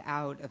dropped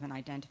out of an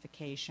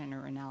identification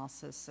or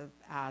analysis of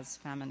as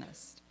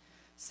feminist.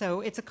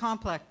 So it's a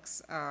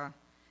complex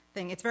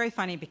thing. It's very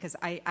funny because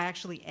I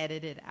actually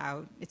edited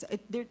out.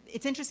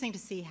 It's interesting to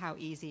see how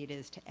easy it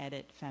is to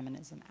edit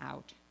feminism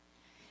out.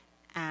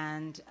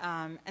 And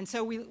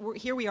so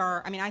here we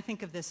are. I mean, I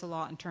think of this a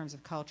lot in terms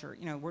of culture.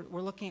 You know,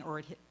 we're looking,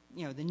 or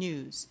you know, the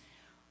news.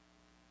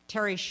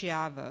 Terry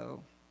Schiavo,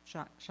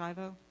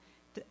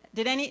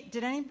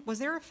 was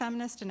there a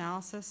feminist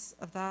analysis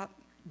of that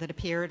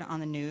appeared on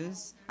the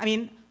news? I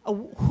mean,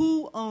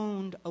 who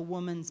owned a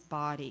woman's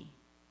body?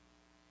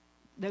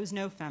 There was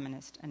no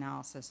feminist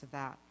analysis of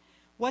that.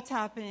 What's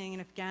happening in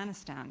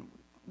Afghanistan?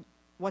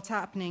 What's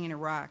happening in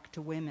Iraq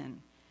to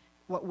women?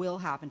 What will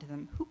happen to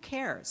them? Who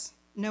cares?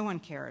 No one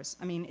cares.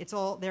 I mean, it's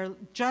all, they're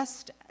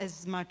just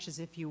as much as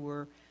if you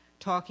were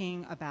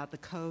talking about the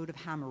Code of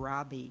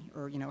Hammurabi,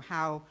 or, you know,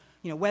 how,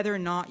 you know, whether or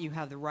not you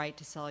have the right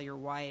to sell your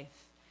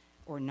wife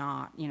or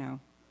not, you know,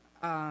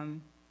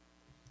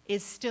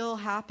 is still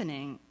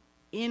happening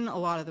in a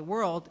lot of the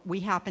world.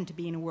 We happen to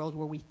be in a world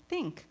where we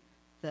think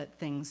that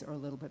things are a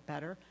little bit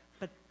better,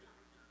 but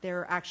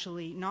they're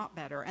actually not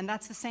better. And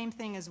that's the same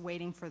thing as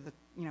waiting for the,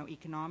 you know,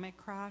 economic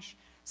crash.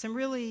 Some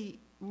really,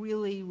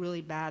 really,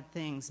 really bad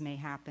things may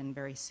happen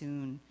very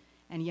soon,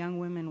 and young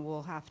women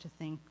will have to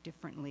think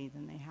differently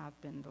than they have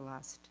been the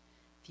last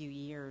few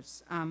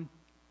years.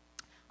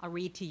 I'll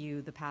read to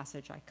you the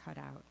passage I cut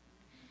out.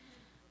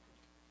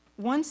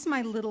 Once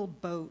my little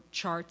boat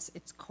charts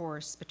its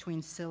course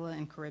between Scylla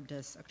and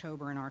Charybdis,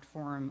 October and Art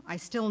Forum, I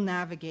still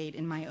navigate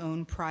in my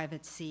own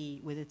private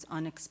sea with its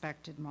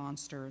unexpected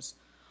monsters,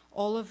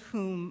 all of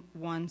whom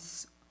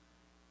once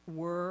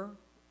were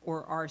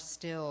or are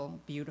still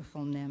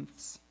beautiful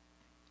nymphs.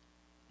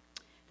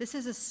 This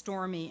is a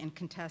stormy and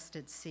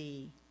contested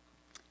sea.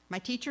 My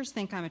teachers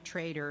think I'm a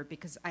traitor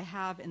because I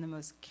have, in the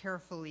most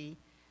carefully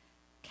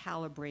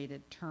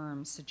calibrated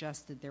terms,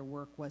 suggested their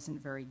work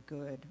wasn't very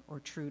good or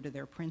true to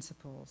their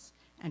principles,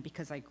 and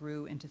because I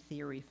grew into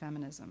theory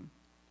feminism.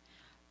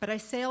 But I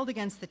sailed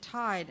against the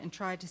tide and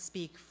tried to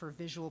speak for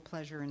visual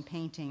pleasure in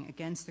painting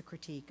against the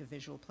critique of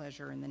visual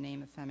pleasure in the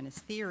name of feminist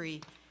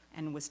theory,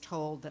 and was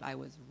told that I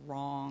was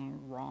wrong,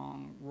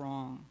 wrong,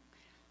 wrong.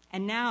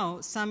 And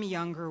now some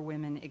younger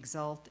women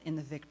exult in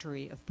the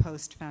victory of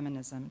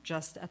post-feminism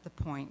just at the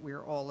point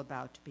we're all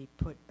about to be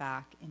put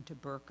back into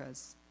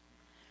burqas.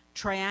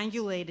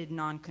 Triangulated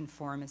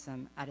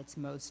nonconformism at its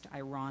most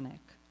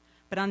ironic.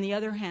 But on the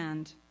other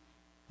hand,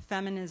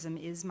 feminism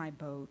is my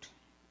boat,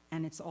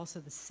 and it's also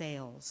the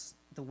sails,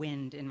 the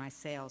wind in my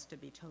sails, to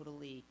be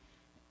totally,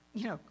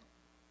 you know,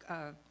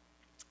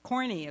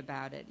 corny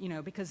about it, you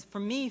know, because for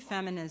me,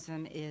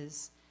 feminism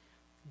is,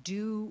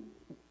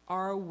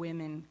 are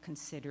women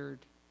considered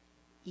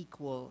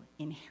equal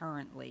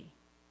inherently?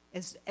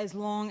 As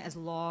long as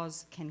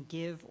laws can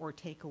give or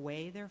take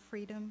away their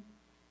freedom,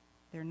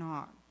 they're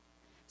not.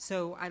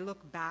 So I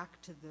look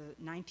back to the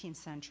 19th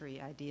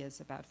century ideas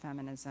about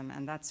feminism,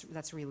 and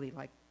that's really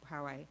like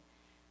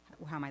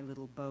how my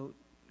little boat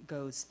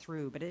goes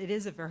through. But it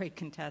is a very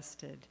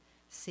contested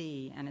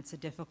sea, and it's a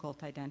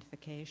difficult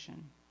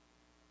identification.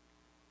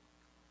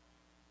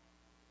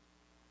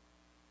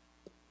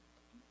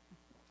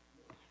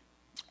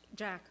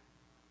 Jack.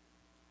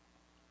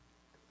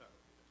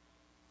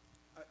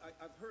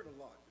 I've heard a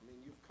lot. I mean,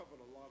 you've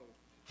covered a lot of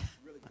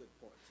really good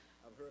points.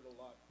 I've heard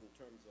a lot in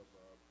terms of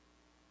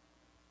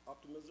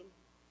optimism.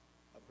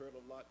 I've heard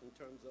a lot in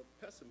terms of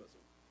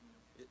pessimism.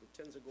 It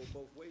tends to go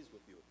both ways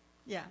with you.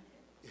 Yeah.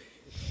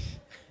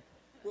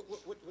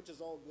 Which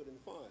is all good and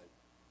fine.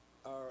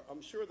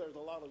 I'm sure there's a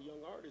lot of young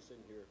artists in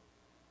here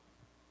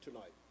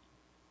tonight.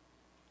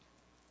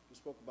 You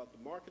spoke about the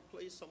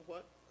marketplace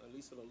somewhat, at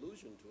least an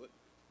allusion to it.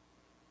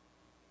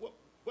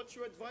 What's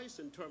your advice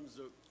in terms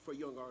of, for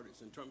young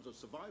artists, in terms of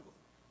survival?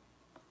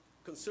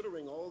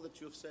 Considering all that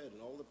you've said and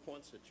all the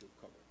points that you've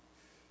covered,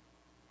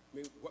 I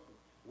mean,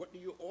 what do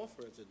you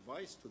offer as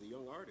advice to the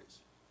young artists?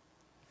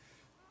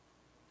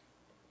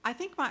 I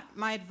think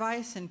my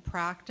advice in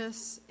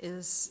practice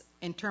is,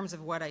 in terms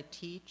of what I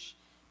teach,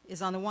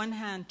 is on the one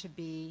hand to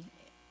be,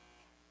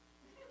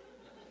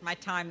 my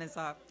time is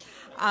up.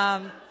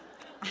 Bye.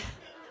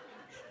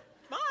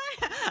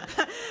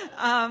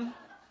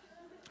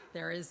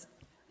 There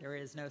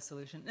is no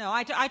solution. No,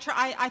 I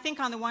think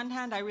on the one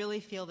hand, I really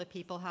feel that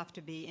people have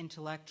to be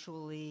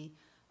intellectually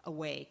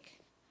awake.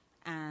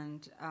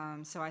 And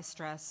so I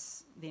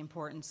stress the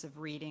importance of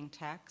reading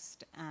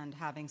text and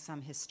having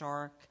some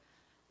historic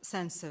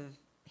sense of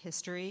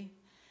history.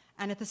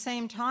 And at the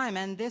same time,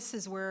 and this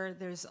is where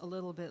there's a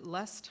little bit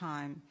less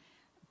time,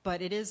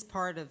 but it is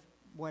part of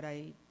what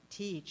I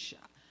teach,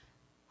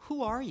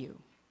 who are you?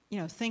 You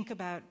know, think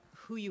about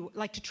who you,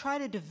 like to try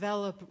to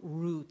develop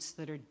roots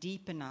that are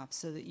deep enough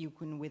so that you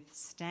can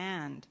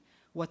withstand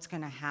what's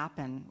going to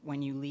happen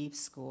when you leave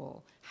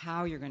school,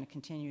 how you're going to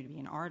continue to be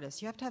an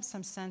artist. You have to have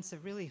some sense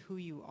of really who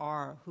you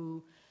are,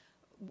 who,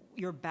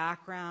 your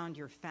background,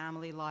 your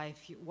family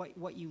life,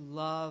 what you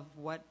love,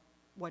 what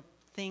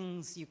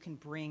things you can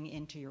bring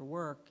into your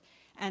work.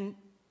 And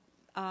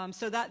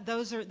so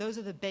those are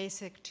the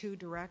basic two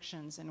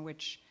directions in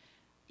which,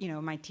 you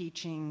know, my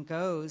teaching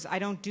goes. I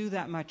don't do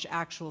that much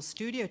actual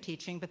studio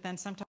teaching, but then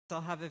sometimes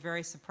I'll have a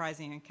very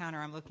surprising encounter.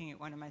 I'm looking at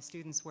one of my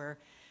students where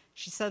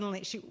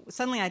suddenly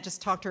I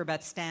just talked to her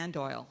about stand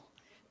oil,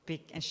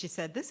 and she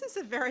said, this is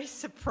a very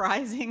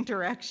surprising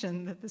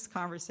direction that this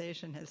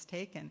conversation has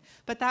taken.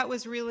 But that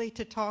was really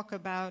to talk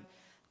about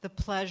the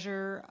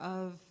pleasure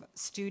of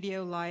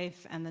studio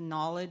life and the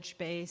knowledge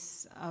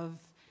base of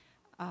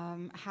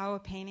how a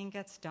painting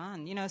gets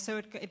done. You know,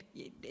 so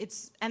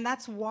and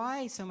that's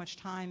why so much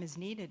time is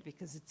needed,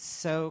 because it's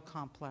so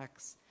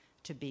complex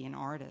to be an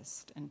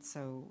artist and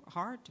so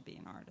hard to be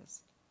an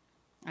artist.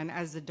 And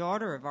as the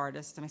daughter of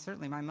artists, I mean,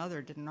 certainly my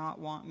mother did not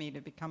want me to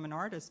become an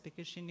artist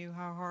because she knew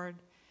how hard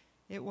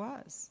it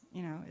was.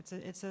 You know, it's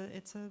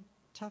a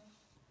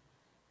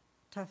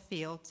tough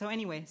field. So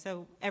anyway,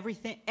 so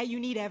everything, you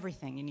need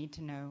everything. You need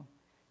to know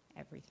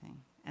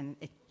everything. And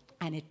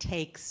it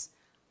takes,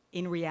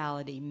 in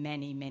reality,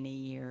 many, many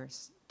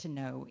years to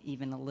know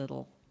even a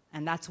little.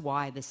 And that's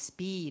why the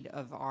speed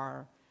of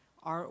our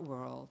art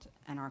world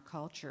and our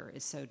culture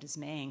is so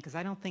dismaying, because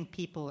I don't think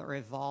people are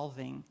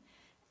evolving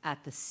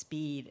at the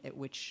speed at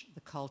which the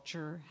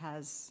culture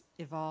has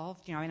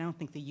evolved. You know, I don't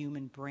think the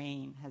human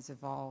brain has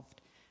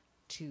evolved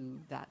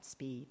to that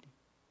speed.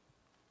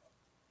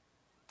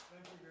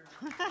 Thank you very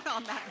much.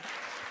 On that.